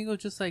anything. I think it was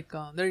just like,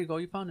 there you go.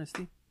 You found it,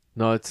 Steve.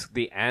 No, it's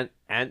the Ant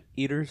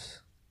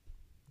Eaters.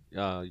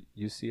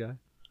 UCI.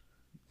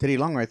 Teddy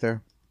Long right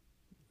there.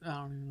 I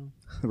don't even know.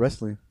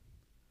 Wrestling.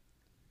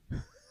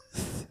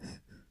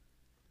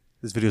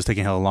 This video's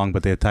taking hella long,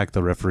 but they attacked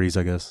the referees,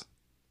 I guess.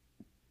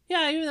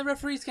 Yeah, even the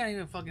referees can't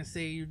even fucking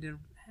say you did.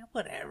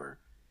 Whatever.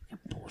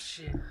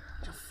 Bullshit.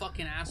 You're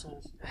fucking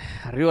assholes.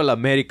 Arriba la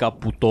América,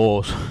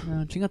 putos.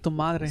 Chinga tu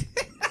madre.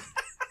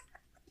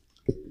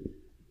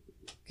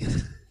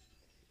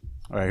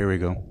 All right, here we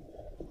go.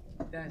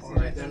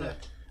 Right there,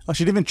 oh,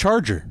 she didn't even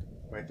charge her.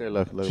 Right there,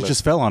 look. She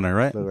just fell on her,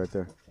 right? Look right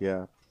there.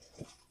 Yeah.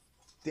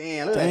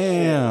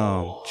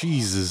 Damn.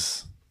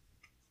 Jesus.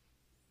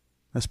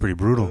 That's pretty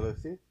brutal.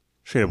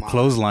 Straight up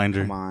clotheslined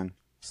her. Come on.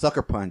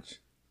 Sucker punch.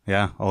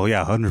 Yeah. Oh,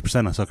 yeah.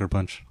 100% a sucker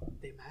punch.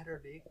 They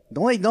matter, dude.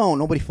 No, they don't.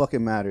 Nobody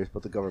fucking matters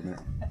but the government.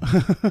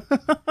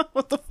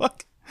 What the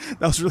fuck?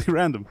 That was really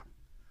random.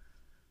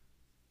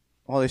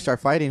 Oh, they start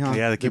fighting, huh?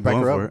 Yeah, they keep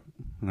going for it.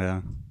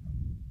 Yeah.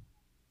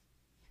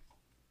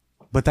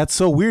 But that's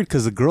so weird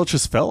because the girl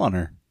just fell on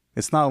her.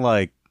 It's not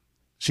like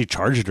she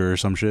charged her or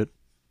some shit.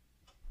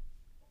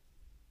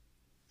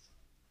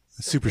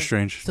 It's super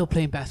strange. Still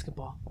playing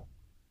basketball.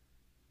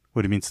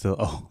 What do you mean still?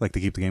 Oh, like to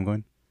keep the game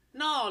going?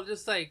 No,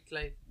 just like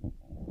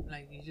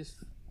you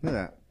just. Look at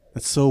that.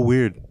 That's so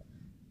weird.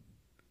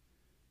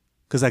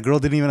 Because that girl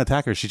didn't even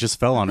attack her. She just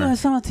fell on her.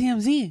 That's on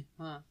TMZ.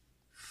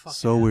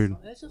 So weird.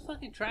 That's just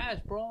fucking trash,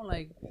 bro.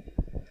 Like.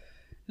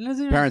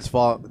 Parents'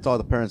 fault. It's all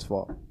the parents'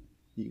 fault.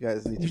 You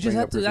guys need to. You just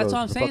have to. That's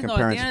what I'm saying, though.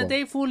 At the end of the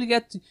day, fool,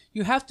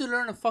 you have to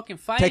learn to fucking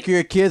fight. Take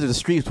your kids, or the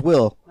streets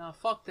will. No,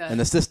 fuck that.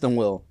 And the system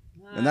will.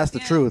 And that's the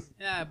truth.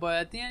 Yeah, but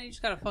at the end, you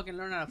just gotta fucking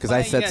learn how to fight. Because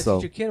I said so.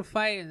 Teach your kid to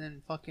fight and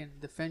then fucking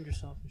defend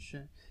yourself and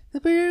shit.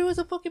 But it was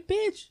a fucking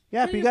bitch.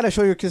 Yeah, but you gotta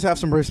show your kids have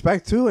some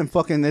respect too, and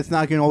fucking, it's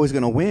not always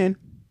gonna win.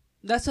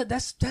 That's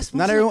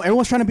not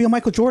everyone's trying to be a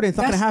Michael Jordan. It's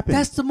not gonna happen.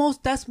 That's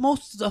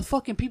most of the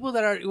fucking people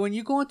that are, when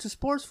you go into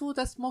sports, fool.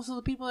 That's most of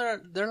the people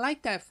they're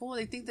like that, fool.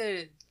 They think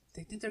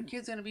their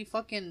kid's gonna be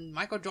fucking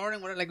Michael Jordan,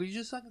 whatever. Like you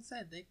just fucking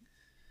said.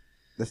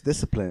 That's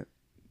discipline.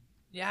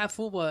 Yeah,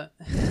 fool, but.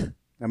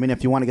 I mean,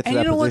 if you want to get to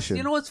that position.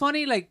 You know what's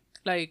funny? Like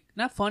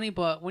not funny,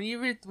 but when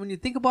you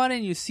think about it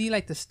and you see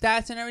like the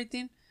stats and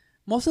everything,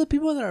 most of the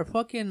people that are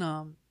fucking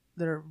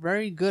that are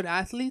very good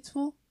athletes,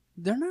 fool,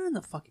 they're not in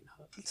the fucking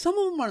hood. Some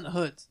of them are in the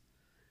hoods,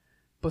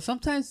 but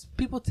sometimes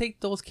people take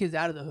those kids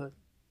out of the hood.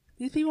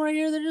 These people right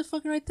here, they're just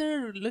fucking right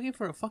there looking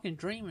for a fucking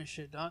dream and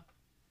shit, dog.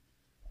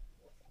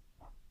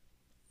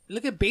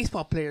 Look at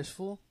baseball players,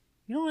 fool.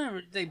 You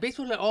know, like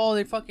baseball, like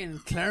they fucking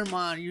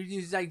Claremont. You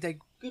use like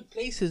good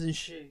places and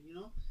shit, you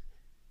know.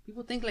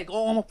 People think like,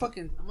 I'm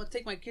gonna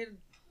take my kid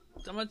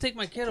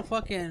to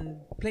fucking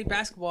play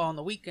basketball on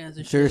the weekends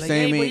and shit. Like,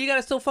 hey, but you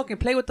gotta still fucking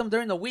play with them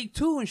during the week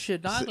too and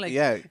shit, dog. Like,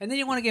 yeah. And then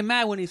you want to get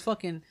mad when he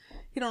don't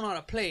know how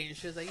to play and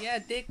shit. It's like, yeah,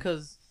 dick,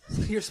 cause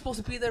you're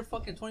supposed to be there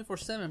fucking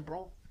 24/7,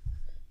 bro.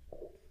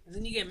 And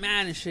then you get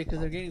mad and shit because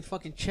they're getting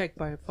fucking checked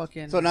by a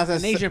fucking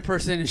an Asian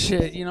person and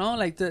shit. You know,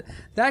 like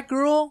that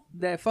girl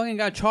that fucking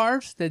got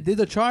charged, that did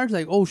the charge,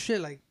 like, oh shit,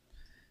 like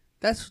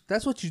that's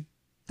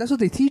what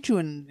they teach you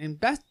in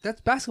that's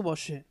basketball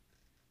shit.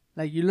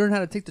 Like you learn how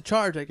to take the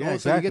charge, like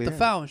so you get the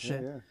foul and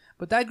shit. Yeah.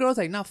 But that girl's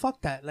like, nah,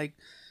 fuck that. Like,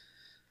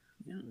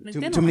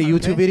 too many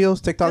YouTube videos,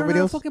 TikTok videos. They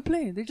don't fucking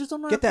play. They just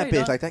don't know. Get how that to play,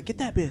 bitch like that. Get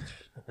that bitch.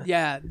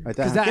 Yeah,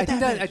 because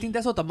I think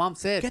that's what the mom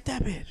said. Get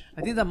that bitch.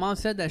 I think the mom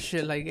said that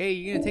shit. Like, hey,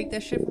 you gonna take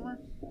that shit from her?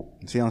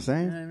 See what I'm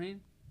saying? You know what I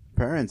mean?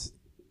 Parents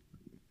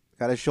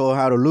gotta show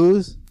how to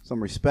lose,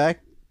 some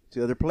respect to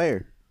the other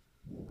player.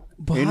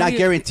 But you're not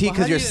guaranteed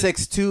because you're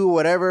 6'2",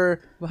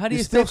 whatever. But how do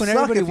you expect when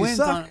everybody wins?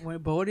 But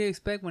what do you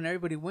expect when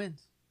everybody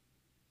wins?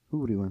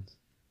 Who wins?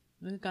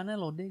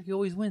 Canelo, Dick. He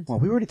always wins. Well,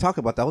 we already talked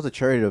about that. That was a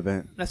charity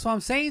event. That's what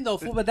I'm saying, though.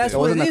 But that's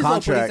what it is, though.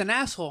 But he's an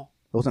asshole.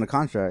 It wasn't a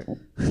contract.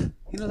 I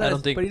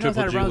don't think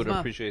Triple G would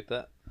appreciate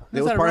that.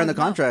 It was part of the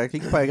contract. He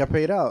probably got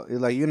paid out.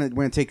 It's like, we're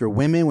gonna take your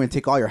women, we're gonna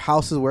take all your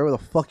houses, wherever the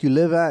fuck you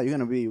live at. You're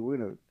gonna be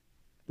Triple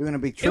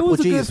G's. It was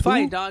a good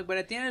fight, dog. But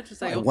at the end, it's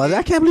just like, okay. Well,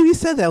 I can't believe he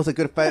said that. It was a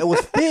good fight. It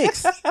was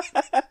fixed.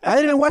 I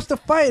didn't even watch the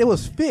fight. It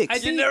was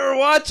fixed. You never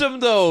watch them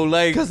though,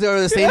 like because they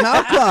were the same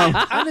outcome.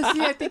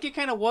 Honestly, I think it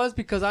kind of was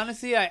because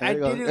honestly, I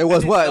didn't. It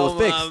was what? It was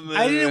fixed.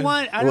 I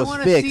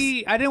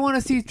didn't want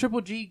to see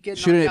Triple G get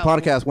shooting knocked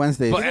out. Podcast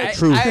Wednesdays.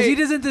 True, because he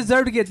doesn't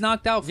deserve to get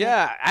knocked out.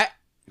 Yeah,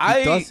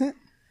 he doesn't.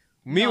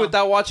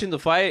 Without watching the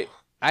fight,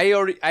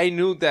 I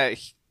knew that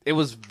it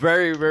was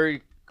very,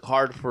 very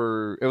hard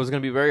it was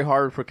going to be very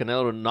hard for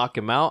Canelo to knock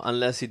him out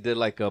unless he did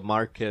like a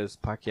Marquez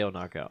Pacquiao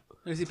knockout.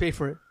 Unless he paid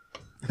for it.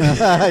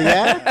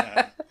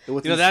 Yeah.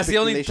 That's the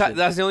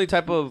only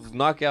type of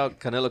knockout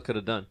Canelo could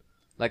have done.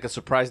 Like a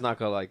surprise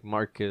knockout like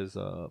Marquez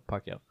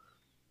Pacquiao.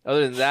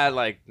 Other than that,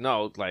 like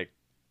no, like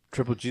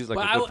Triple G's like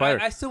a good fighter.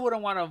 I still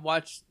wouldn't want to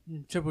watch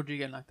Triple G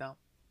get knocked out.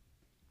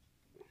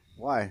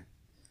 Why?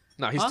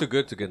 No, he's too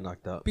good to get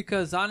knocked out.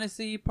 Because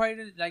honestly, he probably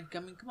didn't, like. I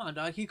mean, come on,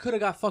 dog. He could have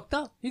got fucked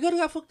up.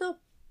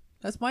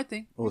 That's my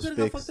thing. He could have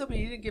got fucked up, and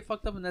he didn't get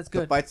fucked up, and that's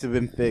good. The fights have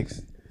been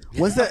fixed.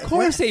 When's that? Of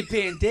course they've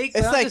been, Dick.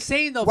 It's I'm like, just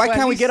saying, though, why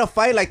can't we get a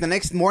fight like the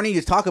next morning?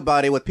 You talk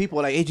about it with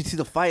people like, hey, did you see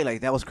the fight?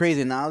 Like that was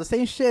crazy. Now the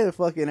same shit.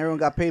 Fucking everyone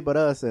got paid but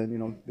us,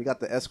 and we got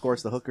the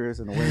escorts, the hookers,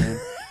 and the women,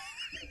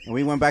 and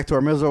we went back to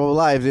our miserable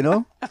lives.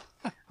 I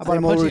bought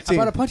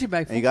a punching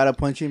bag. And you got a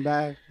punching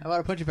bag. I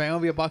bought a punching bag. I'm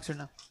gonna be a boxer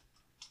now.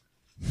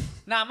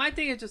 Nah, my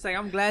thing is just like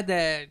I'm glad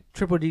that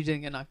Triple G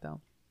didn't get knocked out.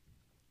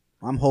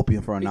 I'm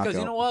hoping for a knockout. Because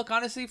you know what?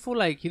 Honestly, fool,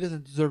 like he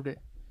doesn't deserve it.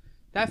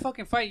 That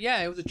fucking fight,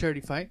 yeah, it was a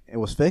charity fight. It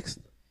was fixed.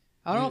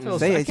 I don't know if it was.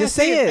 Say it. Just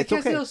say it. I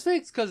can't say it was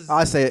fixed because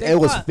I say it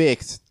was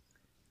fixed.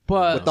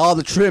 But with all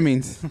the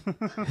trimmings,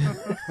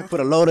 put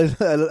a lot of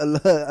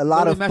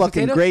fucking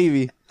potatoes?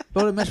 Gravy.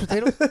 Loaded mashed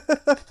potatoes.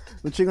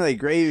 Un chingo de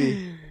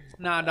gravy.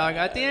 Nah, dog.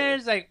 At the end,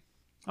 it's like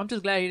I'm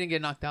just glad he didn't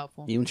get knocked out,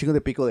 fool. Y un chingo de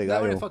pico de gallo.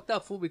 That would have fucked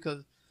up, fool,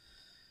 because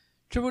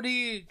Triple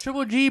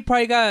G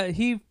probably got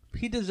he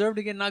deserved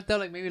to get knocked out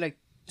like maybe like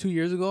 2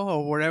 years ago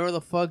or whatever the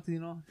fuck,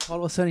 all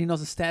of a sudden he knows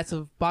the stats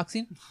of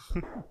boxing.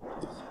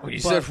 Well, you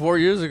said 4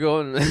 years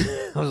ago, and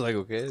I was like,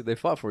 okay, they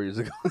fought 4 years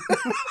ago.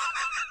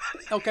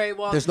 Okay,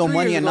 well, there's no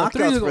money in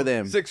knockouts for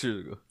them. 6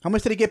 years ago. How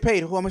much did he get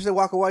paid? How much did they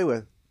walk away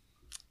with?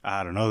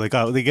 I don't know.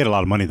 They get a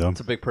lot of money though. It's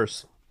a big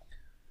purse.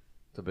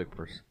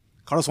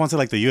 Carlos wants it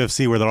like the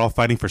UFC where they're all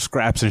fighting for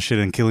scraps and shit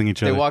and killing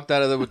each other. They walked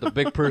out of there with the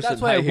big purse.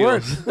 That's why it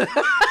works.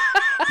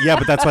 Yeah,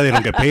 but that's why they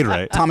don't get paid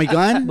right. Tommy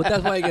Gunn? But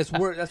that's why it gets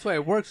work. That's why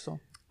it works though.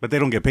 But they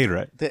don't get paid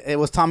right. It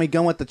was Tommy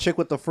Gunn with the chick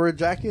with the fur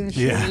jacket and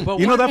shit? Yeah. But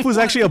you know that fool's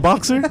actually a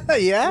boxer?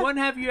 Yeah? When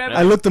have you ever...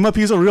 I looked him up.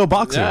 He's a real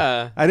boxer.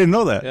 Yeah. I didn't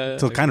know that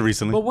until kind of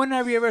recently. But when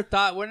have you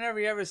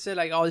ever said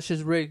like, oh, this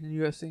shit's rigged in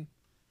the UFC?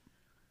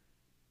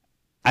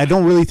 I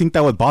don't really think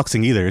that with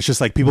boxing either. It's just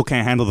like people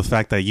can't handle the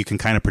fact that you can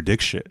kind of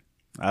predict shit.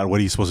 What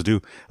are you supposed to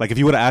do? Like if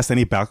you would have asked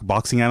any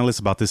boxing analyst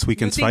about this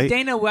weekend's fight,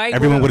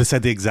 everyone would have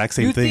said the exact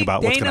same thing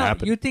about what's going to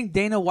happen. You think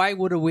Dana White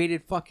would have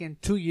waited fucking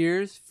 2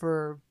 years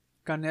for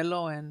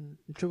Canelo and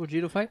Triple G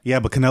to fight? Yeah,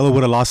 but Canelo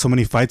would have lost so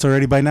many fights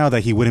already by now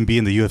that he wouldn't be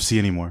in the UFC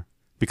anymore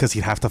because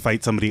he'd have to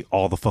fight somebody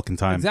all the fucking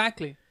time.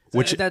 Exactly.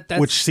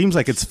 Which seems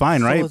like it's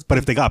fine, right? But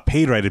if they got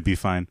paid right, it'd be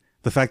fine.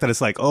 The fact that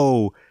it's like,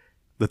 oh,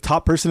 the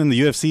top person in the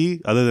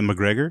UFC, other than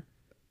McGregor,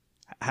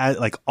 had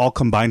like all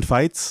combined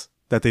fights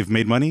that they've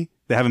made money.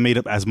 They haven't made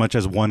up as much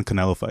as one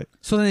Canelo fight.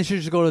 So then they should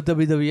just go to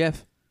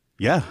WWF.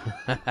 Yeah.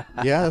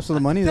 Yeah, that's what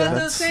the money is. That's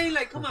what I'm saying.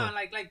 Like, come on.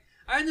 Like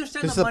I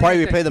understand this the is the part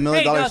we pay the $1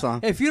 million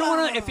song. If you don't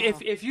want to,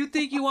 if you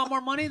think you want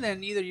more money,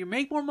 then either you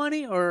make more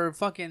money or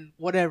fucking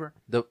whatever.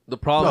 The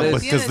problem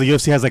is because the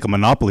UFC has like a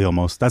monopoly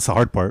almost. That's the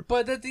hard part.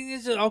 But the thing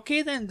is,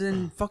 okay,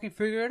 then fucking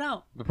figure it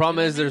out. The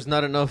problem is there's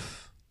not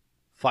enough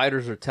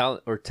fighters or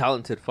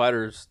talented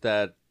fighters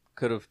that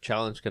could have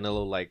challenged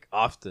Canelo like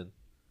often.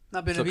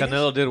 Not Benavidez? So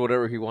Canelo did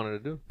whatever he wanted to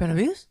do.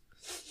 Benavidez?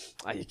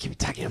 You keep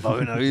talking about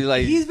Benavidez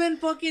like he's been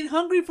fucking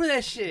hungry for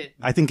that shit.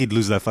 I think he'd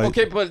lose that fight.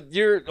 Okay, but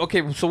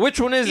so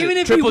which one is even it?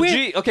 If Triple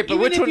he G. Okay, but even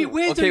which if one? He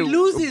wins okay, or he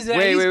loses,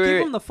 wait,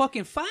 give him the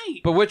fucking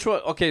fight. But which one?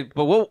 Okay,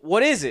 but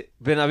what is it?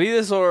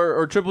 Benavidez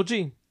or Triple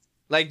G?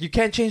 Like you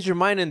can't change your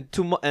mind in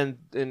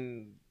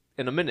in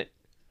a minute.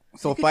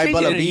 So fight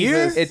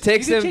Benavidez. It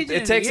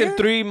takes him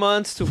 3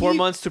 months to 4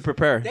 months to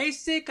prepare. They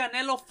say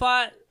Canelo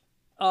fought.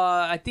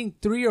 I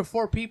think 3 or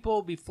 4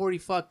 people before he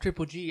fought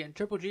Triple G, and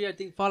Triple G I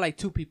think fought like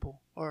 2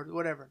 people or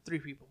whatever, 3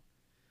 people.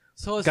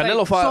 So it's Canelo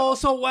like, fought.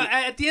 So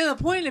at the end of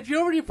the point, if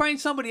you're already fighting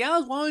somebody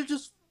else, why don't you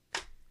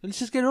let's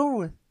just get it over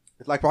with?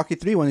 It's like Rocky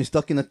 3 when he's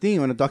stuck in the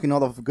theme when they're ducking all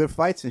the good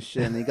fights and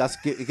shit, and he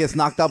gets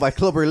knocked out by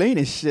Clubber Lane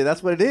and shit.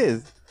 That's what it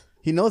is.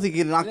 He knows he can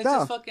get knocked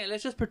out.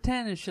 Let's just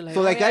pretend and shit. Like,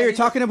 so that guy you're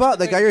talking about,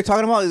 has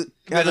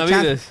a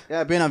chance.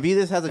 Yeah,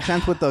 Benavidez has a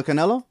chance with the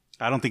Canelo.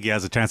 I don't think he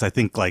has a chance. I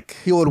think like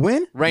he would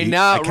win right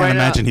now. I can't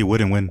imagine he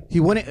wouldn't win. He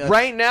wouldn't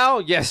right now.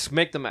 Yes,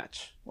 make the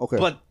match. Okay,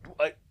 but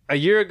a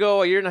year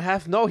ago, a year and a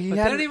half, no, he had.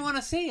 They don't even want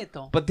to say it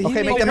though. But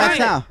okay, make the match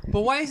now.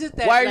 But why is it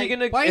that? Why are you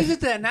gonna? Why is it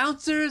the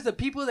announcers, the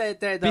people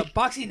the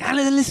boxing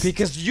analysts?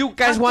 Because you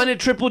guys wanted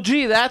Triple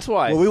G. That's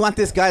why. Well, we want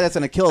this guy that's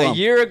gonna kill him. A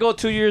year ago,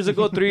 2 years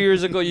ago, 3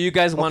 years ago, you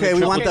guys wanted. Okay,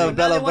 we want the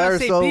Bella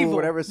Verso,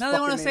 whatever. Now they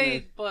want to say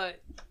it, but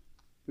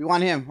we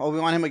want him. Oh, we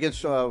want him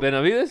against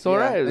Benavidez. All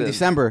right, in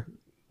December.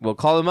 Well,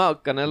 call him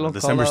out, Canelo.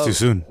 December's too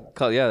soon.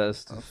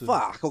 That's too soon.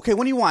 Fuck. Okay,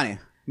 when do you want it?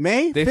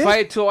 May? They 5th?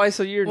 fight twice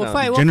a year now.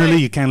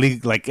 Generally, you can't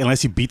leave, like,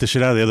 unless you beat the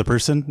shit out of the other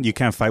person, you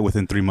can't fight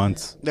within 3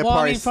 months.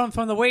 I mean,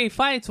 from the way he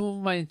fights,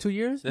 in 2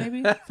 years,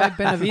 maybe? Fight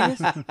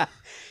Benavidez.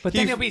 But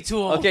then he'll be too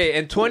old. Okay,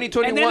 in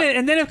 2021.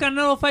 And then if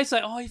Canelo fights,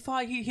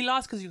 like, he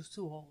lost because he was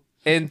too old.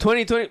 In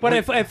 2020. But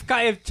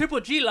if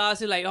Triple G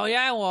lost, it's like, oh,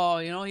 yeah, well,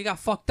 he got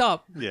fucked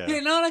up. Yeah.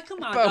 Like,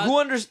 come on. But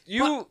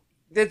who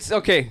it's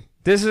okay.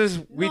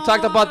 We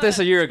talked about this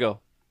a year ago.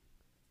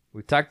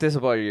 We talked this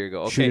about a year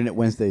ago. Okay. Shooting it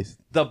Wednesdays.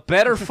 The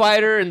better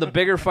fighter and the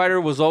bigger fighter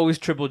was always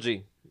Triple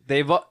G.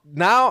 they've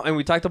now, and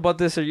we talked about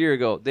this a year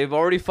ago. They've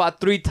already fought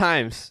 3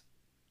 times.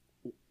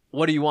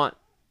 What do you want?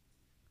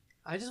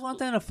 I just want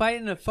them to fight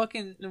in the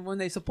fucking when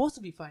they're supposed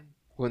to be fighting.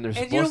 When they're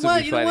supposed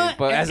to be fighting,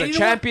 but as a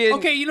champion.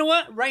 Okay, you know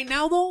what? Right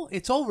now though,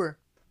 it's over.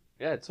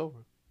 Yeah, it's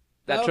over.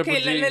 That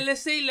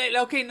let's say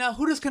okay. Now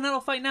who does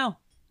Canelo fight now?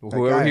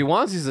 Whoever he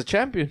wants, he's a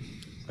champion.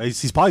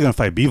 He's probably gonna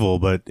fight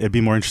Bivol, but it'd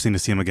be more interesting to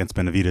see him against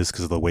Benavidez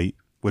because of the weight.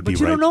 But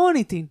you don't know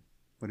anything.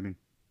 What do you mean?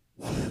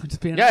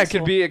 It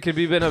could be Benavidez or it could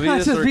be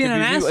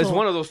Bivol. It's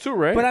one of those two,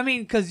 right? But I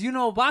mean, because you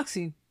know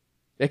boxing.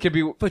 It could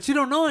be. But you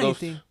don't know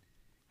anything.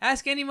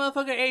 Ask any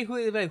motherfucker, hey,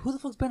 who the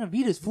fuck's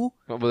Benavidez, fool?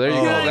 Oh, well, there you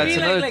go. That's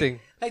another thing.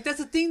 Like, that's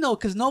the thing, though,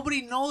 because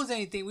nobody knows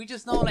anything. We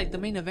just know, like, the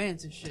main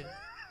events and shit.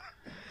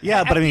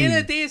 Yeah, but I mean... At the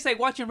end of the day, it's like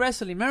watching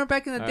wrestling. Remember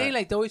back in the day,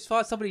 like, they always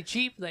fought somebody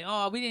cheap? Like,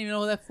 oh, we didn't even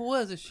know who that fool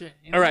was and shit.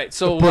 You know? All right,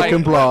 so,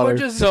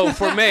 so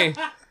for me...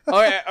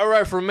 all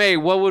right, for me,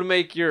 what would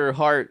make your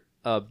heart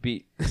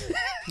beat?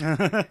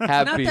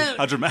 Happy.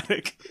 How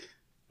dramatic.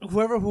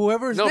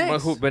 Whoever's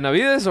next. No, but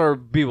Benavidez or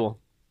Bivol?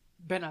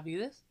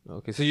 Benavidez.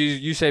 Okay, so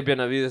you say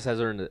Benavidez has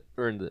earned it.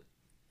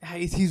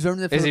 He's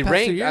earned it for is the he past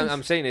ranked? 2 years.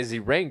 I'm saying, is he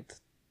ranked?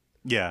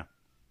 Yeah.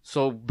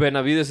 So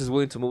Benavidez is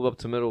willing to move up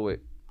to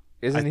middleweight.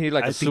 Isn't he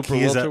like a super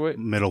welterweight?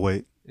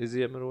 Middleweight. Is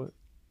he at middleweight?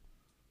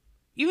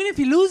 Even if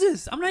he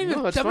loses, I'm not even.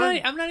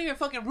 I'm not even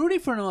fucking rooting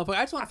for him.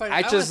 I just want to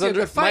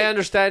fight. My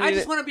understanding. I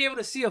just want to be able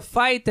to see a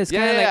fight that's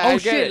kind of like, oh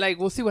shit, like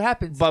we'll see what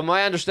happens. But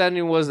my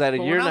understanding was that a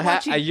year and a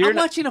half. I'm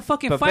watching a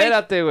fucking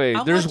fight.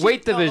 There's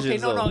weight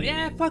divisions. Okay, no,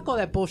 yeah, fuck all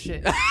that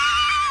bullshit.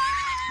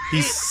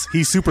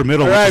 He's super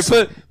middle. All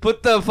right,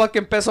 put the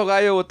fucking peso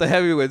gallo with the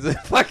heavyweights.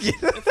 Fuck you.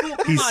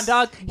 Come on,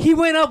 dog. He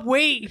went up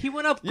weight. He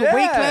went up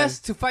weight class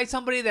to fight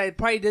somebody that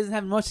probably doesn't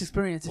have much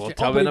experience. Well,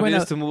 tell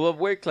Benavidez to move up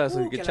weight class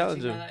so you can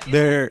challenge him.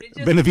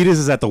 Benavidez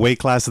is at the weight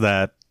class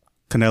that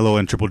Canelo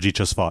and Triple G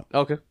just fought.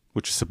 Okay.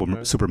 Which is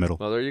super middle.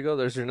 Well, there you go.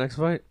 There's your next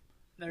fight.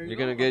 You're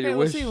gonna get your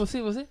wish. We'll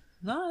see.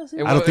 No,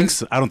 I don't think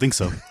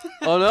so.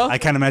 Oh no! I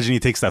can't imagine he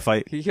takes that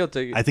fight. He'll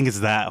take it. I think it's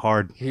that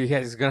hard.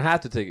 He's gonna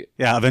have to take it.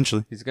 Yeah,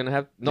 eventually. He's gonna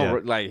have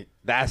like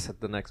that's at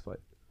the next fight.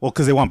 Well,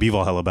 because they want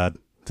Bivol hella bad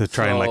to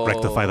try and like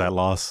rectify that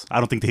loss. I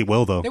don't think he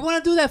will though. They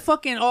want to do that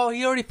fucking. Oh,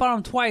 he already fought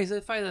him twice.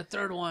 They fight the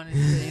third one. And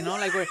shit, you know,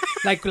 like we're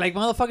like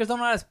motherfuckers don't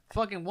know how to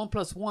fucking 1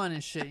 + 1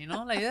 and shit. You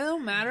know, like that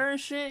don't matter and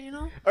shit. You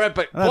know. All right,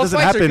 but both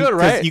fights are good,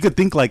 right? You could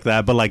think like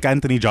that, but like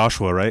Anthony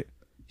Joshua, right?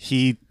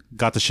 He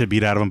got the shit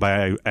beat out of him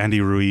by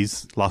Andy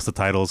Ruiz, lost the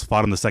titles,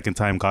 fought him the second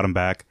time, got him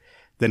back.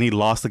 Then he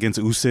lost against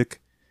Usyk,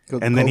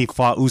 and then he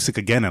fought Usyk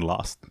again and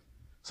lost.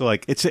 So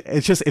like it's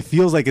just it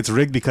feels like it's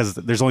rigged because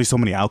there's only so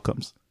many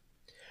outcomes.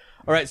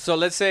 All right, so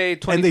let's say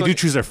and they do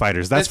choose their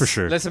fighters. That's for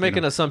sure. Let's make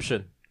an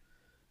assumption.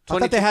 I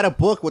thought they had a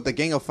book with the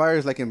Gang of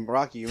Fires like in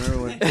Rocky. You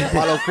remember when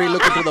Apollo Creed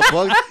looking through the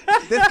book?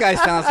 This guy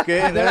sounds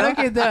good.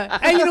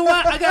 Hey, you know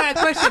what? I got a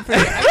question for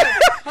you.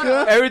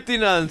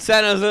 Everything on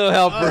Santa's Little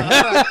Helper.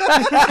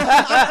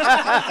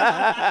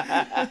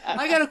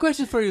 I got a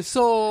question for you.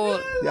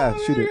 So, yeah,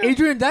 shoot it.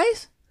 Adrian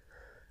Dice?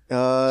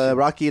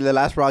 Rocky, the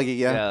last Rocky,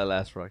 yeah. Yeah, the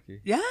last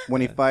Rocky. Yeah?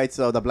 When he fights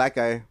the black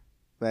guy.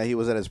 That he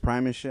was at his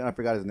prime and shit. I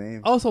forgot his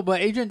name. Also,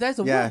 but Adrian Dice,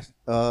 yeah.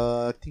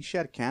 I think she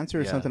had cancer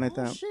or something like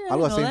that. Shit, I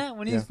didn't know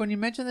that. When you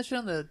mentioned that shit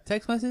on the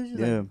text message,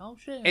 like, oh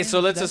shit. Hey, so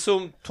let's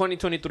assume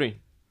 2023.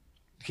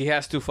 He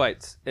has 2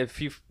 fights.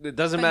 If it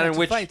doesn't matter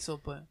which fights,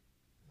 but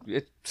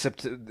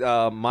except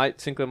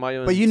Cinco de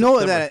Mayo. But you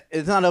know that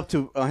it's not up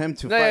to him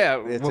to fight. Yeah,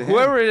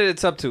 whoever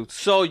it's up to.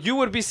 So you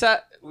would be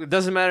sad. It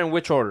doesn't matter in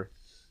which order.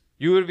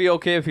 You would be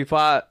okay if he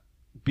fought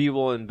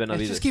Bivol and Benavidez.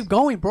 Let's just keep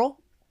going, bro.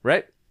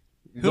 Right.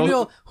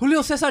 Julio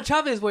Cesar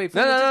Chavez way.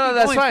 No,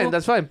 that's fine.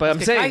 That's fine. But I'm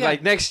saying,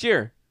 like, next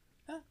year,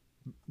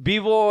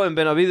 Bivol and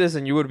Benavidez,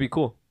 and you would be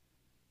cool.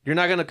 You're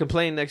not gonna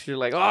complain next year,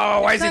 like,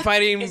 oh, why is he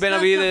fighting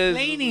Benavidez?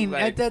 Complaining.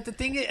 Like, the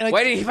thing is, like,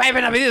 why did he fight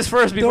Benavidez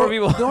first before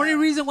Bivol? The only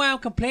reason why I'm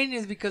complaining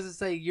is because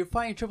it's like you're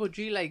fighting Triple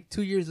G like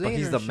 2 years later. But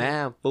he's the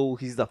man, fool.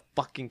 He's the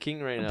fucking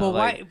king right now. But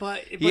like, why?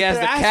 But he has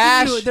the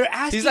cash. They're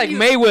asking he's like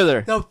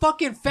Mayweather. The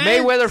fucking fans.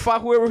 Mayweather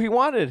fought whoever he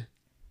wanted.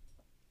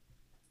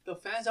 The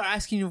fans are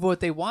asking you what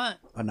they want.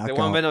 They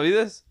want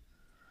Benavidez.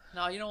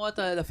 No, you know what?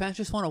 The fans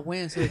just want to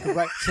win so they can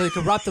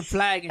rock the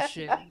flag and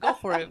shit. Go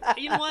for it.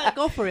 You know what?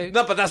 Go for it.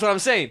 No, but that's what I'm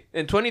saying.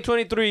 In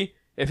 2023,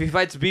 if he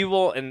fights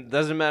Bivol, and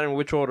doesn't matter in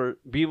which order,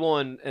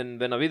 Bivol and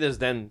Benavidez,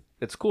 then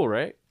it's cool,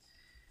 right?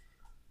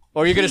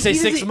 Or you're going to say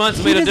 6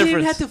 months made a difference. He doesn't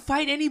even have to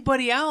fight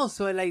anybody else.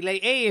 So like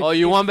hey.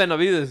 You want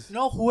Benavidez?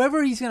 No,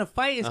 whoever he's going to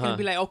fight is going to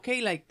be like,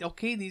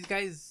 okay, these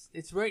guys,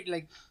 it's right,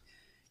 like...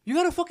 You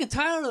got a fucking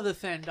title to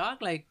defend,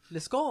 dog. Like,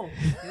 let's go. You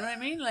know what I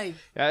mean? Like,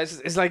 yeah,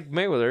 it's like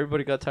Mayweather.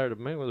 Everybody got tired of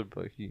Mayweather,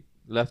 but he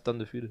left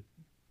undefeated.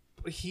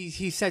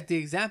 He set the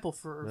example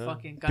for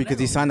fucking Canelo. Because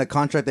he signed a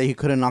contract that he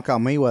couldn't knock out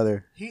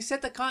Mayweather. He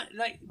set the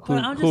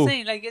I'm just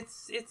saying, like,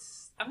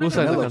 it's. I'm not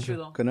gonna with you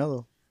though.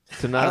 Canelo.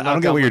 I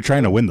don't get what you're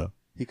trying to win though.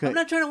 I'm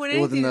not trying to win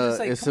anything.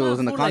 It was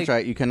in the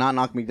contract. You cannot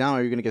knock me down,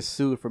 or you're gonna get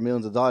sued for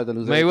millions of dollars and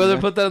lose.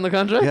 Mayweather put that in the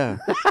contract. Yeah,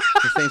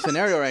 the same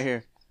scenario right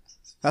here.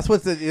 That's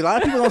what a lot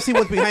of people don't see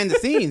what's behind the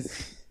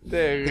scenes.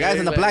 The guys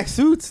in the black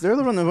suits, they're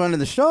the one that running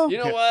the show. You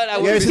know what? I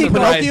wouldn't be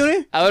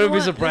surprised. I wouldn't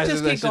be surprised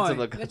if that shit's in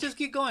the... Let's just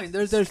keep going.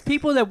 There's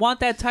people that want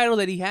that title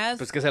that he has.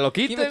 Pues que se lo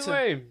quiten,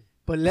 güey.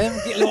 But let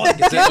him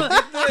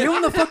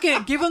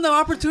give him the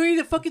opportunity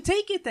to fucking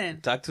take it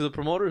then. Talk to the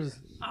promoters.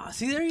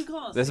 See, there you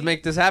go. Let's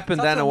make this happen,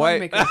 Dana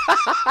White.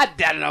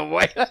 Dana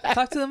White.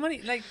 Talk to the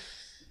money. Like,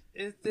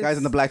 guys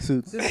in the black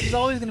suits. This is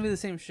always going to be the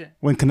same shit.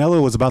 When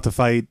Canelo was about to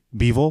fight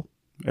Bivol,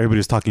 everybody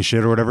was talking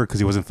shit or whatever because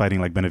he wasn't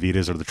fighting like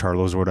Benavidez or the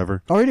Charlos or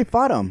whatever. Already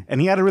fought him.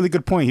 And he had a really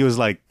good point. He was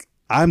like,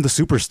 I'm the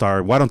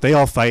superstar. Why don't they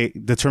all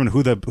fight, determine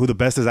who the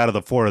best is out of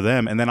the four of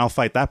them, and then I'll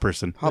fight that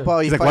person. How about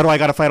he's like, why do I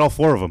got to fight all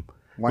four of them?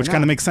 Which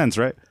kind of makes sense,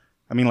 right?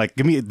 I mean, like,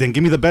 give me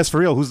the best for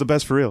real. Who's the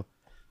best for real?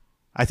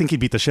 I think he'd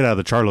beat the shit out of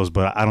the Charlos,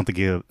 but I don't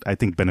think I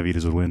think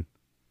Benavidez would win.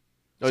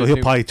 So he'll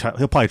probably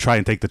try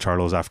and take the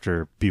Charlos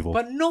after Bivol.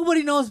 But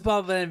nobody knows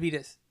about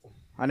Benavidez.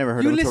 I never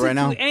heard of it right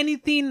now.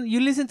 You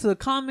listen to the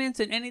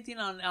comments and anything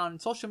on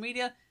social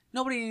media.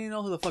 Nobody even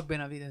knows who the fuck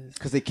Benavidez is.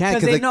 Because they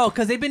can't.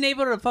 Because they've been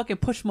able to fucking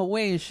push him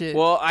away and shit.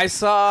 Well, I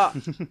saw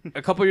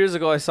a couple years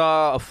ago. I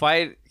saw a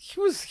fight. He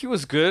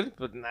was good,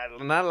 but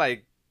not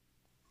like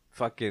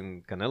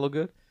fucking Canelo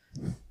good.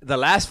 The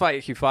last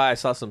fight he fought, I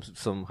saw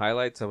some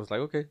highlights. I was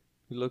like, okay,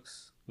 he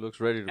looks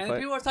ready to fight. And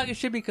people are talking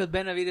shit because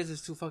Benavidez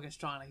is too fucking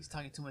strong. Like, he's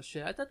talking too much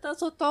shit. I thought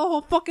that's what the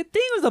whole fucking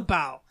thing was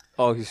about.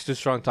 Oh, he's too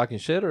strong talking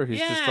shit, or he's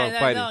too strong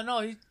fighting?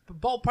 No, he's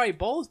probably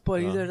both.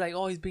 But he's like,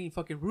 he's being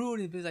fucking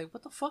rude. He's like,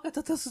 what the fuck? I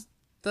thought that was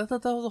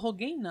the whole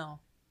game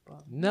now.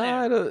 But, no,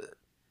 I don't.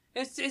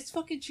 It's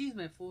fucking cheese,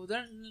 man, fool.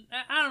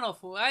 I don't know,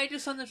 fool. I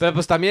just understand. But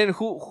pues también,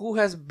 who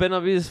has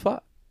Benavidez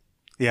fought?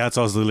 Yeah, that's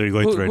what I was literally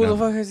going through right now. Who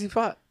the fuck has he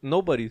fought?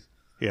 Nobody's.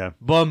 Yeah.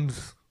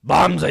 Bums,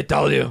 I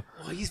tell you.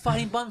 Oh, he's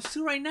fighting bums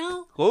too right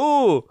now?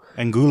 Oh.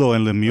 Angulo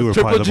and Lemieux are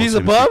probably the G's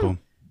most famous people.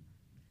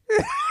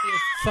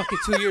 Fucking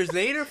 2 years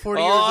later,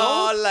 40 years old.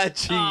 Oh, la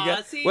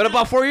chinga. What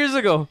about 4 years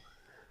ago?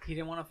 He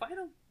didn't want to fight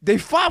him. They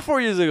fought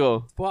 4 years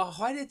ago. Well,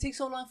 why did it take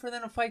so long for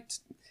them to fight?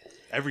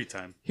 Every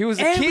time. He was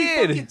a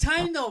kid. Every fucking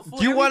time, though.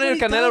 You wanted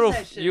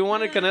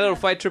Canelo to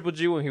fight Triple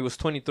G when he was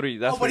 23.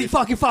 That's but he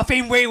fucking fought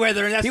Fame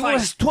Mayweather, and that's fine. He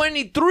was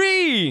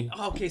 23.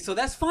 Okay, so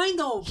that's fine,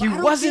 though. He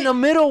wasn't a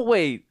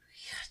middleweight.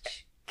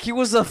 He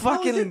was a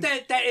fucking. How is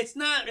it that it's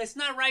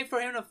not right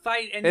for him to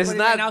fight anybody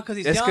right now because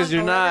he's young? It's because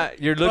you're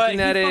not. You're looking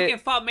at it. He fucking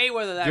fought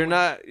Mayweather that You're way.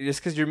 not. It's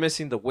because you're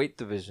missing the weight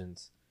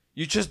divisions.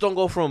 You just don't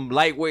go from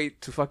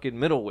lightweight to fucking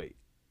middleweight.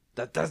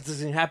 That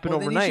doesn't happen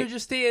overnight. Then he should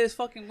just stay at his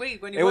fucking weight.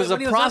 It was a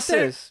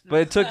process,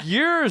 but it took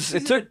years.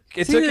 It took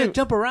him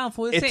jump around.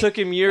 Fool. It took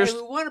him years. Hey,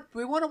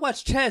 we want to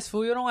watch chess.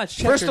 Fool. We don't watch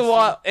chess. First of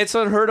all, it's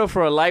unheard of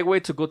for a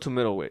lightweight to go to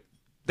middleweight.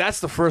 That's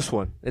the first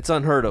one. It's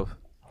unheard of.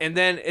 And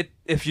then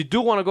if you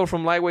do want to go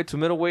from lightweight to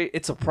middleweight,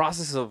 it's a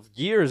process of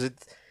years.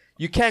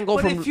 You can't go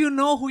from. But if you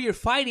know who you're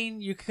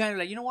fighting, you can kind of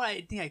like, you know what?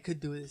 I think I could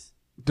do this.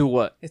 Do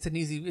what? It's an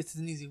easy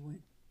win.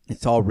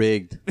 It's all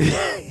rigged.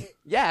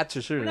 Yeah, to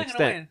a certain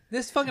extent. Win.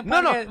 This fucking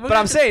podcast, no. But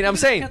I'm saying,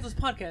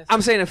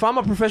 if I'm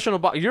a professional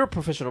boxer, you're a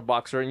professional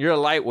boxer, and you're a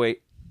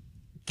lightweight.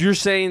 You're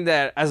saying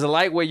that as a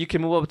lightweight, you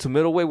can move up to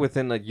middleweight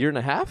within a year and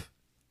a half?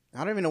 I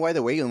don't even know why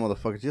they're waiting,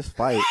 motherfuckers. Just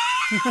fight.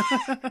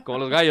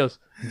 Como los gallos.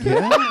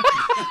 Yeah.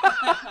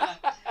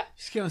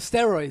 Just give them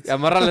steroids.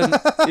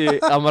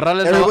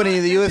 Amarrarles everybody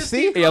in the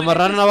UFC. Y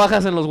amarrar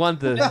navajas en los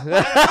guantes.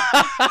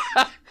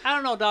 I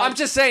don't know, dog. I'm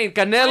just saying,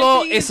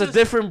 Canelo is a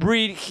different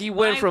breed. He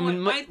went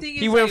from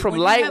lightweight. You have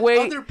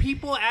other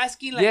people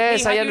asking, like,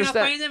 yes, hey, I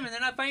understand. You not find them and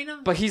then I find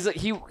them? But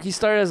he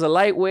started as a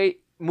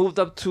lightweight, moved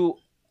up to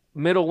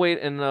middleweight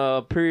in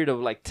a period of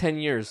like 10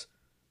 years.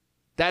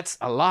 That's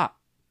a lot.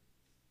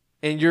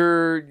 And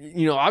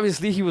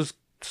obviously he was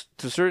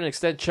to a certain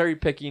extent cherry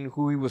picking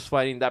who he was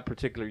fighting that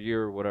particular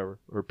year or whatever,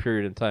 or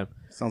period in time.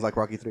 Sounds like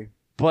Rocky 3.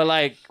 But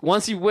like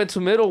once he went to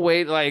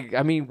middleweight, like,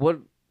 I mean, what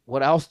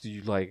else do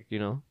you like,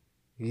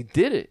 He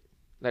did it.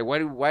 Like,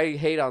 why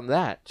hate on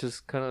that?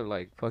 Just kind of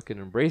like fucking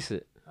embrace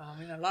it. I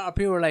mean, a lot of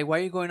people are like, why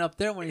are you going up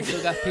there when you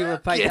still got people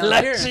fighting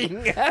down here?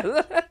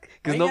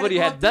 Because nobody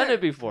had done it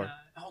before.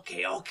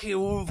 Okay,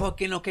 we're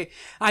fucking okay.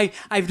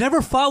 I've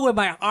never fought with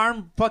my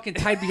arm fucking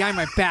tied behind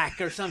my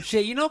back or some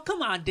shit.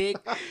 Come on, Dick.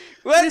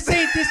 This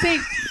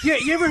ain't.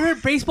 You ever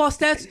heard baseball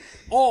stats?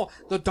 Oh,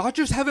 the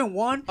Dodgers haven't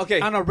won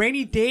on a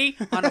rainy day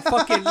on a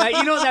fucking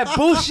that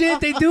bullshit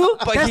they do.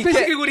 But that's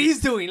basically what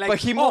he's doing. Like, but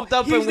he moved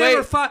up and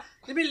never fought.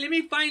 Let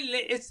me find.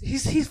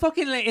 He's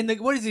fucking like in the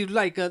what is he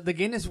like the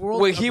Guinness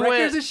World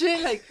Records and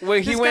shit. Like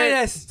this guy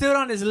that stood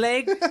on his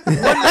leg, one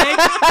leg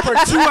for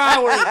 2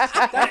 hours.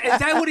 Is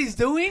that what he's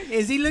doing?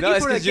 Is he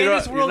looking for the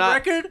Guinness World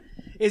Record?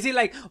 Is he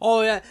like,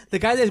 oh yeah, the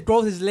guy that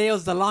grows his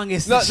nails the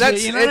longest? No,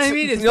 that's you know what I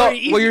mean. It's very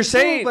easy what you're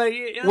saying.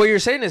 What you're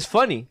saying is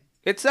funny.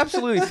 It's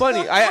absolutely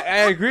funny.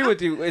 I agree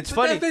with you. It's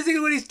funny. That's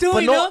basically what he's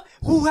doing.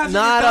 Who hasn't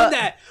done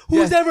that?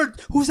 Who's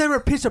ever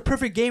pitched a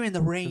perfect game in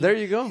the rain? There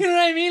you go. You know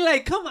what I mean?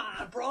 Like, come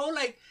on, bro.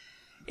 Like,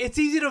 it's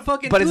easy to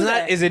fucking. But it's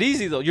not. Is it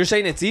easy though? You're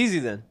saying it's easy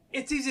then?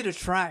 It's easy to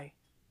try.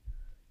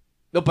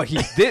 No, but he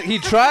did. He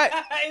tried.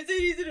 Is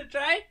it easy to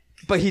try?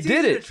 But he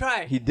did it. To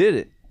try. He did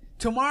it.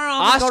 Tomorrow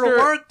I'm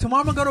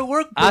gonna go to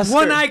work with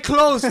one eye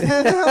closed, and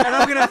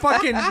I'm gonna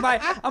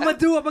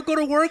go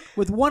to work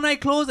with one eye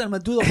closed, and I'm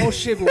gonna do the whole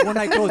shit with one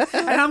eye closed,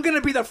 and I'm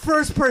gonna be the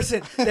first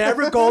person that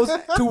ever goes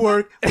to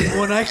work with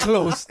one eye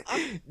closed.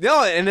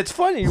 No, and it's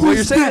funny. What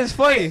you're saying is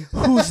funny.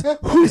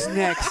 Who's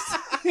next?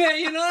 Yeah,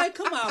 you know, like,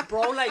 come on,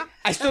 bro. Like,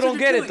 I still don't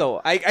get it though.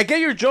 I get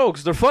your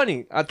jokes; they're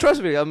funny.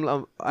 Trust me,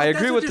 I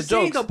agree with the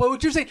jokes. Though, but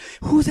what you're saying,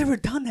 who's ever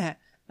done that?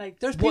 Like,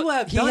 there's people that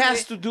have done it. He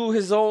has to do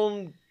his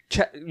own.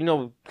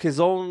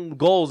 His own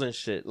goals and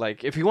shit.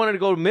 Like, if he wanted to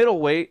go to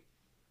middleweight,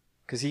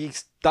 because he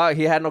thought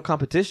he had no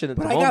competition at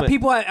the moment.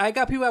 I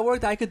got people at work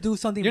that I could do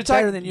something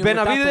better than you.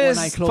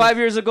 Benavidez 5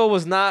 years ago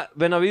is not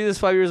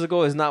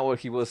what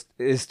he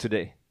is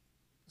today.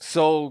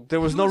 So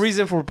there was no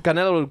reason for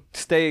Canelo to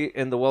stay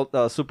in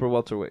the super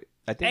welterweight.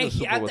 I think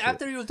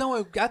after he was done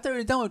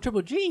with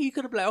Triple G, he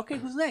could have been like, okay,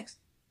 who's next?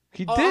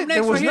 He did.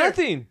 There was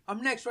nothing.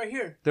 I'm next right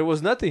here. There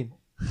was nothing.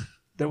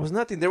 They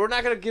were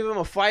not gonna give him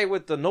a fight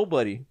with the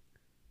nobody.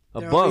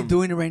 They're already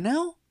doing it right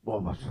now.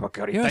 Well,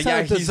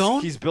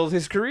 he's built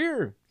his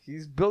career.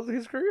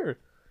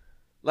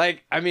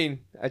 Like, I mean,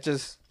 I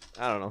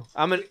don't know.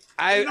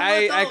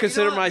 I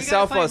consider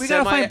myself a We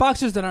gotta find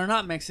boxers that are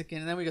not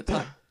Mexican, and then we can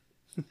talk.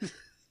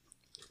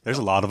 There's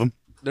a lot of them.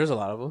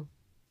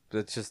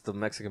 It's just the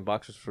Mexican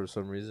boxers, for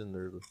some reason,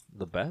 they're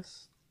the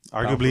best.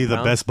 Arguably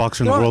the best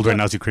boxer in the world right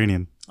now is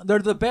Ukrainian. They're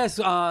the best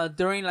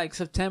during like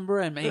September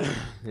and May.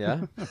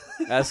 Yeah.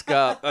 Ask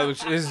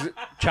is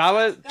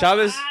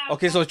Chavez.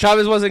 Okay, so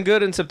Chavez wasn't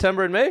good in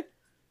September and May?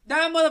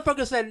 That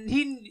motherfucker said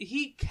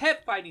he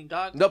kept fighting,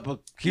 dog. No,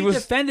 but he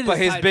defended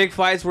his big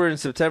fights were in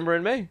September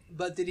and May.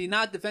 But did he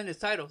not defend his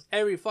titles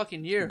every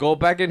fucking year? Go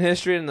back in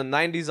history, in the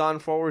 90s on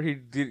forward,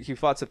 he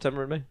fought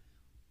September and May.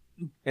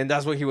 And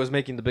that's when he was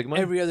making the big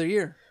money. Every other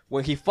year.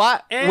 When he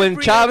fought, when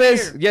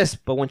Chavez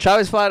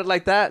fought it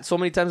like that so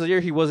many times a year,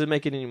 he wasn't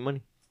making any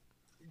money.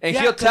 And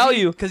he'll tell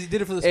you because he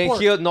did it for the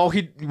sport. He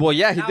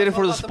did it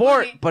for the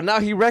sport. But now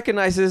he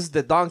recognizes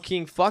that Don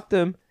King fucked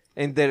him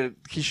and that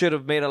he should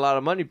have made a lot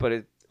of money.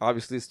 But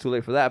obviously it's too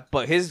late for that.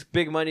 But his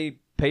big money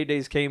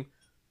paydays came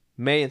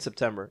May and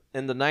September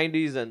in the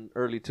 90s and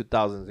early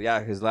 2000s.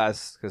 Yeah, his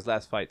last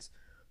fights.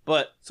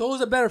 But so who's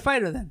a better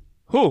fighter then?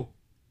 Who?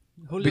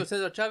 Julio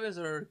Cesar Chavez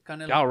or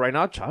Canelo? Yeah, right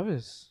now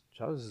Chavez.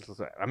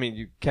 I mean,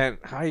 you can't.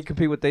 How do you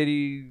compete with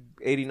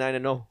 89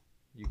 and 0?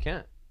 You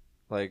can't.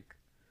 Like,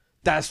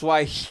 that's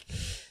why. He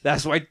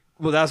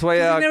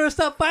never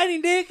stopped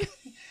fighting, Dick.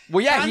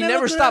 Well, yeah, he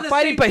never stopped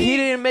fighting, but he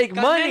didn't make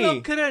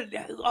money.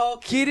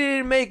 He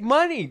didn't make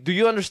money. Do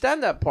you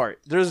understand that part?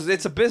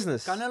 It's a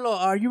business. Canelo,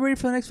 are you ready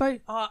for the next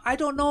fight? I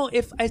don't know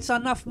if it's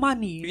enough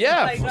money.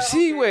 Yeah, it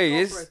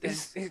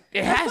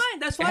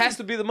has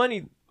to be the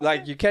money.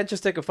 Like, you can't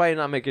just take a fight and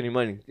not make any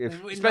money.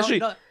 And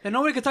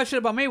nobody can talk shit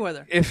about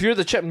Mayweather. If you're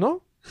the champ,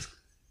 no.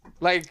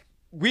 Like,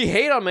 we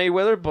hate on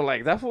Mayweather, but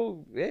like that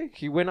fool,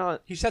 he went on.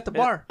 He set the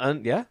bar.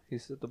 He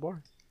set the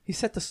bar. He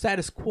set the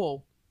status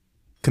quo.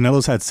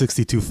 Canelo's had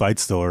 62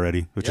 fights though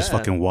already, which is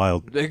fucking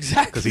wild.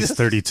 Exactly. Because he's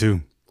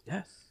 32.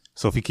 Yes.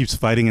 So if he keeps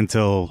fighting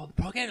until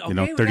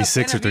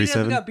 36 or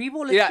 37.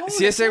 Yeah,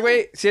 si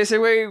ese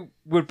way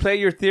would play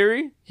your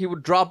theory, he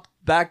would drop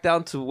back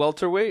down to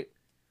welterweight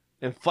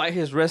and fight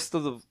his rest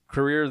of the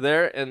career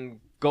there and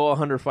go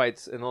 100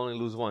 fights and only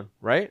lose one,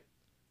 right?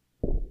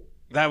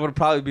 That would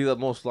probably be the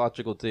most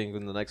logical thing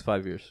in the next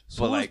 5 years.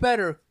 So who's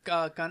better,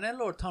 Canelo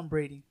or Tom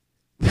Brady?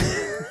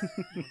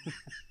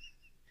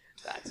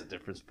 That's a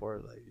different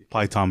sport. Like,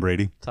 probably Tom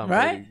Brady.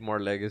 Brady, more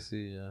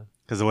legacy, yeah.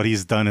 Because what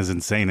he's done is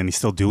insane, and he's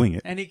still doing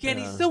it. And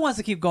he still wants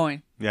to keep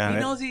going. Yeah, he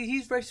knows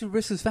he's ready to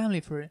risk his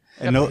family for it.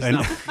 But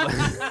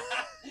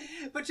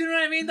you know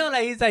what I mean, though.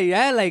 Like he's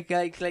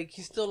like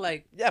he's still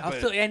like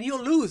and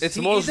he'll lose. It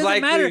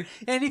doesn't matter.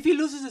 And if he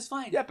loses, it's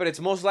fine. Yeah, but it's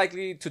most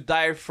likely to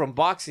die from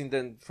boxing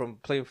than from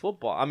playing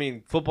football. I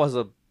mean, football is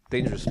a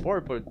dangerous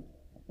sport, but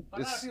a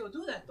lot of people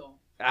do that though.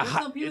 There's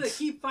some people that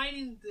keep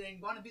fighting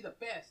and want to be the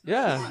best.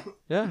 Yeah.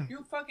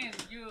 You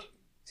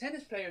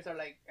tennis players are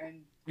like,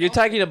 and you're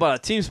talking about a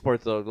team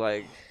sport though,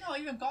 like. No,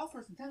 even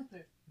golfers and tennis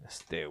players.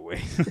 Stay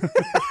away.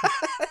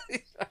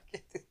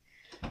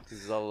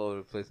 This is all over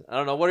the place. I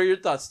don't know. What are your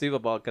thoughts, Steve,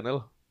 about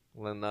Canelo?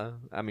 When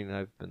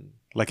I've been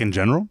like in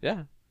general.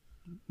 Yeah.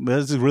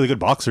 He's a really good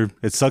boxer.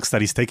 It sucks that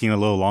he's taking a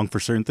little long for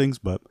certain things,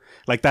 but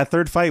like that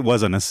third fight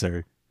was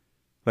unnecessary.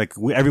 Like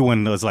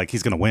everyone was like,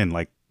 he's gonna win.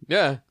 Like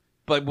yeah.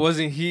 But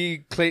wasn't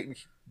he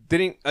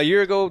a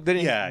year ago?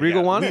 Didn't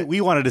Rigo want it?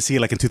 We wanted to see it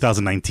like in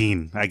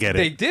 2019. I get it.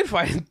 They did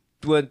fight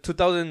when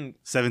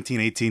 2017,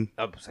 18.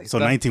 So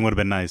 19 would have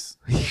been nice.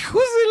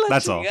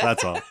 That's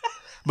all.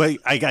 But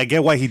I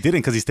get why he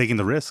didn't, because he's taking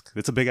the risk.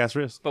 It's a big ass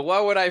risk. But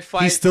why would I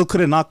fight? He still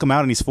couldn't knock him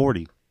out, and he's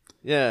 40.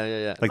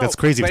 Yeah. Like that's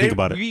crazy to think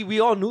about it. We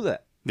all knew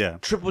that. Yeah.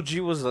 Triple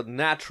G was a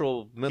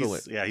natural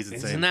middleweight. He's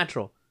insane. He's a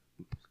natural.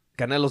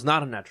 Canelo's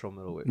not a natural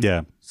middleweight.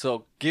 Yeah.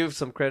 So give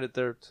some credit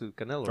there to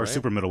Canelo, or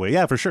super middleweight.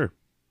 Yeah, for sure.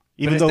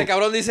 Even though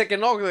cabrón dice que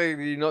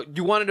no,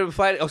 you wanted to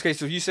fight. Okay,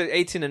 so you said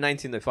 18 and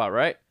 19 they fought,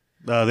 right?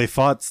 They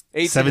fought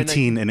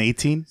 17 and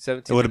 18.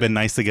 It would have been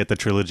nice to get the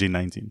trilogy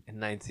 19. And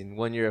 19,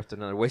 1 year after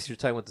another. Waste your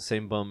time with the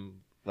same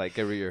bum like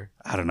every year.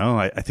 I don't know.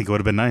 I think it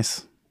would have been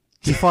nice.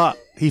 He fought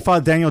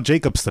Daniel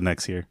Jacobs the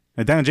next year.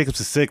 And Daniel Jacobs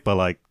is sick, but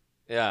like.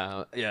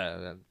 Yeah.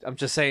 I'm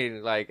just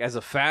saying, like, as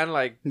a fan,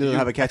 like. He doesn't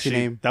have a catchy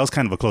name. That was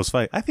kind of a close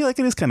fight. I feel like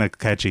it is kind of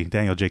catchy,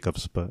 Daniel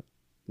Jacobs, but.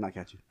 Not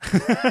catchy.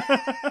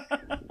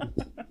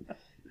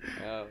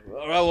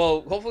 All right,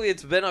 well, hopefully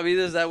it's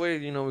Benavidez. That way,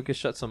 we can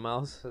shut some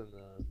mouths. And,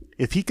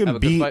 if he can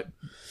beat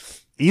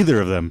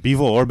either of them,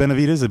 Bivol or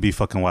Benavidez, it'd be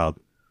fucking wild.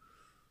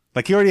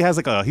 Like, he already has,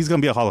 he's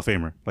going to be a Hall of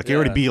Famer. Like, he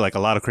already beat, a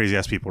lot of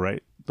crazy-ass people,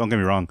 right? Don't get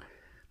me wrong.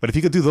 But if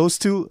he could do those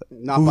two,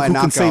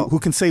 who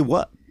can say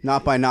what?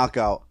 Not by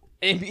knockout.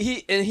 And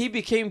he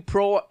became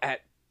pro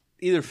at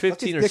either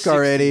 15 or 16.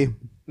 already.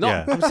 No,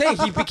 yeah. I'm saying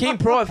he became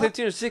pro at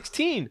 15 or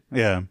 16.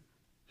 Yeah.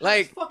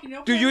 Like,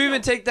 do you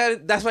even take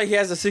that? That's why he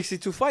has the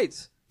 62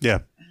 fights. Yeah.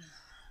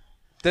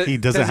 He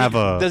doesn't have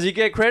a... Does he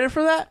get credit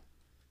for that?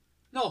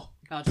 No.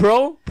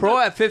 Pro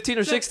at 15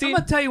 or 16? I'm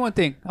going to tell you one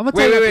thing.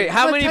 Wait.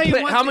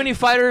 How many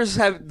fighters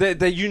have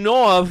that you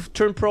know of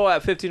turned pro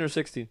at 15 or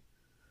 16?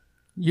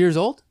 Years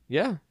old?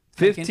 Yeah.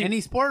 15. Like in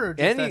any sport or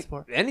just that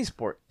sport? Any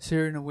sport.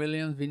 Serena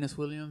Williams, Venus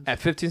Williams. At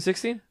 15,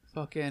 16?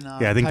 Fucking...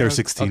 yeah, I think they're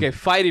 16. Okay,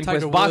 fighting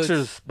place.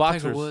 Boxers.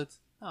 Tiger Woods.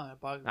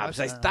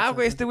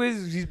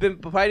 He's been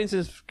fighting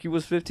since he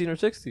was 15 or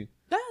 16.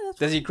 Yeah,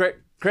 Does he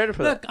credit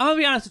for that? Look, I'm going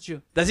to be honest with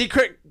you. Does he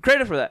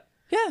credit for that?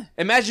 Yeah.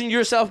 Imagine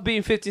yourself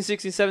being 15,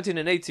 16, 17,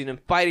 and 18 and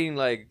fighting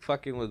like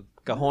fucking with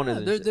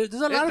cojones. Yeah, there's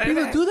a lot of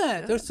people who do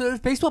that. There's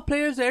baseball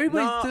players.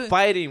 Everybody's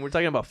fighting. We're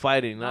talking about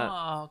fighting,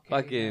 not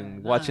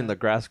fucking watching the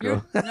grass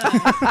grow. Look,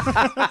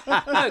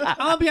 I'm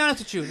gonna be honest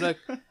with you. Look,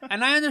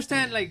 and I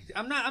understand. Like,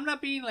 I'm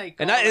not being like.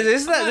 And it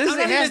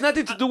has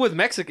nothing to do with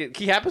Mexican.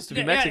 He happens to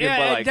be Mexican,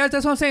 but like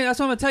that's what I'm saying. That's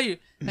what I'm gonna tell you.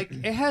 Like,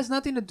 it has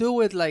nothing to do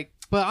with like.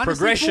 But honestly,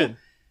 progression.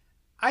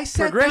 I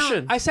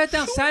sat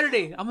down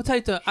Saturday. I'm gonna tell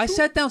you. I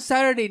sat down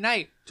Saturday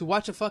night to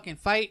watch a fucking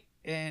fight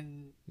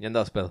and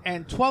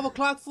 12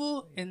 o'clock,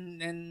 fool,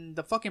 and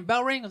the fucking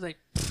bell rang. I was like,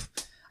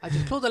 I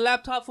just closed the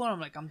laptop, fool, and I'm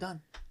like, I'm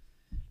done.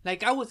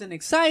 Like, I wasn't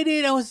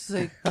excited. I was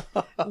like,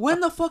 when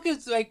the fuck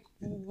is, like,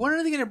 when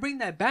are they gonna bring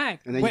that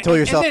back? And then you told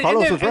yourself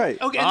Carlos was right.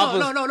 Okay,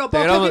 no. Te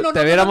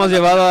hubiéramos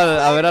llevado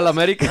a ver al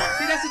América.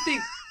 See, that's the thing.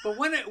 But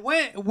when it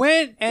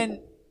went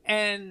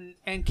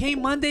and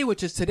came Monday,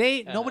 which is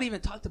today, nobody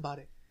even talked about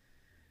it.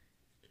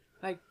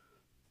 Like,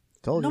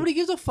 nobody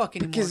gives a fuck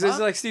anymore. Because it's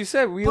like Steve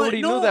said, we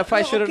already knew that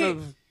fight shouldn't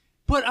have.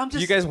 But I'm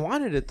just. You guys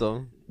wanted it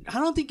though. I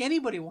don't think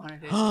anybody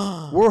wanted it.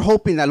 We're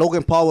hoping that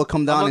Logan Paul will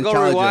come down and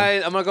challenge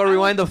him. I'm gonna go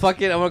rewind the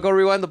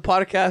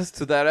podcast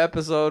to that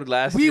episode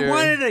last year. We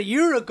wanted it a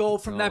year ago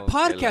from that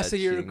podcast a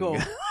year ago.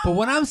 But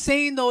what I'm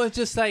saying though is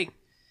just like.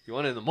 You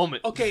want it in the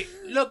moment. Okay,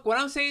 look, what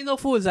I'm saying though,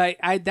 fool, is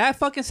I that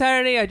fucking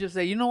Saturday, I just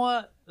say, you know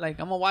what? Like,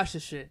 I'm gonna watch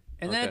this shit.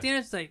 And then at the end,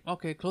 it's like,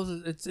 okay, close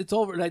it. It's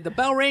over. Like, the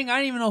bell rang. I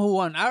didn't even know who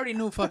won. I already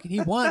knew fucking he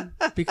won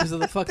because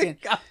of the fucking.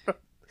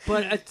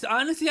 But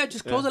honestly, I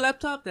just closed the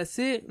laptop. That's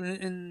it.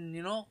 And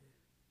you know,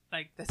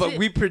 like, that's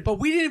it. But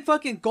we didn't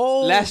fucking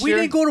go. We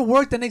didn't go to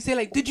work the next day.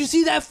 Like, did you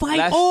see that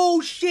fight?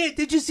 Oh shit!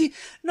 Did you see?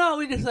 No,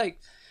 we just like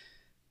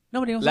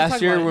nobody wants to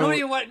talk about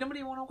it.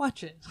 Nobody want to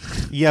watch it.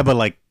 Yeah, but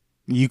like,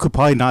 you could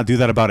probably not do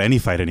that about any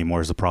fight anymore.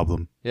 Is the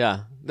problem?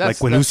 Yeah,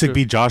 like when Usyk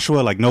beat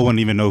Joshua, like no one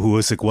even know who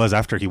Usyk was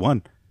after he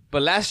won.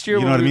 But last year,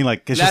 you know what I mean?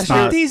 Like, it's just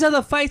not. These are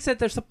the fights that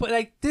they're supposed.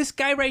 Like, this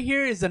guy right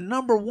here is the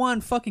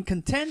 #1 fucking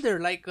contender.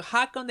 Like,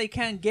 how come they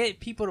can't get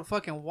people to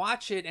fucking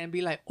watch it and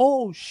be like,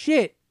 oh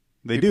shit?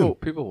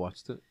 People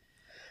watched it.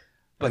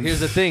 But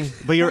here's the thing.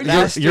 But you're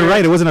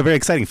right. It wasn't a very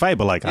exciting fight.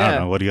 But like, I don't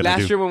know. What are you gonna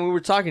do? Last year when we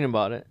were talking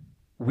about it,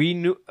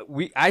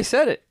 I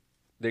said it.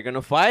 They're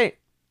gonna fight,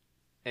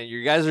 and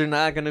you guys are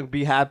not gonna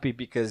be happy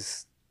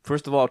because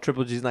first of all,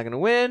 Triple G is not gonna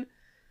win.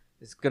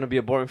 It's gonna be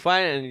a boring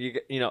fight, and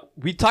you know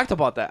we talked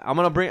about that. I'm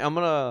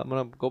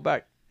gonna go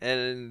back,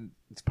 and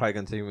it's probably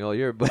gonna take me all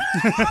year, but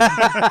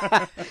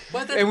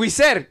and we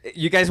said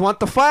you guys want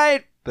the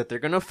fight, but they're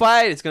gonna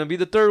fight. It's gonna be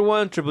the third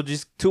one. Triple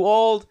G's too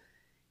old,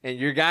 and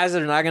your guys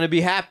are not gonna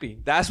be happy.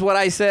 That's what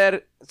I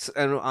said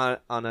on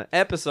an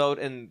episode.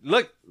 And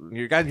look,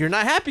 you're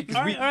not happy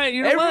because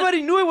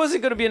everybody knew it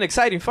wasn't gonna be an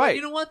exciting fight. Well,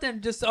 you know what?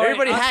 Then just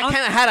everybody kind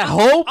of had a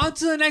hope. On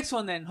to the next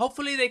one, then.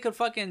 Hopefully they could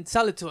fucking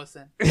sell it to us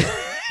then.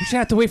 We should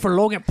have to wait for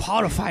Logan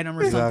Paul to fight him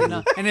or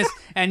something.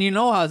 And you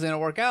know how it's gonna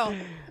work out.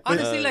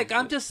 Honestly, like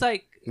I'm just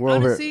like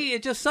honestly,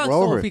 it just sucks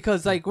though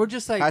because like we're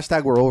just like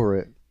hashtag we're over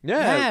it.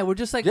 Yeah, we're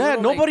just like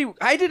nobody.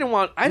 I didn't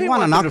want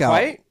him to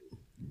fight.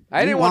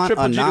 I didn't want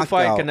Triple G to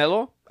fight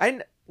Canelo.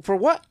 For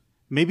what?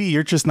 Maybe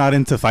you're just not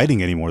into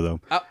fighting anymore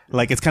though.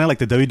 Like it's kind of like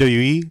the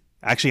WWE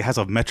actually has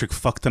a metric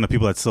fuck ton of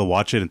people that still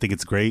watch it and think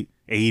it's great.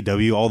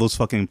 AEW, all those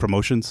fucking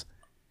promotions.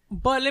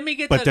 But let me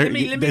get. But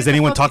is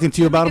anyone talking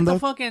to you about them though?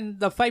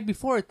 The fight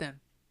before it then.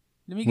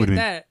 Let me get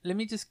that. Let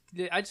me just.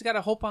 I just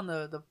gotta hope on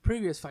the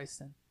previous fights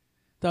then,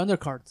 the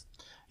undercards.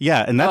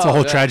 Yeah, and that's a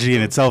whole tragedy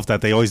in itself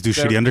that they always do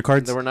shitty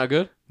undercards. They were not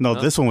good. No,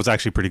 this one was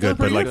actually pretty good.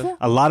 But like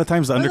a lot of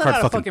times the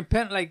undercard fucking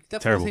pen, like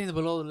definitely hitting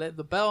below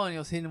the bell, and he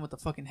was hitting him with the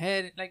fucking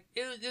head. Like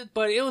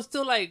but it was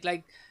still like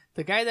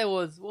the guy that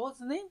was, what was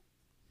his name?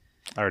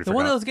 I already the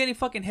one that was getting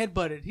fucking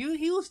headbutted.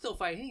 He was still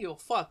fighting. He go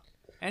fuck.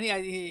 And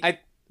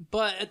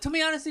but to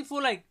me honestly,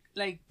 fool, like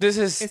this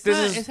is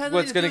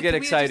what's gonna get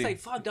exciting. Like,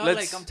 fuck, dog,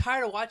 like I'm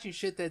tired of watching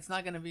shit that's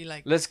not gonna be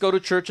like. Let's go to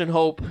church and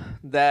hope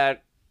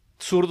that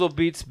Zurdo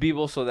beats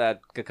Bivol so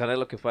that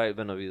Canelo can fight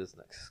Benavidez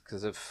next.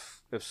 Because if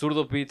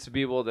Zurdo beats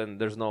Bivol, then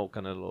there's no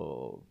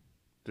Canelo.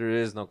 There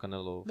is no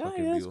Canelo.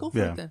 Let's go for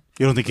it then.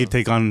 You don't think he'd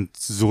take on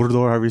Zurdo,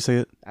 or however you say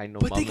it? I know,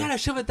 but they gotta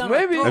shove it down.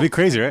 Maybe that'd be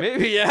crazy, right?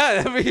 Maybe,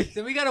 yeah.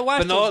 Then we gotta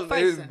watch. But no, those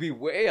fights, it would be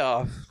way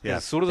off. Yeah,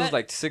 Zurdo's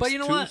like 6'2", But you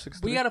know what?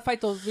 6'3". We gotta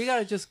fight those. We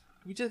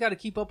just gotta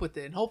keep up with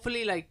it, and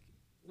hopefully, like,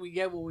 we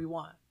get what we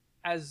want.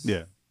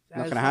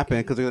 Not gonna happen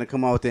because they're gonna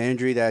come out with the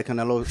injury that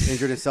Canelo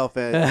injured himself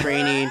at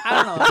training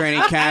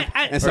camp,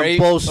 and some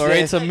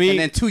bullshit. And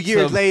then 2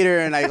 years later,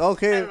 and like,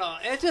 okay, I don't know.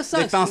 It just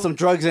sucks. They found some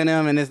drugs in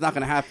him, and it's not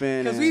gonna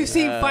happen. Because we've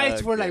seen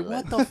fights where like,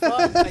 what the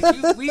fuck?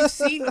 Like,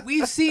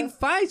 we've seen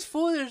fights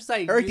full. There's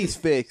like everything's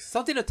fixed.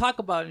 Something to talk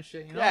about and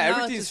shit. You know? Yeah,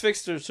 everything's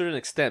fixed to a certain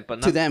extent, but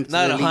not, to them,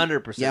 not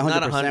 100%. Yeah,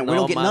 100%. We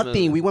don't get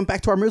nothing. We went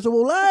back to our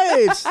miserable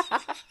lives.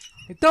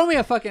 Throw me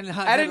a fucking.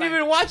 I didn't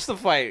even watch the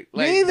fight.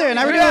 Like, me either, and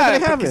I really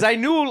didn't have because I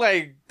knew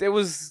like there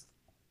was.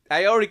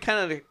 I already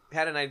kind of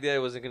had an idea it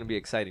wasn't going to be an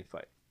exciting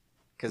fight.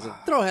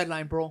 Throw a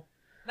headline, bro.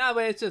 Nah,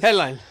 but it's just...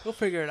 Headline. We'll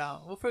figure it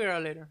out. We'll figure it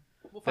out later.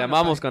 Te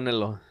amamos,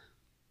 Canelo.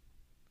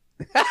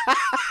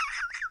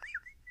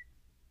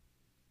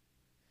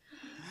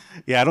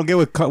 Yeah, I don't get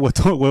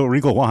what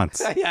Rico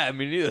wants. Yeah, I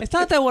mean, neither. It's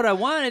not that what I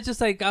want. It's just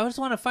like, I just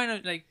want to find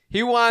out, like...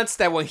 He wants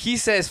that when he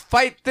says,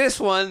 fight this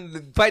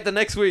one, fight the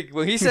next week.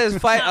 When he says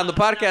fight on the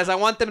podcast, I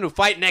want them to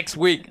fight next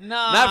week. No.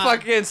 Not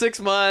fucking 6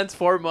 months,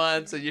 4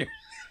 months, a year.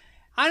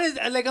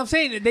 Honestly, like I'm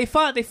saying, they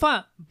fought,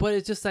 but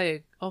it's just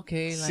like,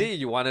 okay. Like, see,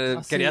 you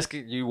wanted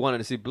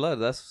to see blood.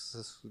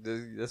 That's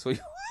what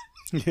you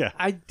want. Yeah.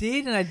 I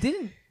did, and I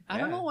didn't. I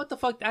don't know what the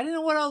fuck. I didn't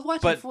know what I was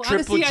watching. But fool.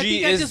 Triple Honestly,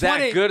 G is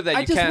that good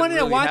that you can't really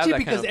have that kind of fight. I just wanted to watch it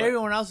because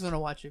everyone else was gonna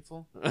watch it,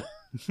 fool. You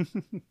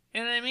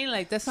know what I mean?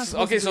 Like that's not.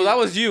 Okay, so that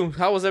was you.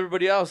 How was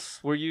everybody else?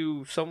 Were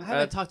you some? I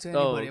haven't talked to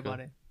anybody about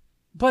it.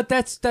 But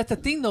that's the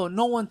thing, though.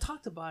 No one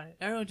talked about it.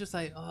 Everyone just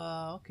like,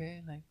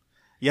 okay, like.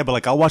 Yeah, but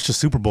like I'll watch the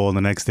Super Bowl and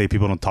the next day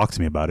people don't talk to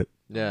me about it.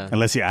 Yeah.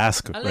 Unless you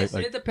ask. Unless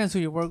right? it depends who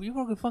you work with. You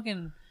work with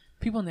fucking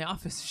people in the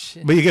office and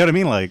shit. But you get what I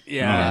mean? Like,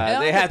 yeah,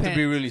 they have to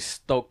be really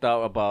stoked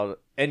out about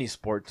any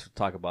sport to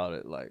talk about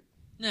it. Like,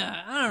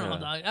 yeah, I don't know,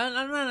 dog.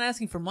 I'm not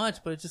asking for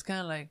much, but it's just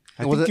kind of like.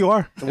 I think you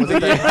are.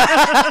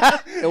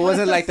 It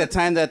wasn't like the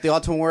time that the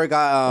Ultimate Warrior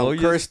got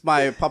cursed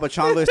by Papa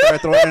Chongo and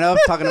started throwing it up,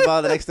 talking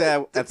about the next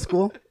day at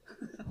school.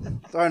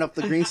 Throwing up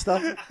the green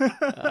stuff.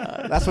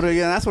 That's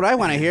what I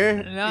want to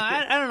hear. No,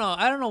 I don't know.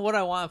 I don't know what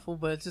I want, fool,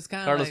 but it's just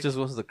kind of Carlos like, just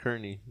wants the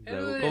Kearney.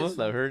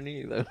 The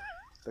Kearney.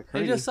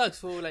 It just sucks,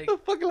 fool. Like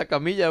fucking la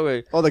camilla,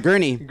 way. Oh, the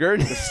gurney.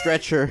 The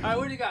stretcher. All right,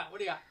 what do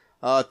you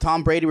got?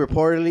 Tom Brady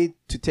reportedly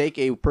to take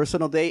a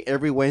personal day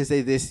every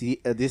Wednesday this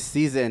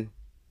season.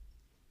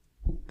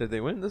 Did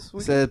they win this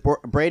week? Said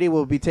Brady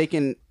will be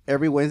taking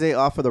every Wednesday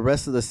off for the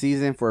rest of the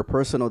season for a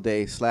personal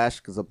day /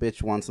 because a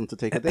bitch wants him to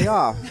take a day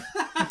off.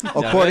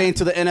 According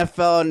to the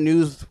NFL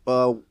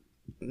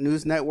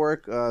news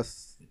network,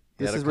 this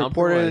is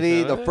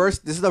reportedly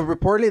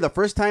the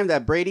first time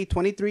that Brady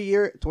 23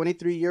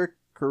 year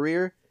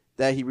career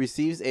that he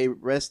receives a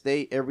rest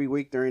day every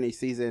week during a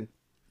season.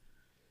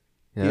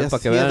 He has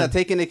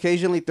taken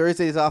occasionally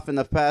Thursdays off in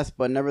the past,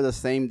 but never the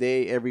same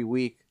day every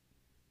week.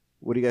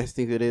 What do you guys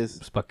think it is?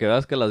 Pa' que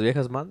veas que las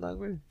viejas mandan,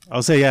 güey.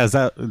 I'll say, yeah.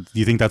 Do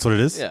you think that's what it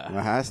is? Yeah. It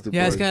has to.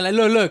 Yeah, it's kind of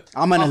like, look.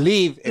 I'm gonna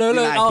leave.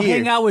 I'll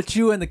hang out with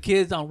you and the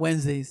kids on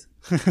Wednesdays.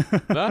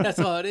 That's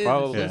all it is.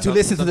 Probably. Yeah. To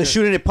listen to the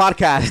Shooting It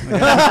podcast.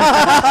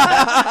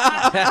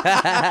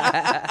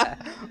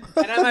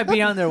 And I might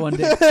be on there one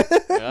day.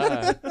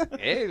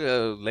 Hey,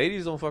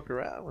 ladies don't fuck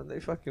around when they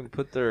fucking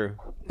put their.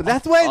 But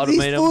that's why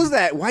these fools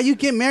why you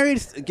get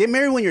married. Get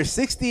married when you're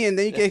 60, and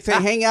then you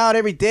can hang out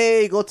every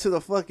day, go to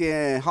the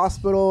fucking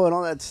hospital and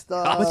all that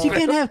stuff. But you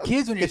can't have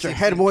kids when you're 60.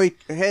 Get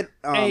your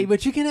hey,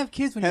 but you can have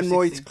kids when you're 60.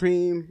 Hemorrhoids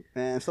cream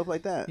and stuff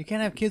like that. You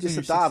can't have kids when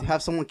you're 60. Just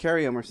have someone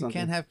carry them or something. You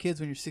can't have kids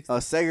when you're 60.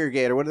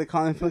 Segregator. What do they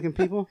call them fucking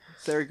people?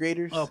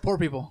 Segregators? Oh, poor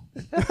people.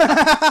 That's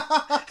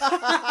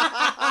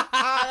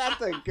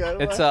a good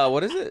one. It's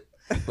what is it?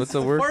 What's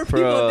the word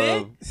for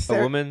a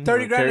woman?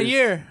 30 grand a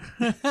year.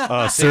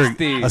 A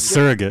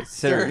surrogate.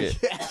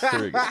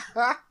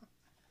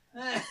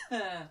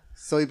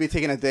 So he'd be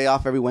taking a day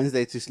off every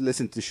Wednesday to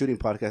listen to Shooting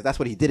Podcast. That's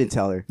what he didn't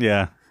tell her.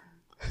 Yeah.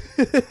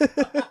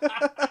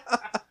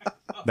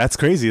 That's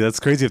crazy. That's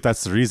crazy if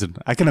that's the reason.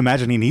 I can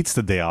imagine he needs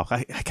the day off.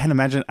 I can't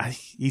imagine.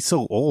 He's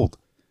so old.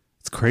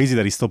 It's crazy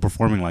that he's still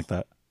performing like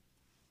that.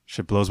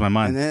 Shit blows my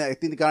mind. And then I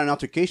think they got an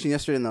altercation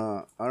yesterday in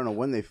the, I don't know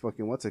when they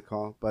fucking, what's it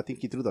called? But I think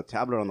he threw the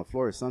tablet on the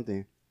floor or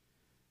something.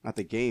 Not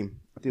the game.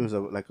 I think it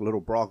was like a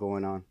little brawl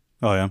going on.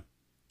 Oh, yeah.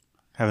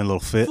 Having a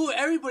little fit. Fool,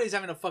 everybody's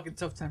having a fucking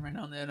tough time right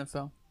now in the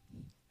NFL.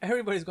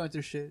 Everybody's going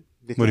through shit.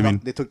 What do you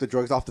mean? They took the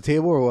drugs off the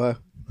table or what?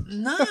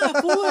 Nah,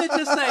 fool.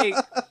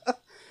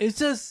 It's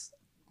just,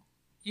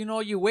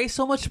 you waste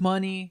so much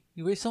money,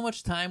 you waste so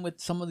much time with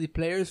some of the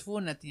players, fool,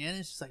 and at the end,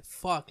 it's just like,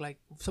 fuck, like,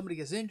 if somebody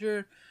gets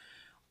injured,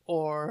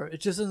 or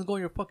it just doesn't go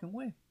your fucking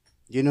way.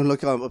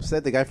 Look how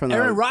upset the guy from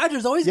Aaron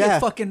Rodgers always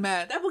gets fucking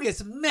mad. That fool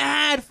gets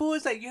mad, fool.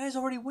 It's like, you guys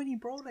already winning,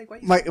 bro. Like,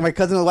 why? My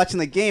cousin was watching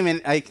the game, and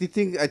I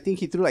think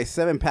he threw like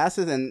 7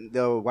 passes, and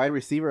the wide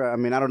receiver. I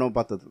mean, I don't know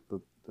about the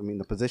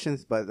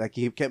positions, but like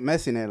he kept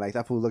messing it. Like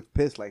that fool looked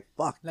pissed. Like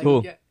fuck. Like,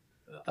 cool.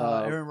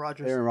 Aaron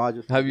Rodgers. Aaron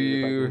Rodgers. Have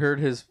you heard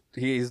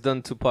he's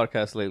done 2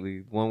 podcasts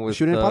lately. One with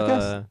shooting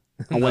podcast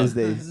on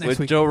Wednesdays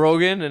with Joe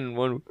Rogan, and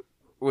one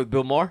with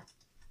Bill Maher.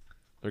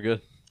 They're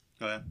good.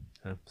 Oh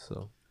yeah.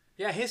 So.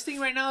 Yeah, his thing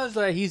right now is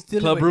like he's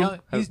dealing Club with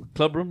Room.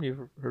 Club Room,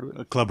 you heard of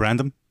it? Club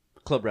Random.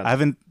 Club Random. I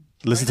haven't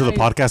listened to the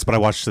podcast, but I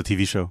watched the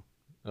TV show.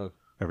 Oh.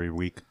 Every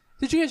week.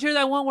 Did you guys hear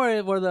that one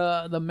where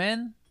the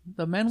men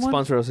one?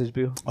 Sponsor us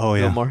HBO. Oh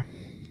yeah. Bill Maher.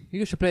 You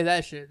guys should play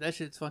that shit. That's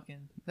just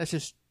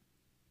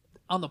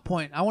on the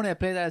point. I want to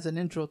play that as an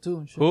intro too.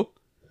 And shit. Who?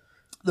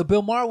 The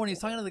Bill Maher when he's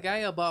talking to the guy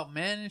about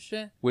men and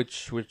shit.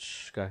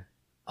 Which guy?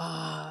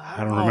 I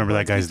don't remember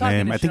that guy's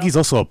name. I think he's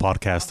also a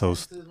podcast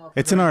host.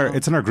 It's in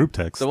our group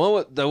text. The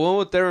one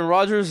with Aaron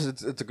Rodgers.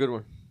 It's a good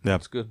one. Yeah,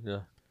 it's good.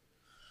 Yeah.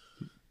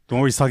 The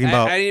one where he's talking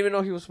about. I didn't even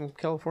know he was from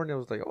California. I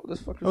was like, oh, this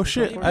fucker. Oh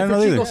shit! I didn't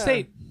know either. Chico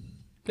State.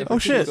 Yeah. Oh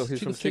shit!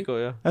 He's from Chico.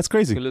 Yeah. That's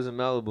crazy. He lives in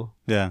Malibu.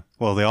 Yeah.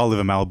 Well, they all live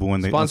in Malibu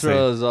when they sponsor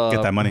us.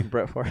 Get that money.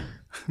 Brett Favre.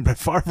 Brett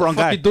Favre, wrong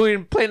guy. What you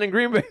doing playing in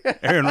Green Bay?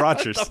 Aaron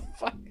Rodgers.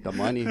 The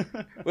money.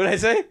 What did I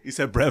say? You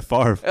said Brett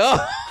Favre.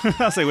 Oh. I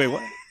was like, wait,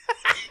 what?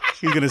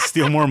 He's gonna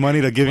steal more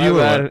money to give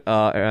you?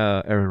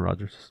 Aaron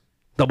Rodgers.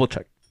 Double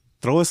check.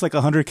 Throw us like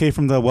 $100K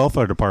from the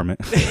welfare department.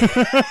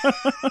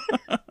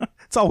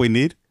 That's all we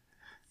need.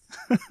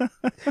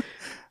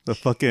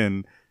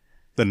 The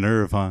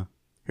nerve, huh?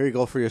 Here you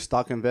go for your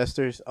stock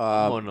investors.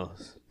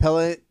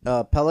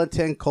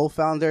 Peloton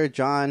co-founder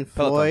John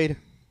Floyd,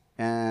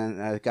 and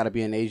it's got to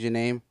be an Asian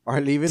name,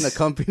 are leaving the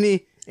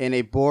company in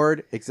a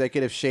board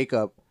executive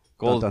shakeup.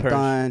 Gold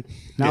parachute.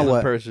 Now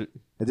what? Is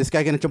this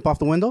guy gonna jump off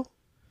the window?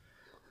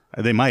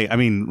 They might. I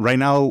mean, right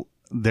now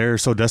they're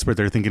so desperate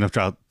they're thinking of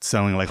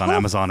selling like on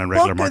Amazon and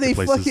regular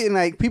marketplaces. Are they fucking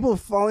like people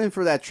falling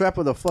for that trap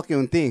of the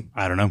fucking thing?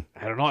 I don't know.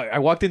 I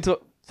walked into.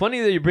 Funny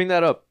that you bring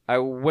that up. I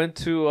went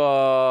to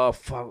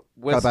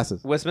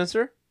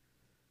Westminster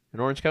in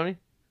Orange County.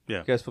 Yeah.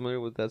 You guys familiar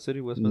with that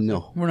city, Westminster?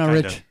 No, we're not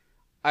rich.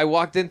 I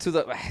walked into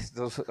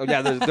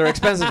they're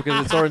expensive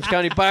because it's Orange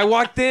County. But I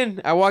walked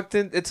in.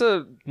 It's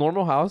a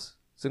normal house,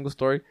 single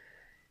story.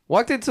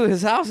 Walked into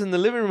his house in the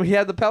living room. He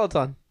had the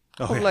Peloton.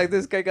 I'm like,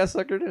 this guy got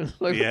suckered in.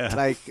 Like, yeah.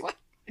 Like,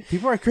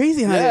 people are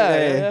crazy, huh?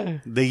 Yeah.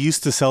 They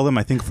used to sell them,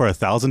 I think, for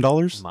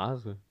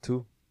 $1,000.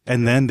 $2.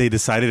 And then they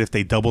decided if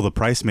they double the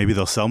price, maybe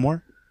they'll sell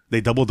more.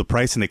 They doubled the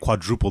price and they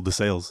quadrupled the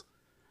sales.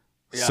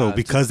 Yeah, so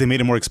because they made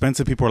it more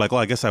expensive, people were like, "Oh,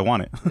 I guess I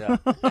want it." Yeah.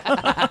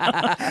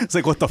 It's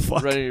like, what the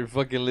fuck? Running your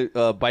fucking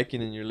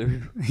biking in your living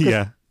room.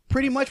 Yeah.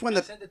 Pretty much when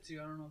I sent it to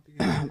you. I don't know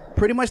if you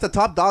pretty much the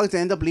top dogs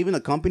end up leaving the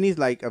companies.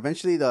 Like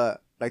eventually the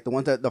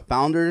ones that the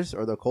founders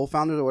or the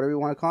co-founders or whatever you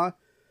want to call it.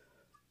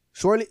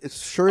 Surely,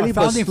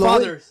 but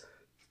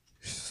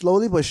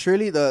slowly but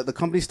surely, the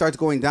company starts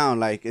going down.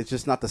 Like it's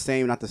just not the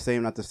same.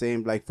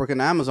 Like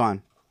freaking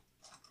Amazon.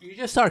 You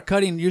just start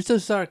cutting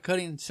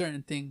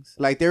certain things.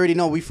 Like they already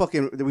know we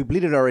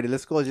bleed it already.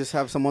 Let's go just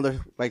have some other,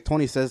 like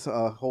Tony says,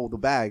 hold the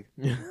bag.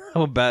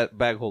 I'm a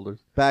bag holders.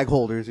 Bag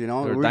holders, you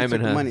know. We're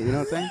diamond hand. Money, you know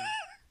what I'm saying?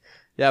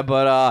 Yeah,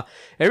 but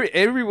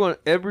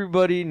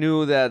everybody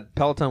knew that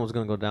Peloton was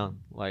gonna go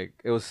down. Like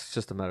it was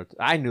just a matter.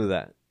 I knew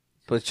that,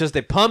 but it's just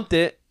they pumped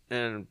it.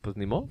 And pues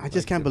ni modo. I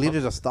just can't believe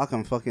there's a stock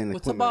on fucking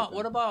equipment.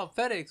 What about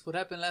FedEx? What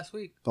happened last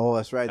week? Oh,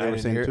 that's right. They were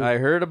saying too. I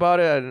heard about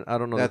it. I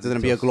don't know. That's going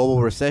to be a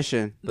global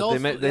recession.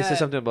 But they said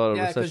something about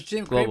a recession.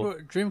 Jim Cramer.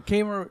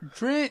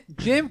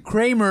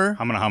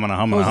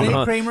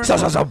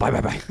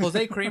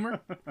 Jose Cramer.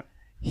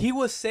 He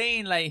was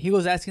saying, like, he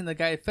was asking the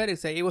guy at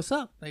FedEx, like, hey, what's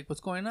up? Like,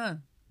 what's going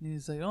on? And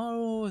he's like,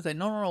 no,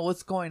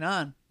 what's going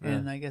on? Yeah.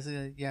 And I guess,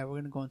 we're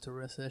going to go into a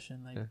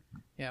recession. Like,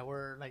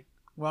 we're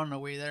on our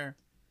way there.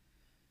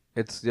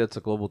 It's a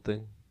global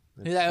thing.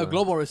 A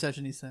global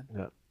recession, he said.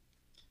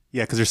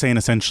 Yeah, because they're saying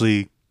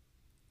essentially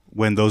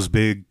when those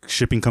big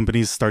shipping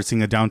companies start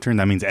seeing a downturn,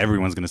 that means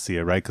everyone's going to see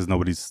it, right? Because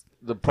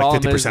the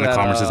problem 50% is that, of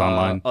commerce is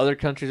online. Other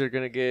countries are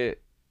going to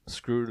get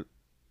screwed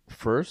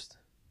first,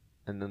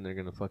 and then they're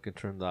going to fucking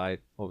turn the eye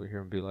over here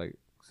and be like,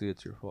 see,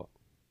 it's your fault.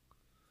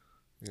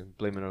 You're going to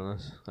blame it on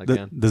us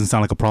again. That doesn't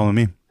sound like a problem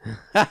to me.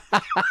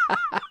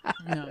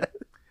 No.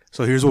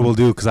 So here's what we'll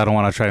do, because I don't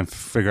want to try and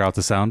figure out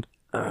the sound.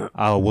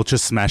 We'll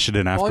just smash it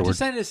in afterwards. Just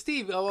send it to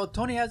Steve.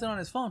 Tony has it on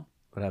his phone.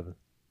 What happened?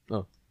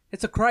 Oh,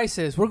 it's a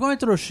crisis. We're going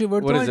through a shit.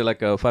 What is it,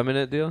 like a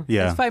 5-minute deal?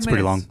 Yeah, it's 5 minutes,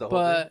 pretty long.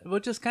 But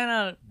we'll just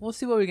we'll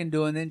see what we can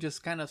do, and then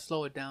just kind of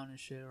slow it down and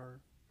shit,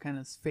 or kind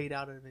of fade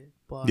out of it.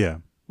 But yeah,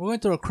 we're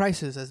going through a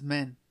crisis as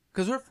men,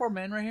 because we're 4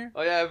 men right here.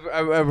 Oh yeah,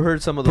 I've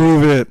heard some of them.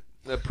 Prove it.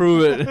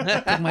 Prove it.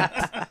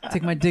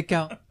 Take my dick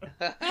out.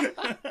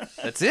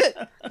 That's it.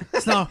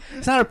 It's not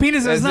a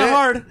penis. It's not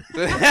hard.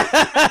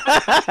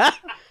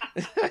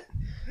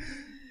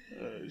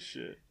 Oh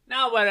shit.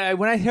 No, but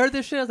when I heard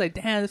this shit, I was like,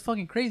 damn, that's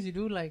fucking crazy,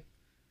 dude. Like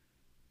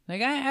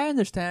I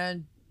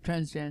understand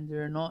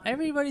transgender and all.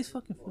 Everybody's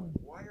fucking feeling.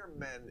 Why are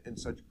men in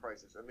such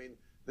crisis? I mean,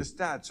 the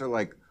stats are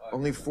like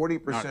only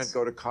 40%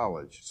 go to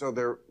college. So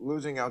they're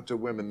losing out to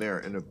women there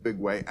in a big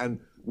way. And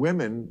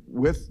women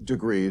with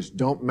degrees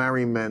don't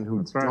marry men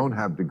who don't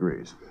have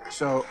degrees.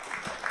 So...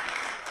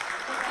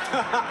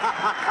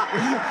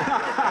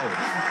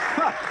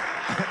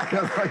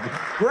 like,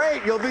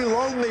 great, you'll be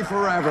lonely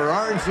forever,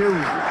 aren't you?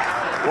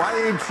 Why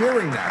are you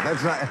cheering that?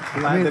 That's not.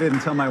 Glad they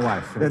didn't tell my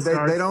wife.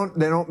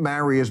 They don't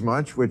marry as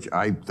much, which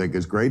I think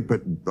is great,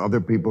 but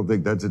other people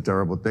think that's a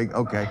terrible thing.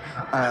 Okay,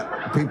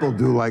 people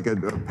do like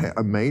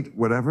a mate,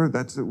 whatever.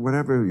 That's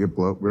whatever your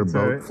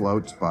boat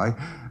floats by.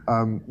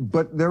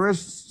 But there is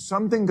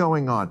something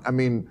going on. I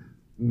mean,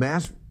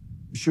 mass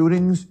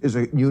shootings is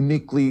a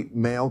uniquely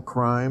male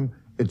crime.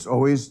 It's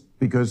always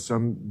because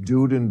some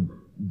dude in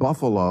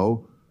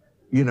Buffalo,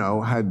 you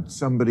know, had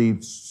somebody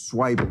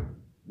swipe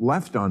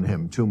left on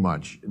him too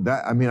much.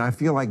 I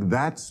feel like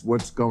that's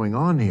what's going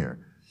on here,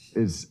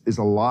 is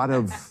a lot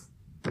of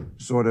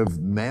sort of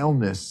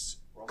maleness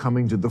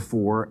coming to the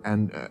fore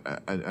and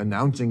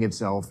announcing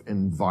itself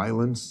in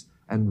violence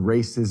and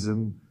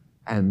racism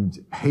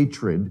and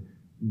hatred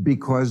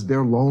because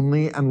they're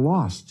lonely and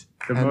lost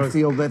and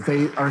feel that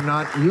they are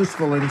not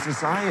useful in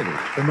society.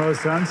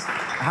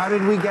 How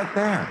did we get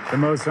there? The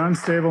most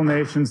unstable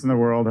nations in the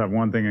world have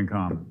one thing in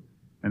common.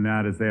 And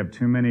that is they have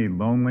too many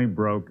lonely,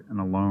 broke,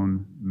 and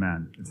alone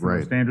men. It's the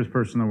most dangerous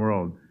person in the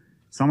world.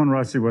 Salman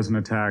Rushdie wasn't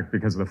attacked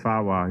because of the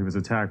fatwa. He was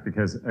attacked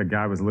because a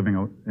guy was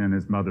living in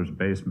his mother's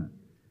basement.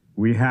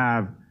 We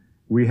have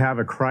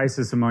a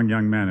crisis among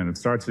young men, and it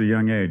starts at a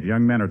young age.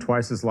 Young men are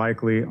twice as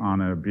likely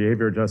on a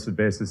behavior-adjusted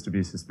basis to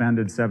be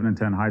suspended. 7 in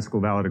 10 high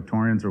school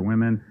valedictorians are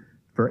women.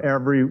 For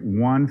every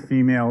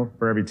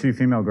two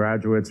female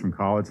graduates from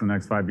college in the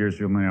next 5 years,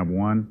 you only have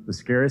one. The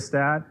scariest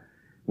stat,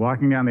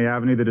 walking down the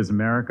avenue that is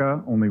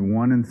America, only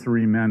 1 in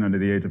 3 men under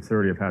the age of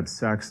 30 have had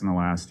sex in the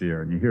last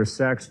year. And you hear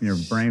sex and your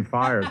brain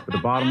fires. But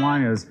the bottom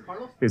line is,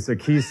 it's a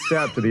key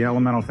step to the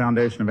elemental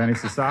foundation of any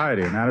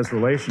society, and that is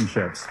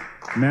relationships.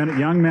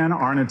 Young men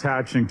aren't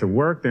attaching to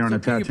work. They aren't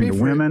attaching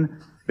to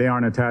women. They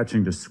aren't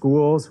attaching to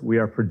schools. We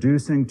are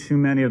producing too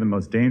many of the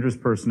most dangerous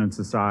person in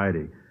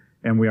society.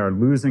 And we are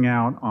losing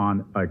out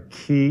on a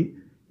key.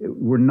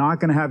 We're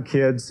not going to have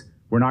kids.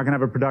 We're not going to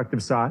have a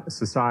productive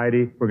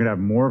society. We're going to have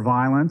more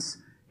violence.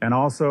 And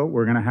also,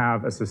 we're going to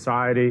have a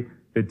society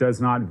that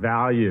does not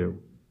value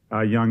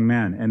young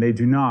men. And they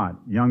do not.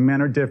 Young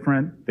men are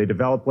different. They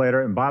develop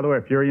later. And by the way,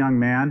 if you're a young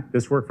man,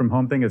 this work from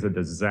home thing is a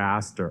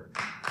disaster.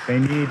 They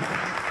need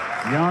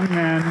young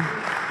men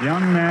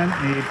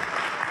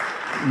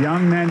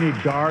need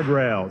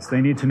guardrails. They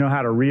need to know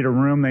how to read a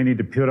room. They need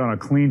to put on a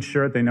clean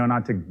shirt. They know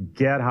not to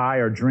get high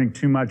or drink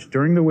too much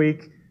during the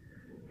week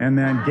and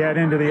then get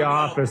into the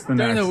office the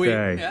next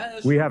day. Yeah,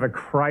 we have a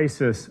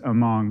crisis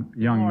among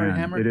young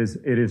men. It is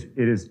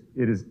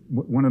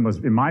one of the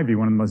most, in my view,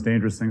 one of the most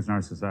dangerous things in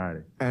our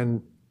society.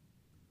 And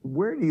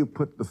where do you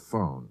put the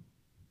phone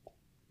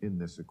in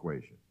this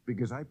equation?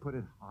 Because I put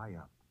it high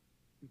up.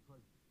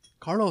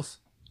 Carlos,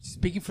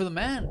 speaking for the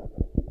man.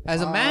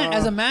 As a man,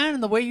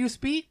 and the way you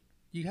speak,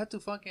 you have to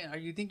fucking.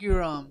 You think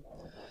you're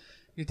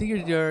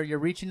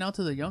reaching out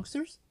to the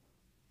youngsters?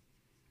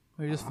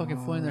 Or you're just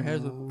fucking filling their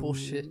heads with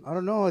bullshit? I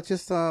don't know. It's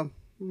just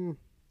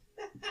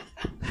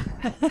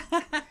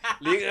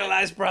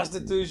legalize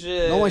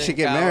prostitution. No one should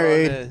get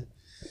married.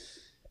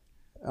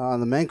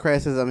 The men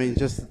crisis. I mean,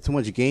 just too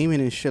much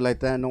gaming and shit like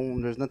that.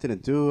 There's nothing to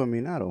do. I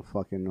mean, I don't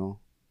fucking know.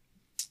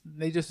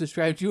 They just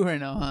described you right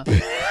now, huh?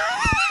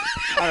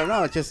 I don't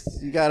know. It's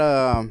just you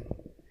gotta.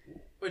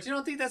 But you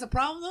don't think that's a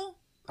problem, though?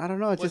 I don't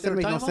know. It just didn't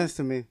make no sense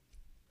to me.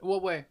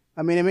 What way?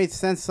 I mean, it made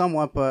sense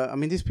somewhat, but I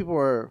mean, these people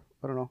are,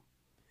 I don't know.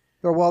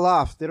 They're well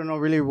off. They don't know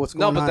really what's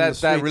going on. No,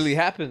 but that really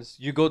happens.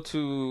 You go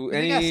to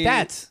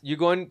You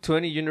go into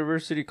any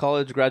university,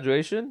 college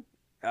graduation,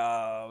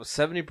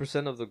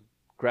 70% of the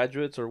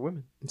graduates are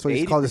women. So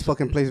you call this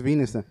fucking place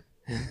Venus then?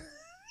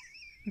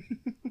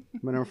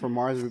 Men are from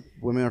Mars,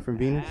 women are from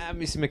Venus. A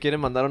mí si me quiere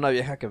mandar una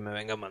vieja que me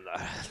venga a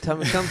mandar.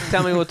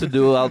 Tell me what to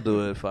do, I'll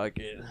do it. Fuck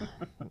it.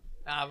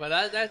 Nah, but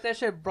that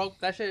shit broke.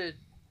 That shit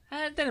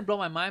didn't blow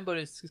my mind, but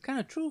it's kind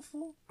of true,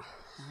 fool.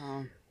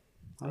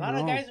 A lot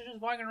of guys are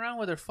just walking around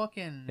with their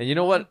fucking. And you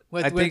know what?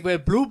 With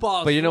blue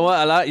balls. But you know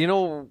what? You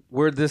know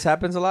where this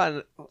happens a lot.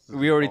 And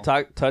we already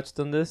touched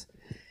on this.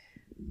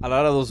 A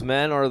lot of those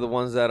men are the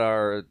ones that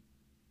are,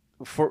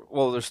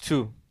 there's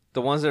two.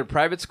 The ones that are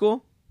private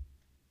school,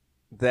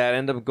 that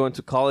end up going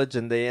to college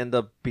and they end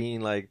up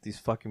being like these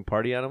fucking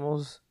party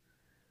animals.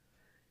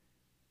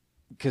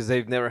 Because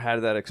they've never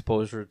had that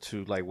exposure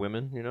to like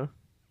women, you know?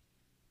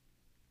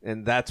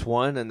 And that's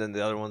one, and then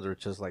the other ones are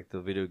just like the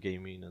video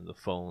gaming and the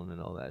phone and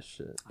all that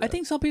shit. I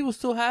think some people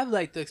still have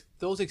like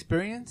those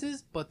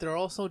experiences, but they're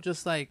also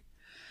just like,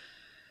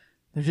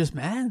 they're just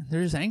mad.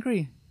 They're just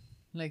angry.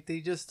 Like, they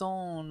just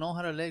don't know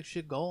how to let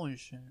shit go and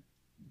shit.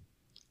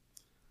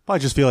 I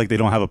just feel like they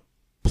don't have a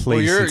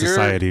place in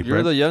society.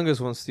 You're the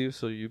youngest one, Steve,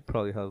 so you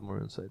probably have more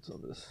insights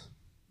on this.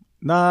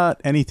 Not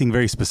anything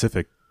very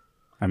specific.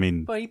 I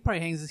mean... But he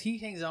probably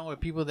hangs on with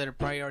people that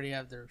probably already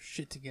have their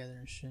shit together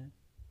and shit.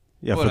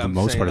 Yeah, for the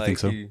most part, I think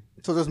so.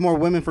 So there's more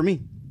women for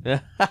me.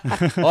 Yeah.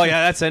 Oh,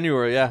 yeah, that's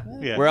anywhere, yeah.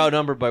 We're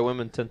outnumbered by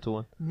women 10 to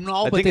 1.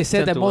 No, but they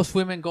said that most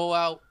women go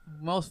out...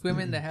 Most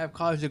women that have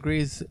college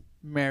degrees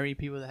marry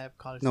people that have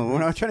college degrees. No, we're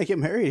not trying to get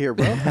married here,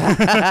 bro.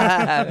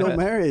 No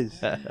marriage.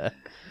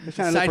 We're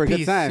trying to look for a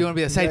good time. You want to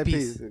be a side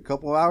piece. A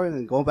couple hours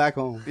and go back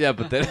home. Yeah,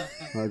 but then...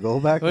 go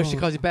back home. She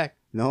calls you back?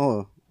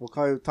 No. We'll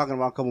call you talking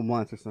about a couple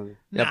months or something.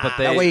 Yeah, but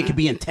that way it can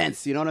be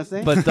intense. You know what I'm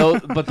saying? But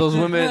those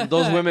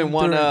women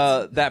want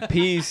that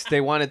peace.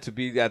 They want it to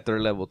be at their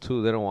level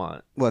too. They don't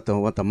want what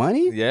the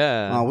money?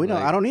 Yeah. Oh, we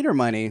don't. I don't need her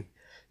money.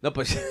 No,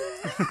 but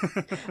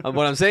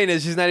what I'm saying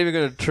is she's not even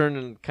gonna turn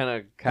and kind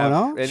of.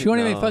 Oh, no? She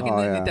won't even fucking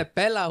need that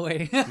pela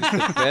way.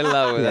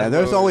 Yeah,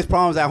 there's always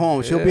problems at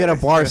home. She'll be at a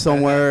bar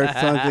somewhere or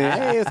something.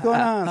 Hey, what's going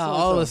on?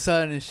 All of a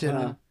sudden and shit.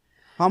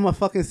 I'm a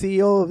fucking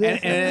CEO of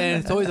this.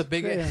 And it's always a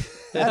big...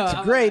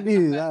 That's great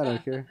news. I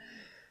don't care.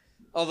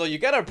 Although you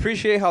gotta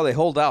appreciate how they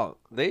hold out.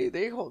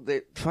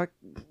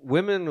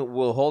 Women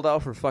will hold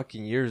out for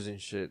fucking years and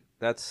shit.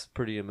 That's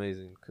pretty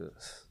amazing.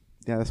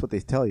 Yeah, that's what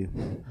they tell you.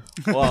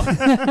 Well, no,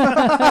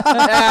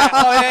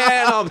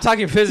 I'm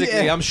talking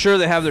physically. Yeah. I'm sure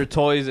they have their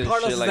toys and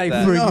Carlos shit like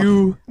that. For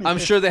you. I'm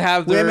sure they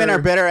have their... Women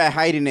are better at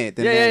hiding it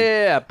than men.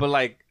 Yeah. But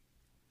like,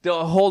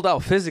 they'll hold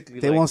out physically.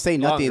 They won't say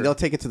nothing. Longer. They'll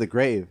take it to the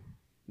grave.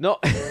 No.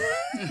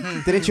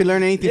 Didn't you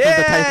learn anything from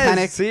the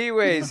Titanic? See.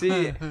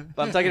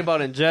 But I'm talking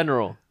about in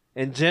general.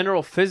 In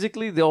general,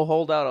 physically, they'll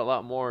hold out a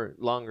lot more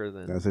longer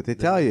than... That's what they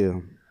tell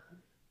you.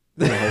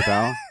 They hold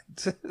out.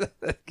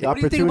 What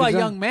do you think about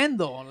young men,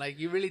 though? Like,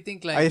 you really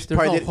think like there's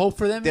no hope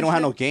for them? They don't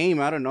have no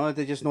game. I don't know.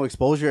 They just no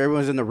exposure.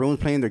 Everyone's in the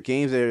rooms playing their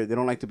games. They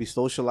don't like to be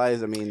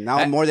socialized. I mean,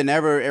 now more than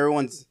ever,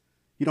 everyone's...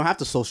 You don't have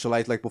to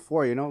socialize like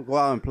before, you know? Go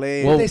out and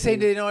play. Well, they say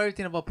they know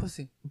everything about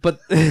pussy. But...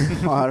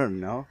 I don't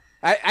know.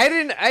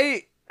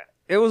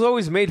 It was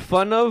always made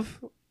fun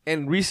of,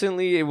 and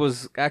recently it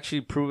was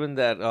actually proven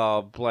that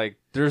like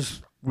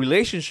there's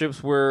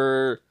relationships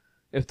where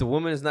if the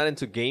woman is not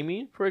into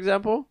gaming, for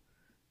example,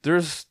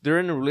 they're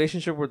in a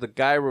relationship where the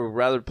guy would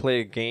rather play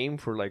a game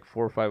for like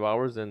 4 or 5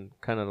 hours than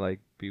kind of like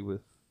be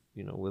with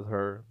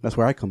her. That's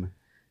where I come in.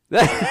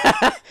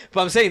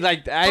 But I'm saying,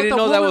 like, I didn't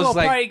know that was like... the woman will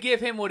probably give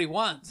him what he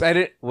wants.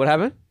 What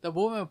happened? The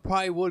woman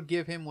probably would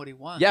give him what he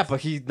wants. Yeah,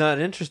 but he's not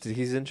interested.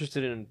 He's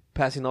interested in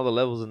passing all the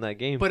levels in that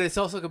game. But it's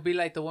also could be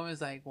like the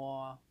woman's like,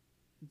 well...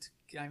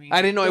 I mean...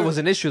 I didn't know it was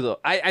an issue, though.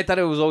 I thought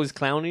it was always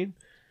clowning.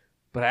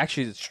 But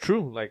actually, it's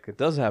true. Like, it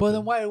does happen. But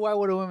then why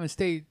would a woman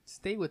stay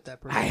with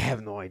that person? I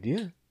have no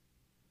idea.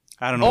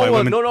 I don't know why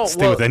women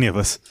stay with any of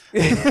us. I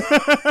know,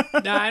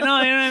 you know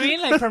what I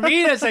mean? Like, for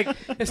me, it's like,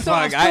 I'm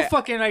still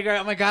fucking like,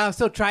 oh my God, I'm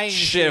still trying.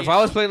 Shit, if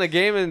I was playing the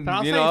game and,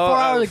 you know, 4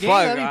 hours of game,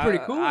 that'd be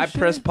pretty cool. I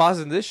press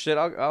pause in this shit,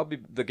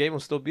 the game will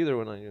still be there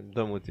when I'm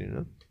done with you, you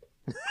know?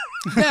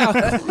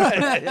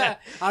 Yeah.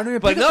 I don't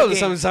even But no,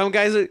 some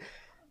guys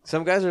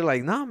are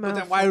like, nah, man. But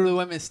then why do the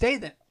women stay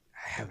then?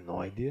 I have no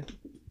idea.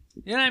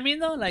 You know what I mean,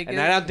 though? Like, and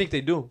I don't think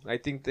they do. I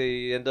think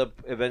they end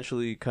up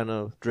eventually kind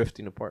of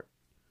drifting apart.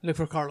 Look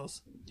for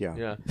Carlos.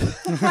 Yeah.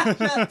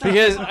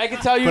 Because I can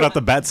tell you, put out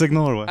the bat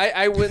signal or what?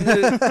 I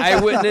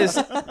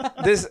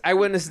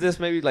witnessed this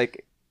maybe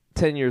like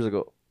 10 years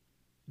ago.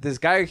 This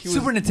guy,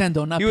 Super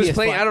Nintendo, not PS5. He was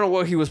playing. I don't know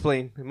what he was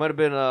playing. It might have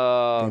been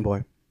Game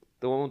Boy,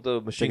 the one with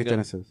the machine gun.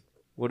 Genesis.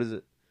 What is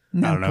it? I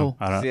don't know.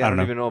 I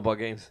don't even know about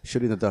games.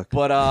 Shooting the duck.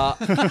 But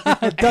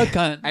duck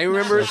hunt. I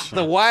remember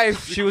the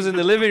wife. She was in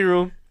the living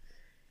room,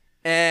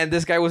 and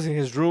this guy was in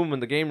his room in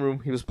the game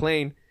room. He was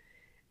playing.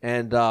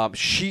 And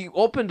she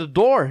opened the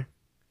door,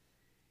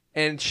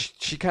 and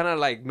she kind of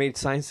like made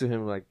signs to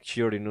him, like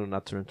she already knew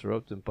not to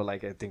interrupt him, but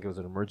like I think it was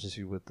an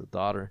emergency with the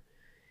daughter.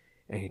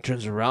 And he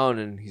turns around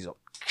and he's like,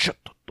 "Shut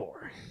the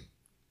door!"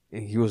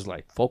 And he was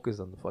like focused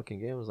on the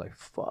fucking game. I was like,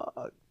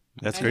 "Fuck,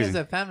 that's crazy." He has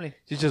a family.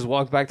 She just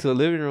walked back to the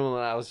living room,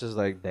 and I was just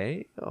like,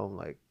 "Damn!" I'm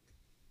like,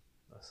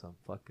 that's some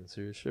fucking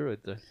serious shit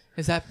right there.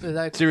 Is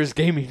that serious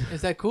gaming?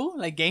 Is that cool?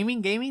 Like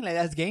gaming, like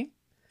that's game.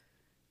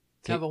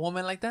 To have a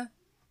woman like that.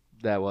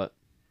 That what?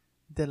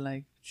 Then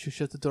like she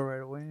shut the door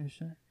right away and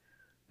shit.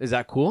 Is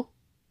that cool?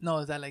 No,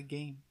 is that like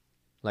game?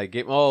 Like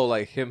game? Oh,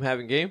 like him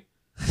having game?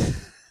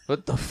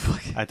 What the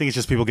fuck? I think it's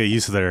just people get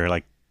used to their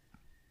like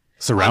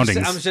surroundings.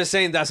 I'm just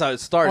saying that's how it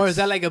starts. Or is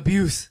that like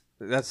abuse?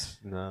 That's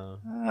no.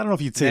 I don't know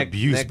if you'd say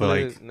abuse, but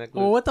like.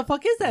 Well, what the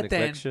fuck is that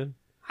neglection?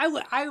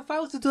 Then? If I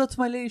was to do that to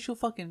my lady, she'll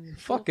fucking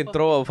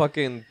throw a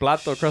fucking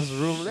plato across the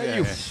room.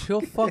 Yeah.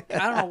 She'll fuck.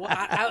 I don't know.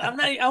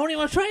 I don't even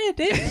want to try it,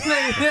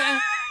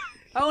 dude.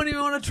 I don't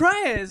even want to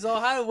try it.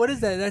 So what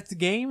is that? That's a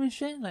game and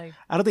shit? Like,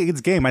 I don't think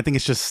it's game. I think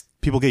it's just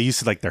people get used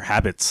to like their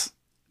habits.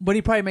 But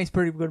he probably makes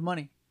pretty good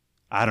money.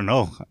 I don't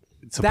know.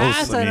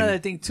 That's another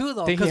thing too,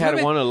 though. I think he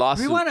had won a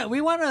lawsuit.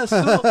 We want to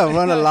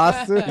run a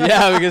lawsuit.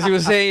 Yeah, because he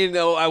was saying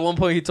at one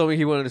point he told me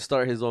he wanted to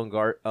start his own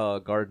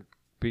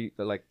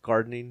like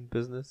gardening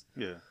business.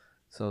 Yeah.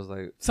 So I was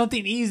like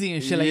something easy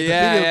and shit, like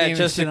video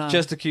game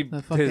just to keep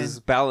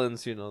his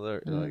balance, you know.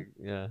 Like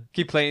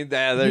keep playing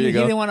that. There you go.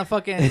 He didn't want to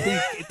fucking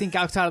think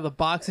outside of the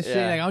box and shit.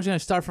 Like I was gonna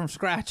start from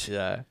scratch.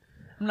 Yeah.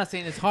 I'm not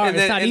saying it's hard.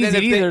 It's not easy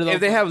either. If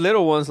they have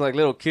little ones, like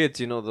little kids,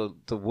 you know,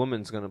 the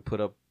woman's gonna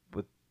put up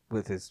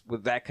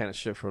with that kind of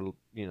shit for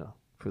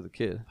the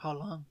kid. How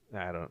long?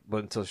 I don't.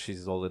 But until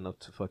she's old enough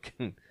to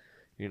fucking,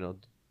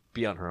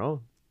 be on her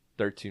own.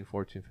 13,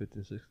 14,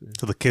 15, 16.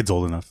 So the kid's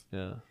old enough.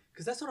 Yeah.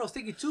 Cause that's what I was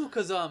thinking too.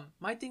 Cause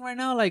my thing right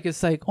now, like,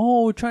 it's like,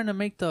 oh, we're trying to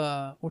make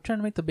the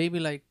baby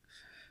like,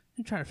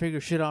 trying to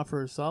figure shit out for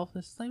herself.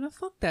 It's like, man,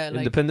 fuck that. Like,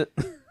 independent.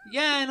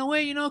 Yeah, in a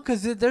way,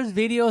 cause there's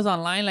videos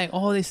online like,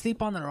 oh, they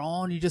sleep on their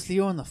own. You just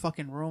leave them in the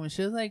fucking room and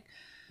shit. Like,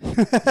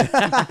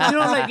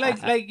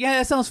 like, yeah,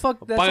 that sounds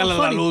fucked. That sounds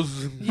funny.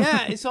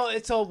 Yeah,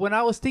 so when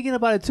I was thinking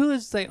about it too,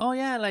 it's like, oh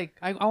yeah, like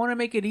I want to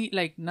make it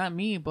like not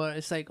me, but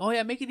it's like, oh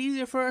yeah, make it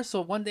easier for her,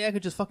 so one day I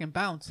could just fucking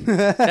bounce. You know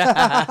what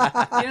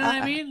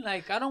I mean?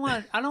 Like I don't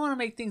want to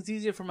make things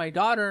easier for my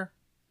daughter.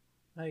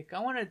 Like I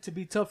want it to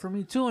be tough for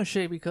me too and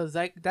shit, because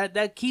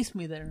that keeps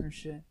me there and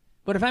shit.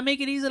 But if I make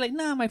it easy, like,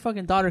 nah, my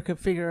fucking daughter could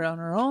figure it out on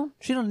her own.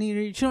 She don't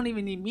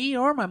even need me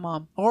or my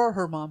mom or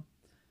her mom,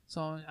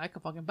 so I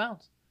could fucking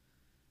bounce.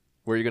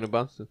 Where are you gonna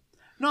bounce to?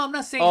 No, I'm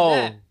not saying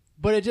that.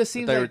 But it just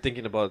seems like you were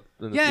thinking about.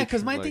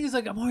 Because my thing is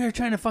like, I'm over here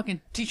trying to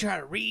fucking teach her how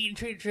to read,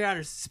 teach her how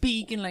to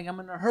speak, and like I'm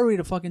in a hurry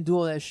to fucking do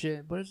all that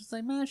shit. But it's just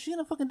like, man, she's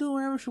gonna fucking do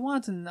whatever she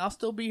wants, and I'll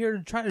still be here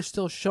to try to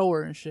still show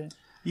her and shit.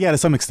 Yeah, to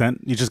some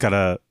extent, you just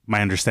gotta.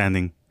 My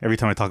understanding. Every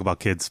time I talk about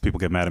kids, people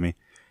get mad at me.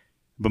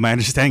 But my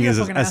understanding is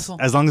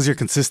as long as you're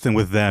consistent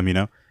with them,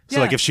 So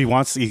like if she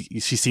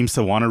seems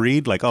to want to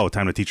read, like, oh,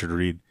 time to teach her to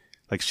read.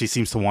 Like she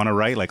seems to want to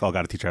write, like, oh,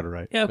 gotta teach her how to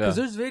write. Yeah, because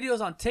there's videos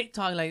on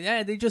TikTok like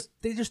that. They just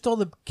throw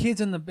the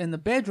kids in the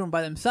bedroom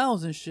by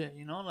themselves and shit,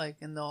 like,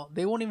 and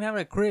they won't even have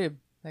a crib,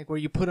 like where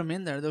you put them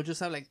in there. They'll just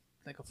have like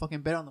a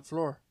fucking bed on the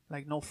floor,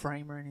 like no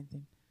frame or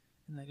anything.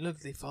 And like, look,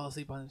 they fall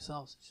asleep by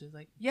themselves. She's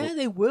like, yeah,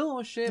 they will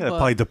and shit. Yeah, they're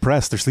probably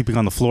depressed. They're sleeping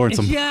on the floor and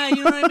some. Yeah,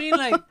 you know what I mean.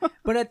 Like,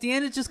 but at the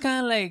end, it's just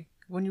kind of like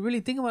when you really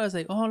think about it, it's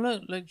like, oh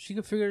look, like she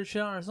could figure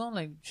shit out on her own.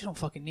 Like she don't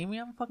fucking need me.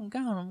 I'm fucking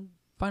gone. I'm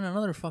find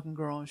another fucking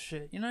girl and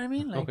shit. You know what I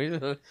mean? Like,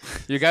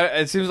 you got.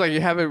 It seems like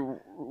you have it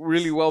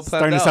really well planned.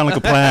 Starting to sound like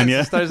a plan,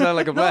 yeah. Starting to sound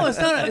like a plan. No, it's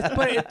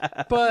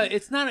not. But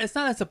it's not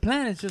as a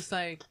plan. It's just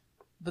like,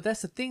 but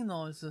that's the thing,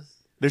 though. It's just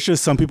there's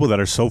just some people that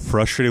are so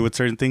frustrated with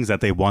certain things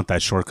that they want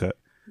that shortcut.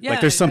 Yeah,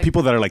 like there's some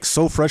people that are like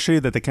so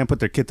frustrated that they can't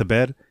put their kid to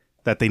bed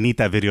that they need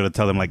that video to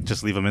tell them like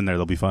just leave them in there,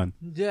 they'll be fine.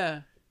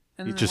 Yeah,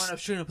 and then they wind up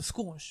shooting up a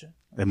school and shit.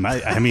 It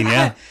might. I mean,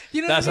 yeah.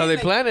 That's how they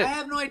plan it. I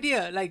have no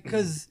idea, like,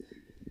 cause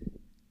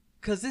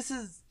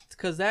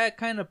that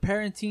kind of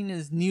parenting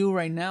is new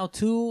right now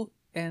too,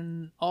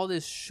 and all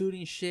this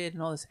shooting shit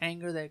and all this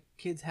anger that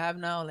kids have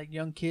now, like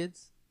young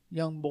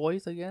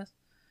boys, I guess.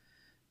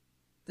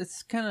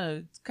 It's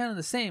kind of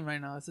the same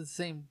right now. It's at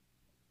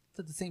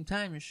the same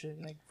time and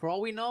shit. Like for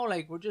all we know,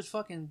 like we're just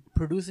fucking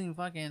producing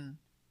fucking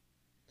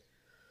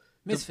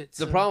misfits.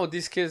 The problem with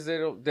these kids, they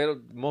don't.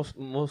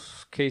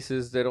 Most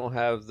cases, they don't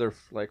have their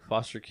like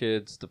foster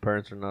kids. The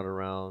parents are not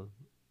around.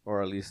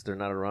 Or at least they're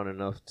not around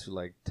enough to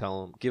like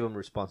give them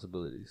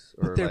responsibilities,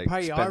 or but they like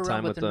probably spend are time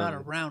around, with but they're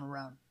them. not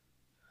around.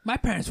 My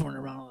parents weren't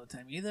around all the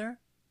time either.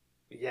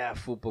 Yeah,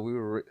 fool. But we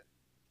were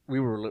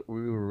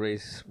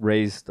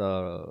raised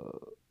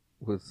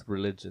with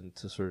religion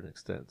to a certain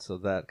extent, so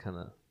that kind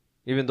of,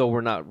 even though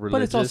we're not religious,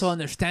 but it's also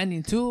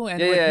understanding too,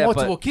 and with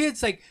multiple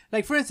kids, like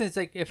for instance,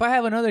 like if I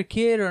have another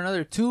kid or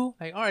another two,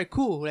 like all right,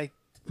 cool, like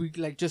we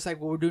like just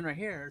like what we're doing right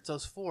here, it's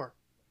us four.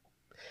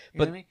 You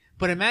know what I mean?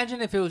 But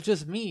imagine if it was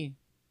just me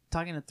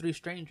talking to three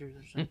strangers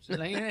or something.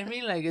 Like, you know what I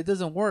mean? Like, it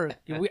doesn't work.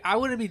 I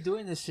wouldn't be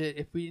doing this shit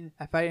if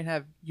I didn't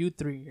have you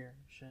three here.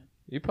 Shit.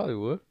 You probably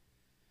would.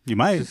 You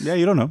might. Yeah,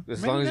 you don't know.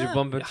 As long as you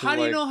bump into. How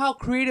do you know how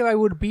creative I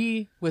would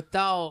be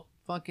without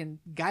fucking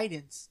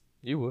guidance?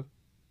 You would.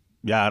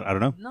 Yeah, I don't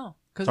know. No,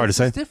 because hard to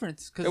say.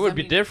 Different. It would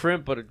be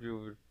different, but it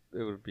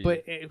would be.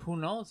 But who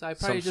knows? I'd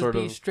probably just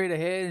be straight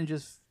ahead and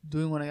just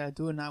doing what I gotta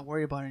do and not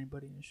worry about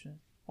anybody and shit.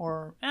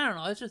 Or I don't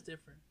know. It's just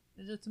different.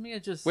 To me,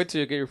 it just... Wait till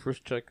you get your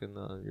first check and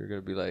you're going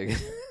to be like...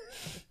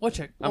 What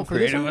check? I'm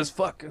creative as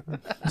fuck.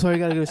 That's why you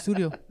got to go to the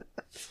studio.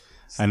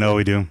 I know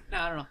we do.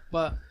 Nah, I don't know.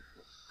 But,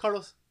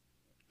 Carlos,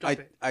 I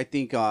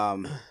think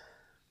the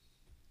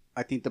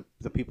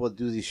people that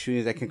do these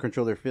shootings that can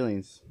control their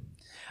feelings.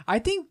 I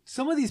think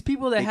some of these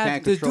people that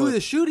have to do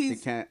the shootings...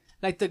 They can't.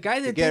 Like the guy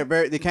that...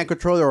 They can't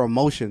control their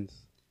emotions.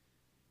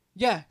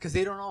 Yeah, because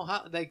they don't know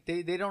how... Like,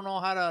 they don't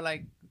know how to,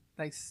 like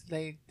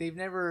they've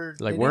never...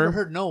 Like never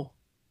heard no.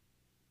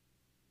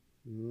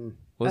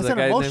 That's an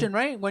emotion,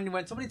 right? When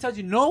somebody tells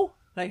you no,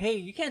 like, hey,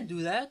 you can't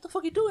do that. What the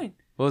fuck are you doing?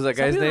 What was that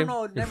guy's name?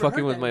 You're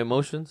fucking with my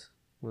emotions.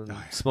 When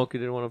Smokey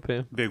didn't want to pay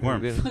him. Big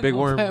Worm. Big Worm. Big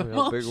Worm.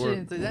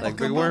 Like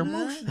Big Worm.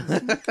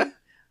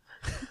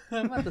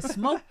 I'm about to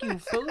smoke you,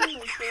 fool.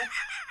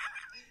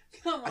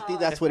 I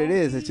think that's what it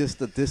is. It's just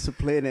the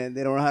discipline, and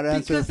they don't know how to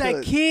answer. Because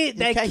that kid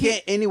can't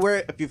get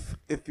anywhere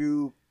if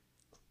you.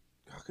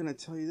 can I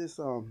tell you this?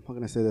 How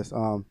can I say this?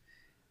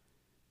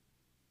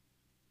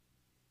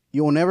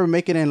 You will never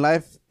make it in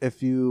life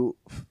if you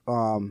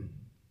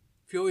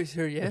If you always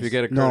hear yes. If you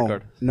get a credit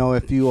card. No,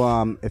 if you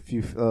how do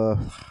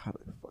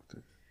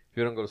If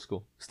you don't go to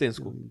school, stay in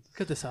school.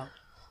 Cut this out.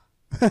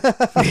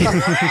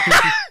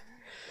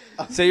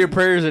 Say your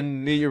prayers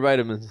and eat your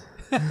vitamins.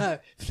 You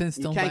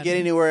can't get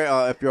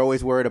anywhere if you're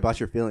always worried about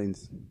your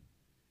feelings.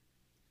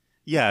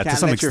 Yeah, to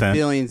some extent. Your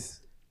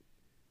feelings.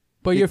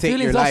 But your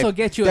feelings also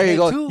get you. There you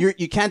go.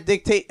 You can't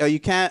dictate. You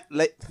can't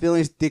let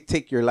feelings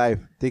dictate your life.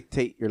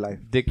 Dictate your life.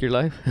 Dick your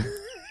life.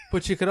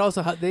 But you could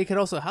also. They could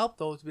also help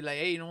those to be like,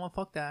 hey, you know what?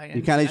 Fuck that.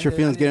 You can't let your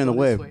feelings get in the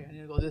way. I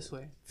need to go this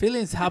way.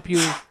 Feelings help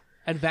you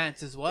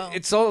advance as well.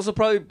 It's also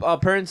probably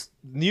parents,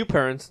 new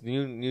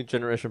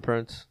generation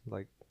parents,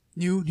 like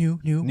new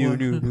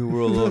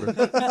world order.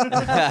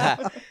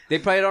 They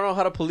probably don't know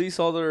how to police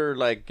all their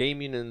like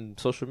gaming and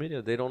social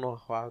media. They don't know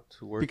how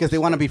to work because they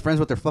want to be friends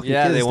with their fucking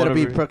kids instead of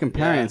being fucking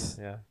parents.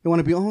 Yeah. They want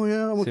to be, I'm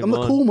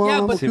a cool mom. Yeah,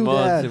 I'm a cool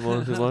dad.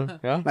 Simone.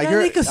 Yeah. Like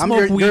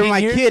you're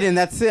my kid and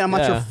that's it. I'm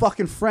not your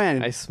fucking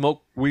friend. I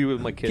smoke weed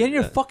with my kid. Get in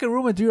your fucking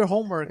room and do your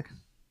homework.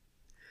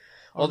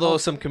 Although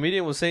some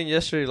comedian was saying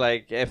yesterday,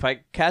 like, if I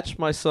catch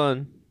my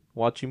son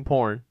watching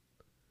porn,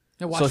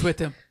 watch with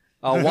him.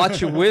 I'll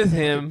watch it with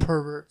him,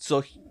 pervert.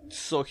 So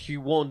he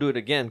won't do it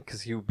again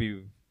because he would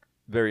be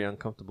very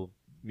uncomfortable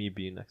me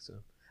being next to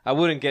him. I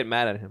wouldn't get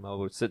mad at him. I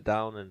would sit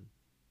down and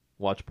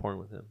watch porn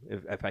with him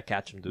if I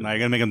catch him doing it. Now you're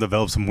gonna make him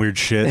develop some weird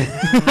shit. Yeah,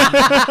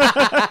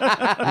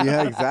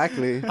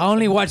 exactly. I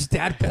only watch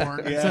dad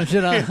porn. Some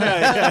shit on.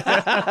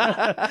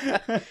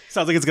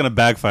 Sounds like it's gonna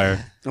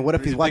backfire. And what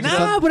if he's watching?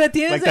 But at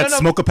the end, like that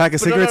smoke a pack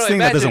of cigarettes thing,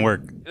 that doesn't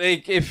work.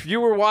 Like if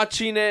you were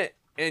watching it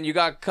and you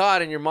got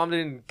caught and your mom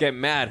didn't get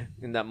mad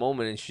in that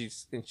moment and she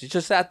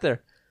just sat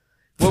there.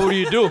 What would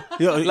you do?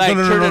 Like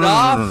turn it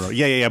off? No.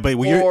 Yeah. But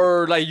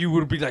or like you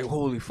would be like,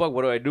 holy fuck,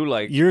 what do I do?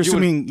 Like you're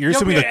assuming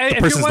that the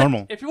person's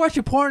normal. If you're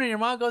watching porn and your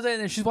mom goes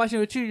in and she's watching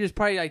with you, you just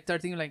probably like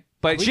start thinking like.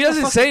 But she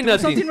doesn't say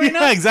nothing. Right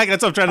now? Yeah, exactly.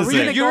 That's what I'm trying to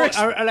say.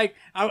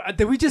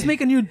 Did we just make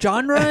a new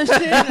genre and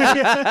shit?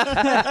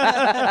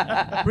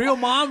 Real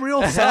mom,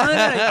 real son.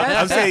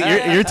 I'm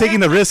saying you're taking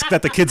the risk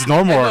that the kid's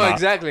normal or not.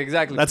 Exactly.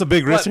 That's a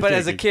big risk. But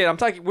as a kid,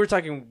 we're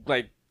talking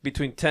like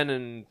between 10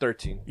 and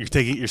 13.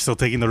 You're still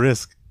taking the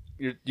risk.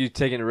 You're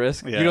taking a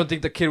risk. Yeah. You don't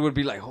think the kid would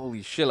be like,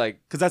 holy shit, like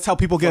because that's how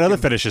people get other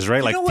fetishes,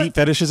 right? Like feet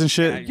fetishes and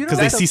shit. Because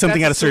they see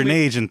something at a certain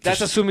age, and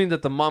that's assuming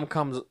that the mom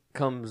comes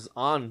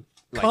on.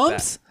 Like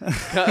comes?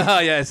 Oh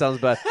yeah, it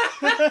sounds bad.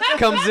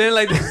 Comes in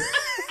like.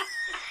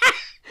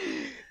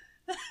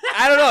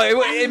 I don't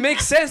know. It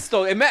makes sense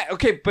though.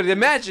 Okay, but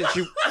imagine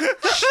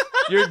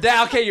your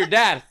dad. Okay, your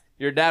dad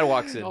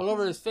walks in all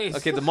over his face.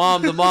 Okay, the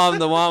mom.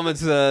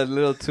 It's a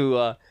little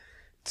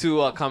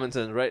too common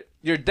sense, right?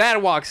 Your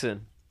dad walks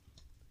in.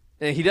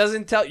 And he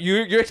doesn't tell you.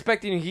 You're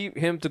expecting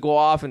him to go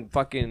off and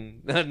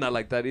fucking not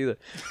like that either,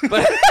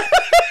 but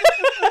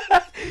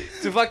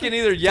to fucking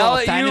either yell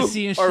at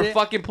you or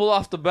fucking pull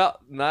off the belt.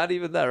 Not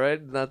even that, right?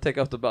 Not take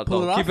off the belt.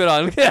 Don't keep it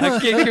on. Yeah,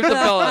 keep the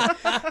belt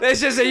on. It's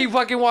just that he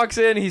fucking walks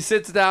in, he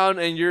sits down,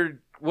 and you're.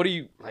 What are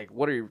you?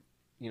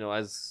 You know,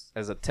 as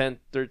a 10,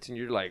 13,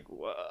 you're like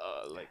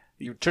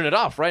you turn it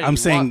off, right? I'm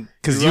saying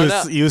because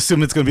you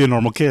assume it's gonna be a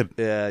normal kid.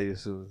 Yeah, you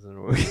assume it's a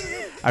normal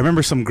kid. I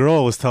remember some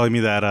girl was telling me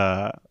that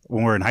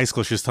when we were in high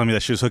school, she was telling me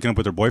that she was hooking up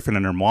with her boyfriend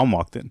and her mom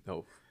walked in.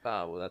 Oh,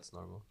 well, that's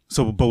normal.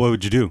 So, but what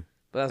would you do?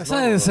 That's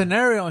not a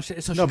scenario. So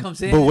she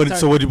comes in. But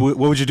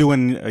what would you do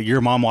when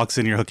your mom walks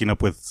in and you're hooking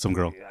up with some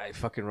girl? I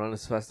fucking run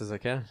as fast as I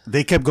can.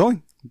 They kept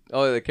going.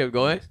 Oh, they kept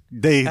going?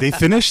 They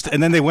finished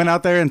and then they went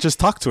out there and just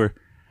talked to her.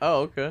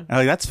 Oh, okay. I'm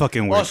like, that's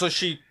fucking weird. Oh, so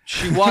she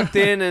walked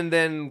in and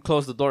then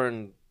closed the door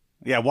and...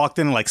 Yeah, walked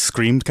in and like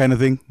screamed kind of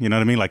thing. You know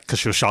what I mean? Like, because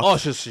she was shocked. Oh,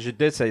 she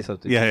did say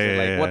something.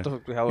 Yeah. What the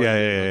fuck?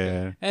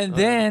 Yeah. And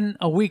then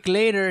a week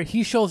later,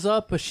 he shows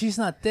up, but she's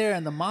not there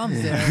and the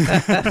mom's there.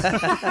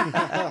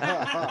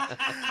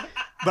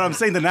 But I'm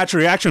saying the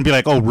natural reaction would be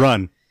like, oh,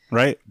 run.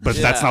 Right? But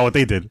that's not what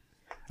they did.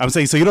 I'm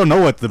saying, so you don't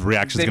know what the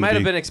reaction is going to be. They might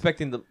have been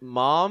expecting the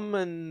mom,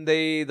 and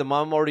the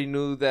mom already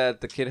knew that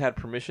the kid had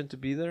permission to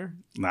be there.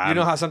 Nah, you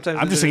know how sometimes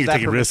I'm just saying you're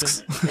taking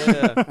risks.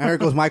 Yeah. And here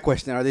goes my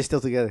question: are they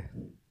still together?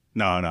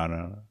 No.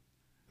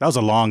 That was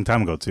a long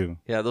time ago too.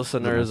 Yeah, those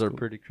scenarios are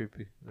pretty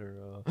creepy. They're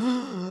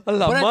I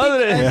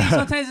think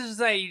sometimes it's just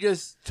like you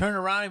just turn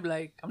around and be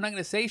like, I'm not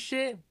gonna say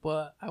shit,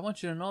 but I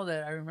want you to know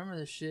that I remember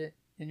this shit,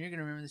 and you're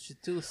gonna remember this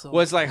shit too. So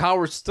well, it's like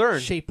Howard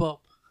Stern. Shape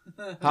up.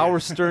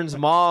 Howard Stern's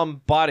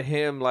mom bought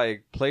him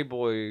like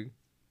Playboy.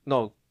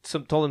 No,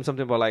 told him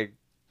something about like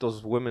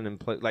those women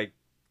and like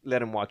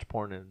let him watch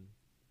porn and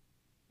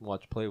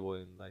watch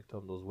Playboy, and like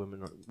told him those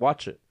women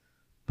watch it,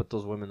 but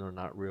those women are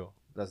not real.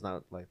 That's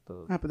not like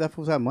the. But that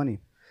fools have money.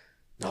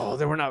 No,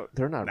 they were not.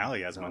 They're not. Now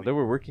he has money. They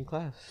were working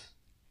class.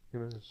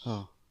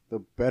 Oh, the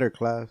better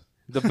class.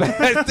 The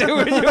best.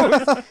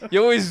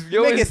 You always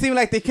make it seem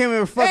like they came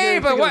in fucking. Hey,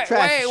 but wait.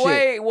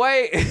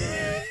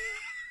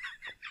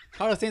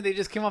 I was thinking they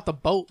just came off the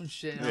boat and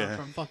shit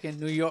from fucking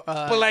New York.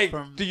 But like,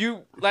 do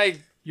you like?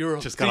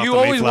 Europe. Do you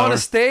always want to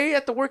stay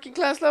at the working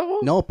class level?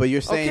 No, but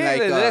you're saying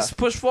okay, like let's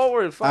push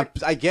forward.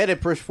 I get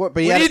it, push forward,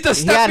 but he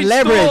had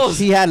leverage. Stools.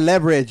 He had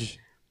leverage.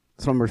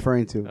 That's what I'm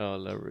referring to. Oh,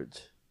 leverage.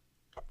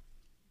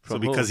 So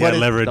because he had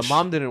leverage, the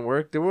mom didn't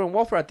work. They were on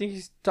welfare. I think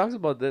he talks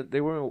about that.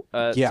 They were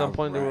at some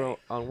point. They were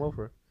on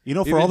welfare. You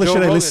know, for all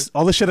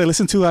the shit I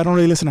listen to, I don't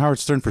really listen to Howard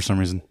Stern for some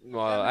reason.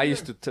 Well, I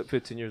used to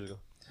 15 years ago.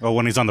 Oh,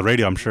 when he's on the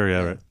radio, I'm sure.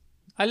 Yeah, right.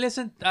 I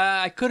listened.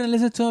 I couldn't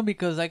listen to him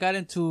because I got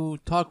into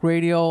talk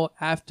radio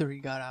after he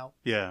got out.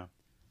 Yeah.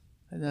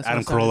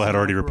 Adam Carolla had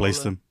already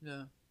replaced him.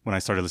 Yeah. When I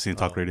started listening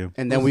to talk radio,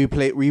 and then we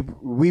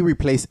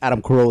replaced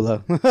Adam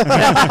Carolla.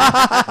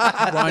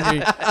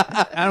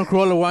 Adam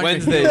Carolla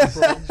Wednesdays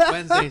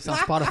on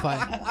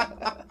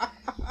Spotify.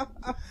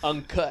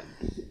 Uncut.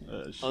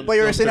 But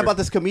you were saying about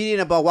this comedian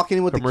about walking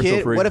in with the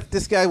kid. What if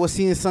this guy was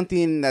seeing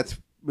something that's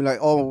like,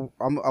 oh,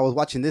 I was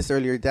watching this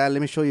earlier, Dad.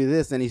 Let me show you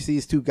this, and he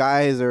sees two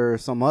guys or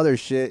some other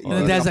shit.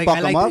 And the dad's like,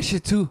 I like that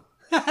shit too.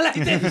 I like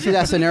that. You see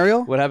that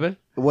scenario? What happened?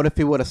 What if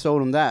he would have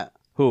showed him that?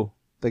 Who?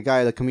 The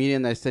guy, the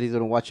comedian that said he's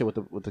gonna watch it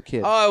with the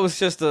kid. Oh, it was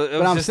just a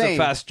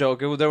fast joke.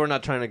 They were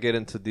not trying to get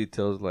into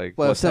details like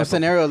what some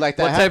scenario like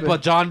that. What type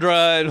of genre?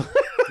 And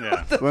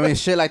yeah, I mean,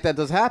 shit like that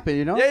does happen,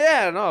 you know.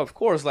 Yeah, no, of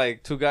course.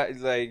 Like two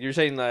guys, like you're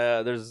saying,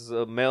 there's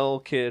a male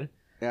kid.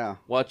 Yeah.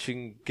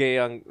 Watching guy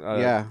on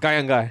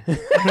guy.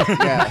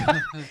 Yeah.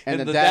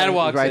 And the dad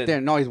walks right in.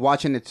 There. No, he's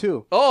watching it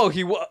too. Oh,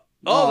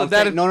 the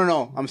dad.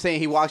 No. I'm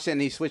saying he watched it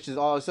and he switches.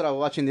 Oh, I said I was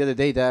watching the other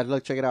day, Dad.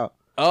 Look, check it out.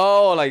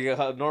 Oh, like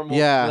a normal.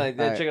 Yeah. Like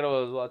check it out. What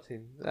I was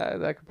watching.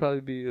 That could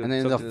probably be. And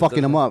then they're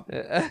fucking him up.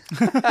 That's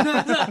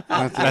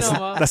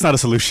not a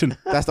solution.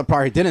 That's the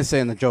part he didn't say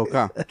in the joke,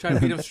 huh? Trying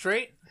to beat him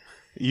straight.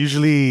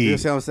 Usually, you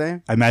see what I'm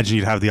saying? I imagine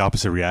you'd have the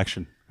opposite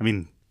reaction. I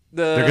mean,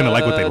 they're gonna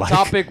like what they like. The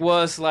topic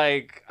was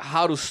like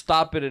how to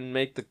stop it and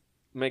make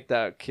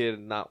that kid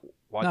not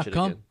watch it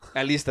again.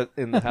 At least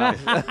in the house.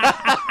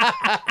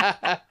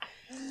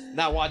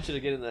 Not watch it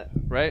again in that,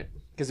 right?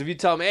 Because if you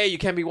tell him, hey, you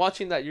can't be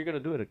watching that, you're gonna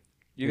do it.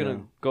 You're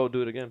gonna go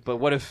do it again. But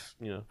what if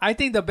I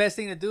think the best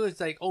thing to do is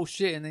like, oh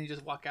shit, and then you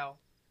just walk out.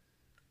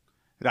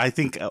 I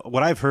think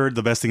what I've heard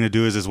the best thing to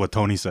do is what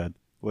Tony said.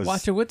 Was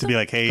watch it with to them? Be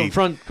like, hey,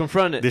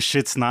 confront it. This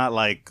shit's not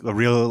like a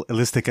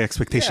realistic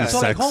expectation of so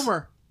sex. Like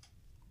Homer.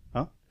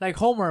 Huh? Like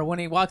Homer when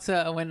he walks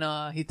when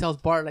he tells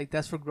Bart like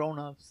that's for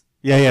grown-ups.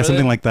 Yeah,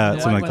 something like that. Yeah,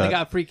 something when like they that.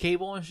 got free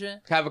cable and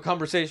shit. Have a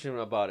conversation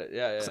about it.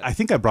 Yeah. I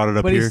think I brought it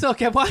up but here. But he still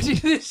kept watching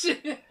this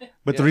shit.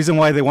 But the reason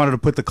why they wanted to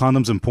put the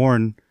condoms in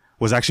porn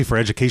was actually for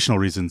educational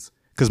reasons.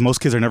 Because most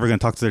kids are never going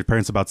to talk to their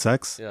parents about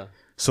sex. Yeah.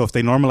 So if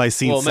they normalize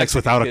seeing sex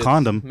without a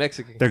condom,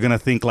 they're going to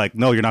think like,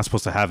 no, you're not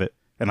supposed to have it.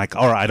 And like,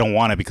 all right, I don't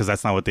want it because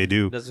that's not what they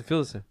do. Doesn't feel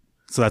the same.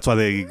 So that's why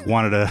they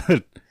wanted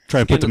to try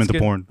and put them into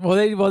porn. Well,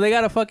 they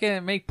got to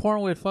fucking make porn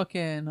with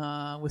fucking,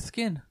 with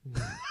skin.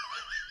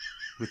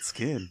 With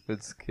skin?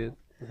 With skin.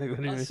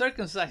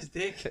 Uncircumcised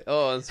dick.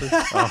 Oh,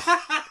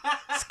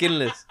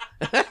 skinless.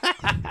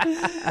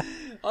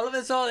 All of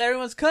it's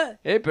everyone's cut.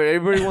 Hey, but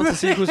everybody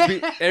wants to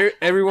see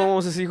everyone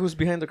wants to see who's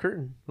behind the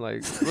curtain.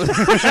 Like,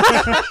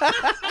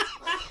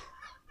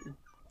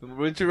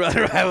 would you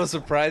rather have a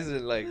surprise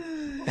and like,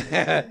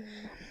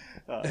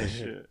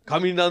 shit.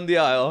 Coming down the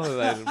aisle,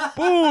 like,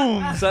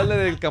 boom, sale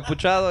del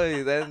capuchado,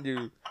 and then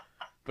you.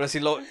 But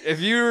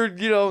if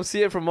you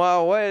see it from a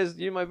mile away,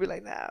 you might be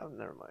like, nah,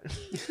 never mind.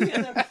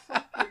 Idiot.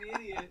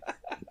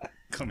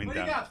 Coming down. What do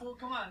you got, fool?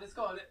 Come on, let's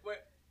go.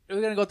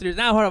 We're gonna go through.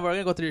 Now, hold on, we're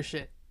gonna go through your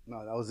shit.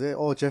 No, that was it.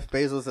 Oh, Jeff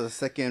Bezos is the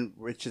second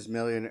richest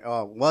millionaire.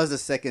 Was the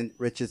second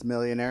richest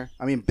billionaire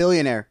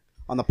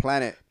on the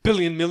planet.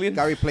 Million.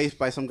 Got replaced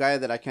by some guy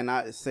that I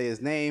cannot say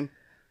his name.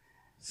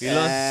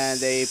 And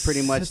they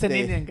pretty much. It's an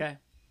Indian guy.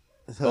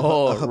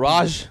 Oh,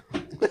 Raj.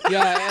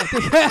 Yeah,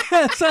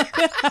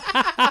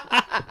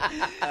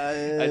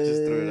 I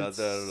just threw it out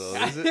there. I don't know.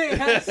 I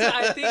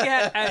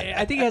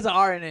think it has an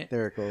R in it.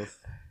 There it goes.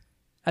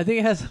 I think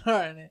it has an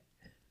R in it.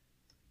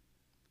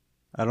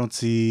 I don't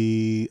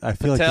see. I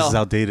feel like this is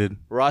outdated.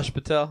 Raj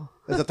Patel.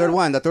 There's the third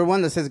one. The third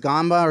one that says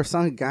Gamba or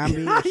something.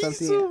 Gambi or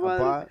something.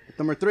 So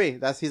number 3.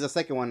 He's the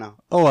second one now.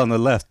 Oh, on the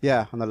left.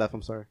 Yeah, on the left.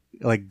 I'm sorry.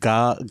 Like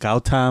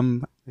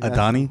Gautam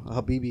Adani.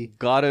 Habibi.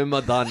 Gautam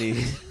Adani.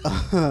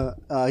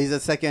 He's the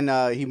second.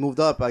 He moved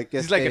up. I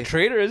guess he's like a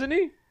trader, isn't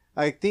he?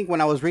 I think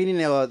when I was reading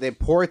the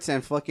ports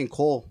and fucking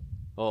coal.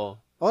 Oh,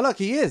 look,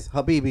 he is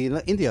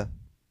Habibi, India.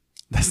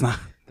 That's not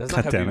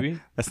Habibi.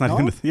 That's not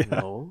even. Yeah.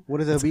 No.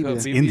 What is Habibi?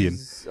 It's Indian.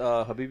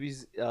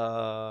 Habibi's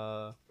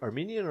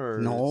Armenian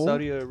or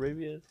Saudi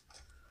Arabian?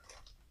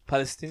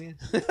 Palestinian.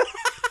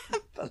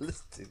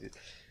 Palestinian.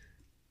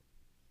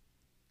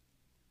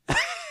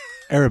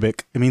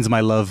 Arabic. It means my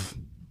love.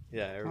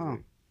 Yeah, Arabic. Oh.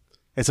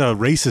 It's a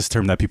racist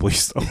term that people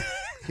use to.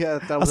 Yeah,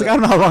 I was like, I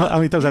don't know how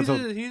many times I've told.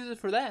 He uses it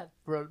for that,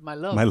 for my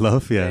love. My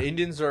love, yeah.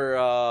 Indians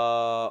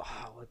are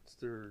what's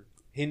their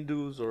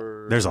Hindus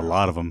or? There's a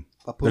lot of them.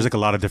 There's like a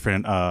lot of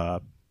different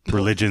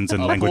religions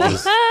and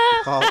languages.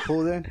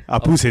 Apu then?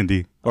 Apu's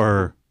Hindi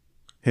or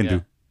Hindu.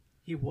 Yeah.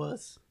 He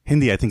was.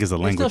 Hindi, I think, is the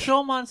they language. Still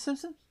show him on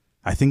Simpsons?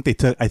 I think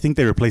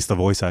they replaced the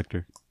voice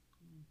actor.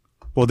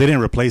 Well, they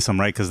didn't replace him,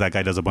 right? Because that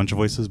guy does a bunch of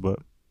voices, but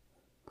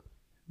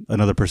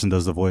another person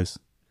does the voice.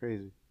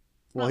 Crazy.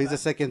 Well, he's the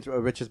second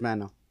richest man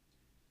now.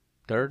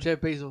 Third? Jeff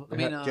Bezos.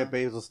 Jeff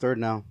Bezos third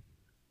now.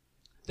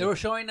 They were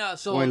showing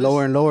going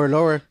lower and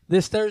lower.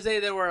 This Thursday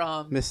they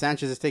were Miss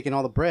Sanchez is taking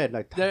all the bread.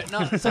 Like so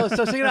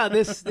check it out.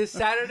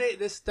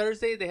 This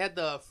Thursday they had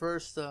the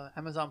first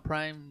Amazon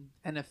Prime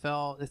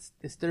NFL.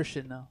 It's their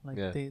shit now. Like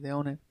they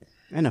own it.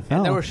 NFL.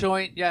 And they were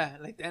showing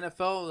like the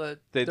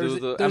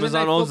NFL.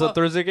 Amazon owns the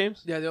Thursday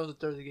games. Yeah, they own the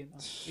Thursday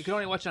games. You can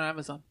only watch it on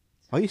Amazon.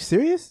 Are you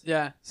serious?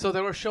 Yeah. So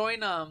they were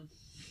showing him.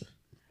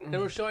 What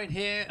was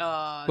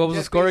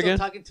the score again?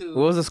 What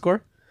was the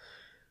score?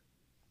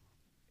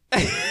 You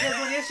guys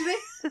won yesterday?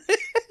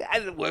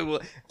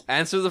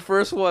 Answer the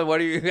first one. Why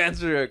do you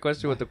answer a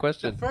question with the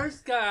question? The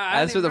first guy.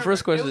 Answer the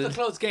first question. It was a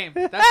close game.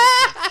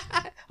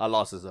 A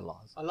loss is a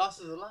loss. A loss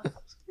is a loss. That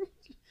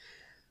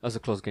was a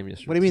close game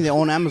yesterday. What do you mean they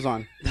own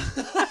Amazon?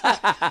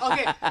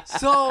 Okay,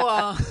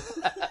 so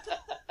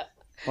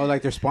or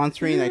like they're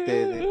sponsoring, like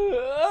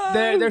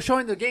they're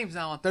showing the games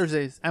now on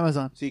Thursdays.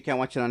 Amazon. So you can't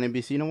watch it on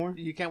NBC no more.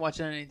 You can't watch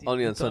it on anything.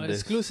 Only on Sundays.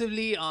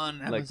 Exclusively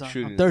on Amazon. Like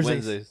on Thursdays.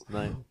 Wednesdays,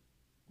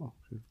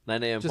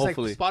 9 a.m. Just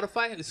hopefully. Like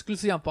Spotify,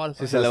 exclusively on Spotify.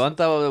 Si se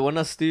levanta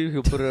buena Steve,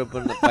 he'll put it up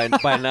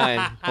by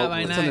 9.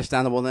 It's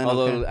understandable then.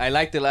 Although I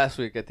liked it last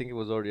week. I think it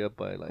was already up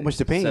by like how much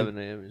they pay 7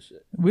 a.m. and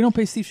shit. We don't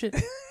pay Steve shit.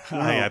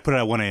 I put it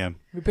at 1 a.m.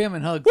 We pay him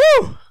in hugs.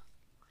 Woo!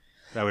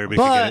 That way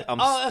everybody can get it. I'm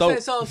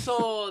stoked.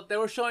 So they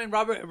were showing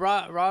Robert,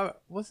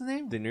 what's his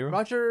name? De Niro?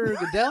 Roger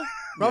Goodell?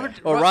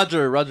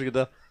 Roger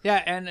Goodell.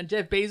 Yeah, and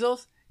Jeff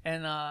Bezos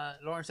and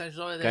Lauren Sanchez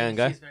over there.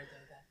 Guy.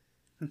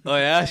 Oh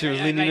yeah, she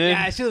was leaning in.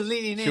 Yeah, she was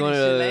leaning in. She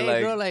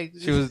wanted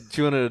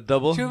she wanted a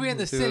double. She wanted to be in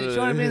the city. She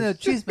wanted to be in the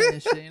cheese man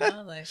and shit. You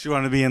know, like she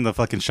wanted to be in the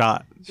fucking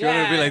shot. She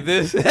wanted to be like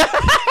this.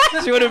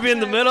 She wanted to be in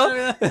the middle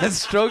and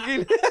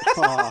stroking.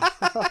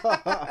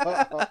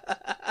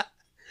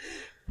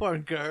 Poor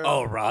girl.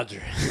 Oh,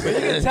 Roger. But you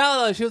can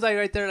tell though, she was like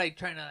right there, like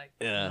trying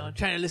to,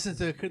 trying to listen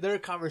to their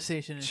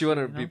conversation. And she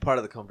wanted to be part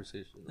of the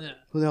conversation. Yeah.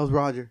 Who the hell's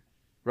Roger?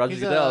 Roger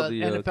Goodell,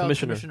 the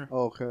commissioner.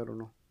 Oh, okay, I don't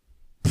know.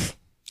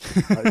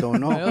 I don't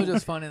know. It was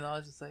just funny though. I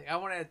was just like, I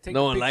want to take.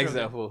 No one likes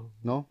that fool.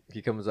 No,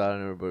 he comes out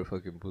and everybody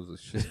fucking pulls the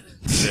shit.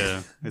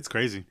 Yeah, it's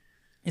crazy.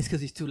 It's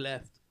because he's too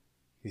left.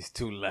 He's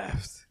too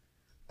left.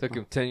 Took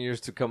him 10 years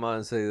to come out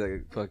and say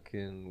like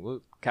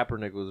fucking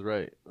Kaepernick was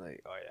right.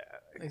 Like, oh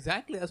yeah.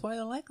 Exactly. That's why I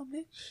don't like him,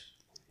 bitch.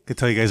 I could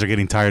tell you guys are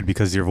getting tired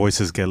because your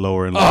voices get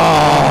lower and lower.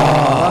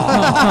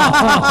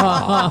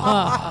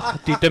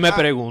 Tite me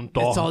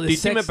preguntó. It's all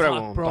this sex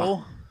talk,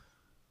 bro.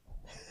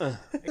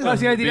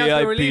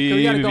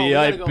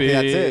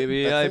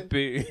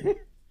 VIP.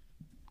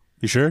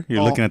 You sure?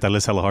 You're looking at that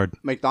list hella hard.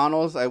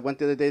 McDonald's, I went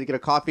the other day to get a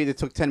coffee. It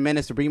took 10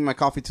 minutes to bring me my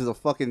coffee to the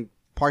fucking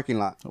parking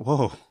lot.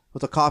 Whoa.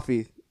 With a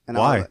coffee. And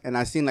why?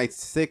 I seen like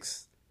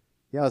 6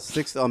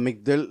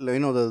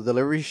 the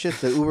delivery shit.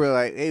 The Uber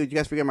like, hey, did you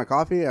guys forget my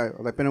coffee?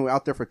 I've been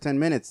out there for 10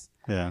 minutes.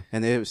 Yeah.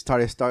 And they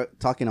started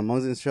talking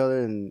amongst each other,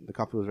 and the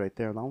coffee was right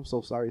there. I'm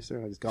so sorry,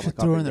 sir. I just got my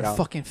coffee. Threw in their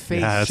fucking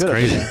face. Yeah, that's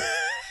crazy.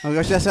 Oh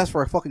gosh, just asked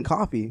for a fucking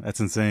coffee. That's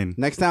insane.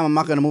 Next time, I'm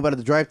not gonna move out of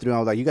the drive-thru. I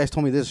was like, you guys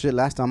told me this shit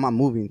last time. I'm not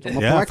moving. So I'm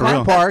gonna put my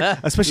car park.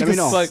 Especially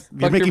because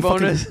you're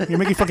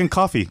making fucking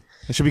coffee.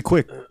 It should be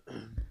quick.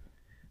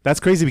 That's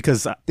crazy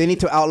because they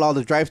need to outlaw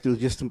the drive-thru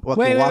just to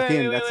fucking walk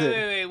in. That's it.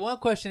 Wait. One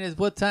question is,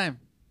 what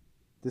time?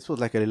 This was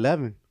like at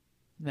 11.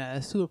 Nah,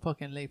 that's super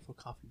fucking late for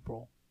coffee,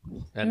 bro.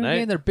 At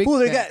night? They're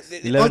very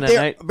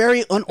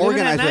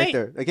unorganized right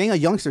there. Like getting a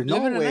youngster, no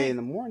way in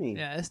the morning.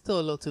 Yeah, it's still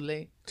a little too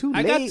late.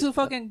 I got to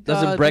fucking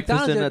doesn't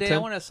breakfast the in other at day. 10?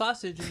 I wanted a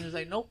sausage, and he was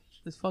like, nope,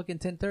 it's fucking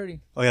 10:30.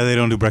 Oh yeah, they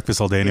don't do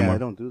breakfast all day anymore. Yeah, I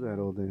don't do that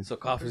all day. So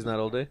coffee's not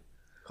all day?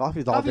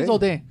 Coffee's all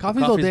day.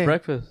 Coffee's all day.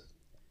 Breakfast.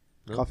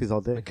 No? Coffee's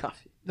all day.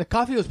 The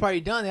coffee was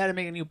probably done. They had to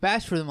make a new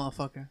batch for the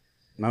motherfucker.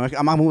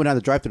 I'm not moving out of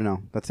the drive-thru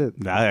now. That's it.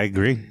 I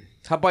agree.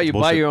 How about you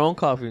buy your own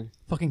coffee?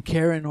 Fucking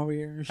Karen over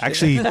here. And shit.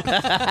 Actually,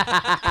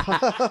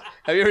 have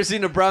you ever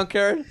seen a brown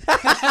Karen?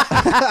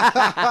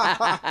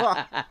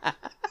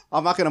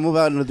 I'm not gonna move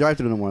out in the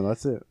drive-thru no more.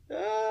 That's it.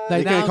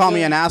 Like you can call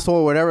me an asshole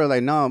or whatever.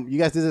 Like, no, you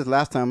guys did this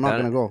last time. I'm not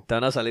gonna go. Te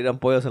van a salir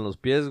ampollas en los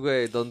pies,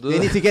 güey. Don't do that. They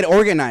need to get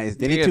organized.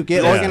 They need to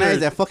get organized.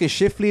 That fucking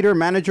shift leader,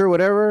 manager,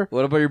 whatever.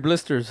 What about your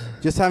blisters?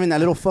 Just having that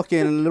little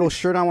fucking little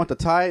shirt on with the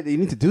tie. They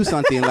need to do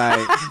something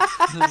like.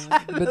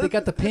 But they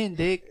got the pin,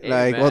 dick.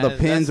 Like, or the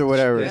pins or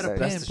whatever.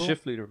 That's the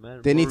shift leader,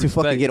 man. They need to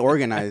fucking get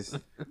organized.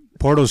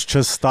 Porto's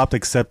just stopped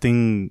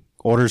accepting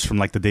orders from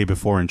like the day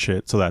before and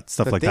shit, so that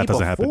stuff like that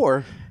doesn't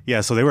happen.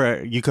 Yeah, so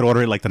you could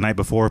order it like the night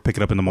before, pick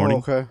it up in the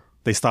morning. Oh, okay.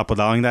 They stopped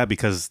allowing that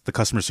because the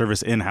customer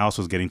service in-house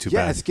was getting too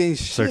bad. Yeah, it's getting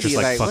shitty. So they're just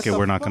like, fuck it,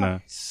 we're not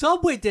gonna.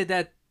 Subway did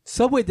that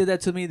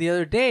to me the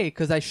other day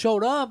because I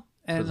showed up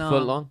and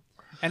foot long.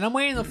 And I'm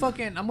waiting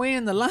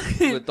the line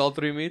with all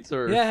 3 meats,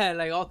 or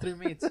like all 3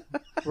 meats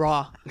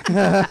raw.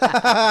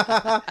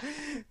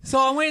 So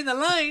I'm waiting the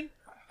line,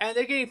 and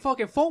they're getting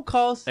fucking phone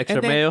calls.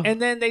 Extra mayo.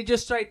 And then they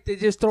just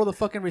throw the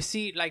fucking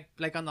receipt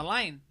like on the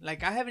line.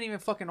 Like I haven't even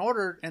fucking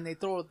ordered, and they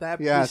throw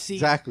that receipt.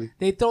 Exactly.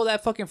 They throw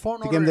that fucking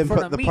phone order to give them in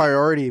front of the me.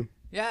 priority.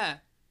 Yeah.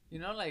 You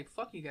know, like,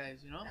 fuck you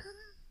guys, you know?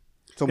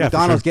 So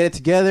McDonald's, get it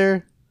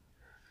together.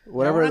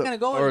 Whatever. We're not gonna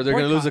go or they're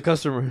going to lose a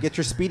customer. Get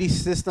your speedy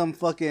system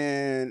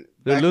fucking...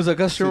 They'll lose a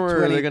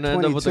customer or they're going to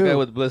end up with the guy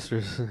with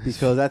blisters.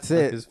 Because that's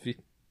it.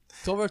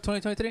 October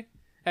 2023?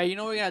 Hey, you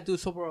know what we got to do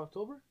Sober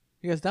October?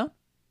 You guys down?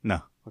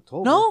 No.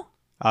 October? No?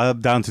 I'm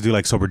down to do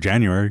like Sober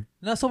January.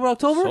 Not Sober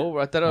October? Sober?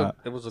 I thought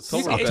it was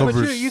October.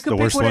 October's the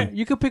worst one.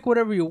 You could pick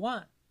whatever you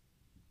want.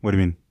 What do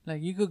you mean?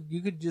 Like, you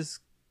could just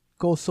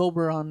go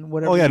sober on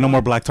whatever. Oh, yeah, no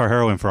more black tar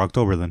heroin for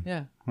October then.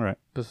 Yeah. All right.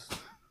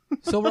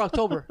 Sober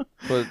October.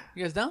 But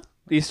you guys down?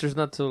 Easter's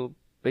not till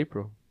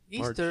April.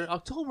 Easter, March.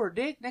 October,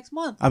 Dick, next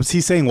month.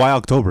 He's saying why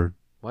October?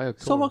 Why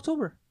October? Sober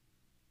October.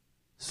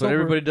 But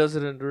everybody does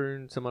it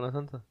during Semana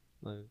Santa.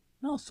 Like,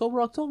 no,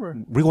 Sober October.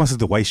 Rick wants to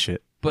do white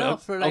shit.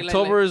 But no,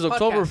 October is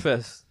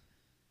Oktoberfest.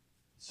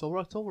 Sober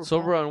October.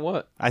 Sober on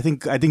what? I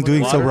think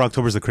doing Sober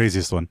October is the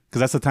craziest one because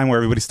that's the time where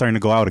everybody's starting to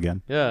go out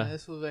again. Yeah.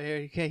 This was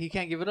right here. He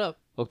can't give it up.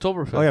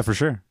 Oktoberfest. Oh yeah, for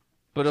sure.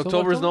 But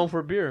October is known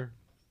for beer.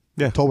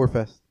 Yeah.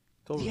 Oktoberfest.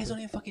 You guys don't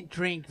even fucking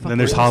drink. Then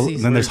there's Halloween.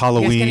 You guys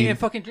can't even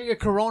fucking drink a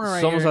Corona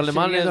right here.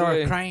 Alemanes, you guys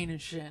are crying and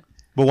shit.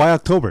 But why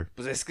October?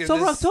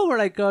 Sober October,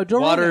 like Joe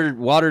Rogan.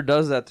 Water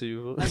does that to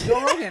you. Like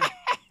Joe Rogan.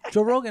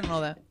 Joe Rogan and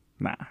all that.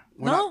 Nah.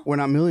 We're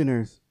not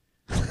millionaires.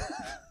 You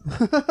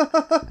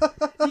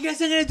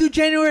guys ain't gonna do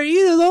January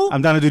either, though.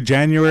 I'm down to do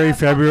January,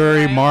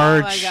 February,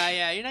 March, Oh my God,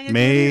 yeah. You're not gonna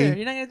May. do it either.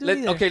 You're not gonna do it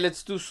either. Okay,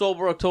 let's do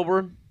Sober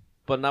October,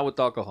 but not with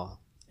alcohol.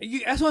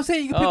 That's what I'm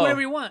saying. You can pick whatever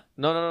you want.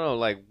 No.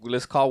 Like,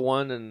 let's call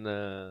one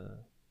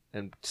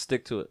and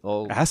stick to it.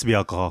 It has to be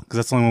alcohol because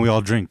that's the only one we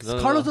all drink. No.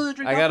 Carlos doesn't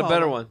drink alcohol. I got a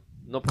better one.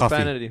 No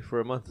profanity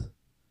for a month.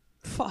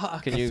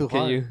 Fuck. Can you?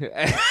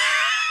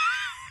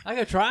 I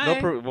gotta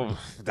try. Well,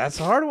 that's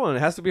a hard one. It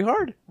has to be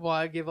hard. Well,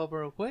 I give up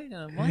real quick in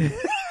a month.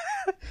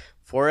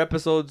 4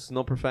 episodes,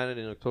 no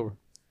profanity in October.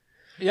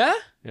 Yeah?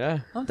 Yeah.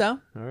 I'm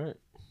down. All right.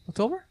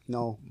 October?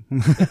 No.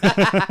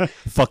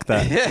 Fuck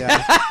that. Yeah.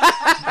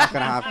 Not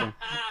gonna happen.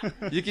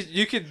 You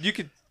could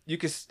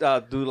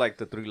do like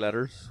the 3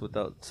 letters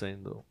without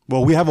saying though.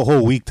 Well, we have a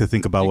whole week to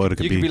think about what it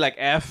could be. You could be like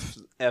F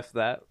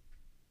that.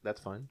 That's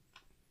fine.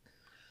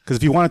 Because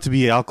if you want it to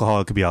be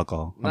alcohol, it could be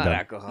alcohol. Not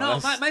alcohol. No,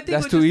 my thing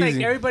was just like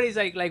everybody's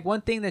like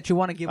one thing that you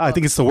want to give up. I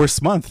think it's the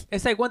worst month.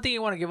 It's like one thing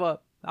you want to give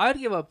up. I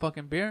would give up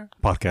fucking beer.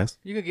 Podcast.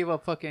 You could give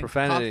up fucking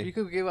profanity. Coffee. You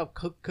could give up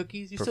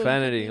cookies.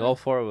 Profanity. All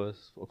 4 of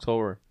us.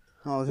 October.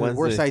 Oh, the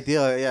worst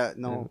idea. Yeah,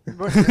 no.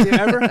 Worst idea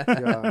ever?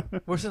 Yeah.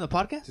 Worse than the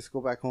podcast? Just go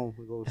back home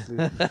and go to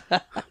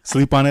sleep.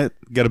 Sleep on it.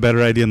 Get a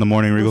better idea in the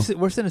morning, Regal.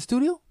 Worse than the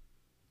studio?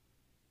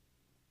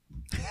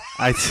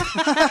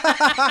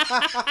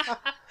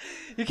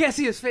 You can't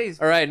see his face.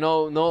 All right,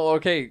 no,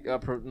 okay,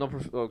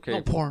 okay.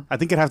 No porn. I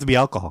think it'd have to be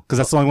alcohol because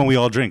that's the only one we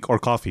all drink, or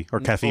coffee, or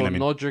caffeine.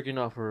 No jerking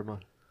off for a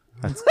month.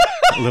 That's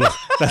a little.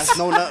 That's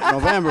no nut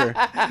November.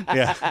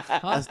 Yeah.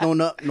 That's no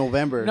nut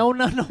November. No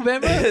nut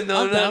November.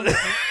 No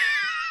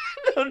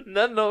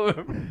nut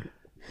November.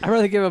 I'd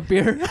rather give up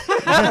beer.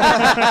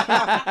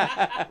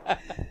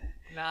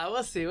 Nah,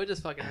 we'll see. We're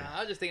just fucking around. I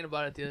was just thinking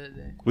about it the other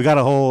day. We got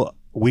a whole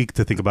week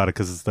to think about it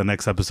because it's the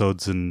next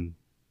episode's in.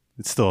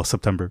 It's still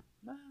September.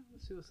 Nah, we'll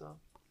see what's up.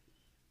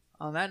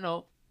 On that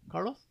note,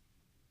 Carlos?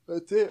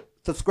 That's it.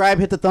 Subscribe,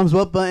 hit the thumbs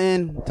up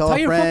button, tell a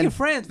your friend, fucking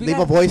friends. Leave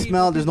a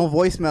voicemail. There's no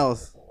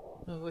voicemails.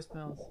 No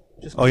voicemails.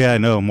 Just Oh yeah, I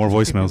know. More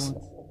voicemails.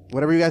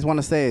 Whatever you guys want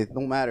to say,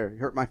 don't matter. You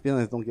hurt my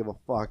feelings. Don't give a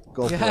fuck.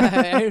 Go for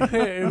it.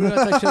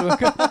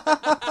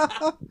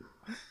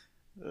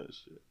 Oh,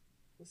 shit.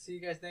 We'll see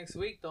you guys next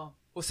week,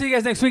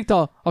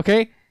 though.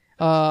 Okay?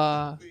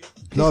 Love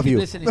you.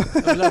 Listening.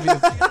 I love you.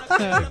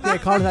 Yeah,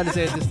 Carlos had to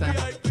say it this time.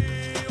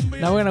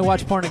 Now we're going to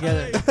watch porn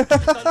together.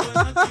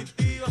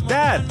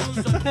 Dad!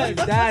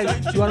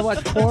 Dad, you want to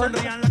watch porn?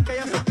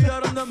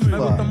 Me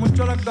gustan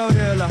mucho las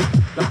Gabriela,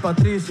 las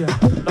Patricia,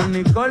 las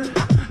Nicole,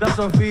 la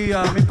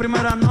Sofía. Mi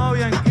primera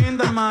novia en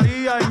Kinder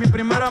María y mi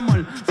primer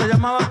amor se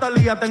llamaba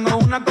Talía. Tengo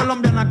una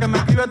colombiana que me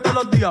escribe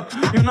todos los días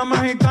y una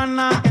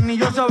mexicana que ni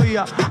yo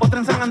sabía. Otra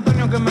en San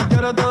Antonio que me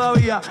quiere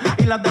todavía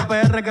y las de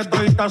PR que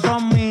toditas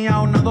son mías.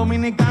 Una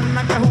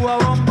dominicana que juega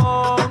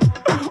bombón,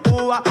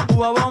 uva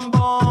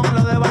bombón.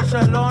 La de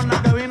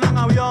Barcelona que vino en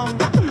avión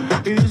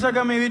y dice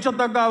que mi bicho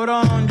está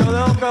cabrón. Yo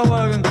dejo que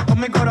jueguen con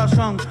mi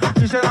corazón.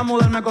 Quisiera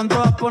mudarme con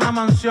todas por una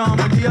mansión.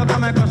 El día que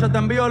me case te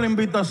envío la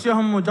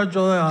invitación,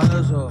 muchacho, deja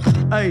eso.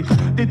 Ey,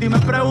 Titi me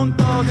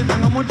preguntó si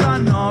tengo muchas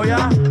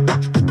novias.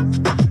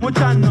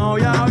 Muchas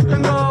novias, hoy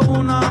tengo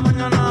una,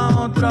 mañana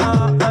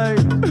otra. Ey,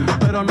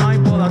 pero no hay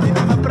boda.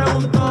 Titi me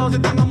preguntó si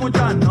tengo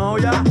muchas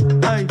novias.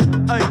 Ey,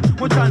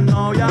 muchas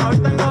novias, hoy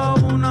tengo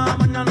una,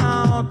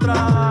 mañana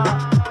otra.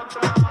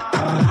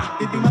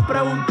 Titi me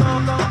preguntó.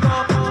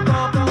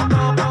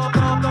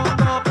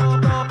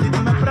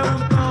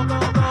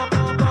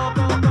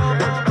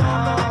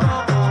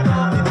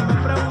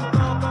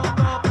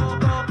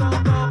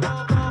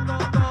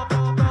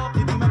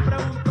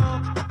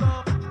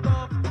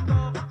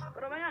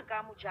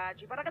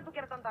 ¿Para qué tú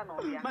quieres tanta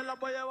novia? Me la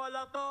voy a llevar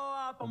a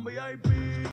todas pa' un VIP.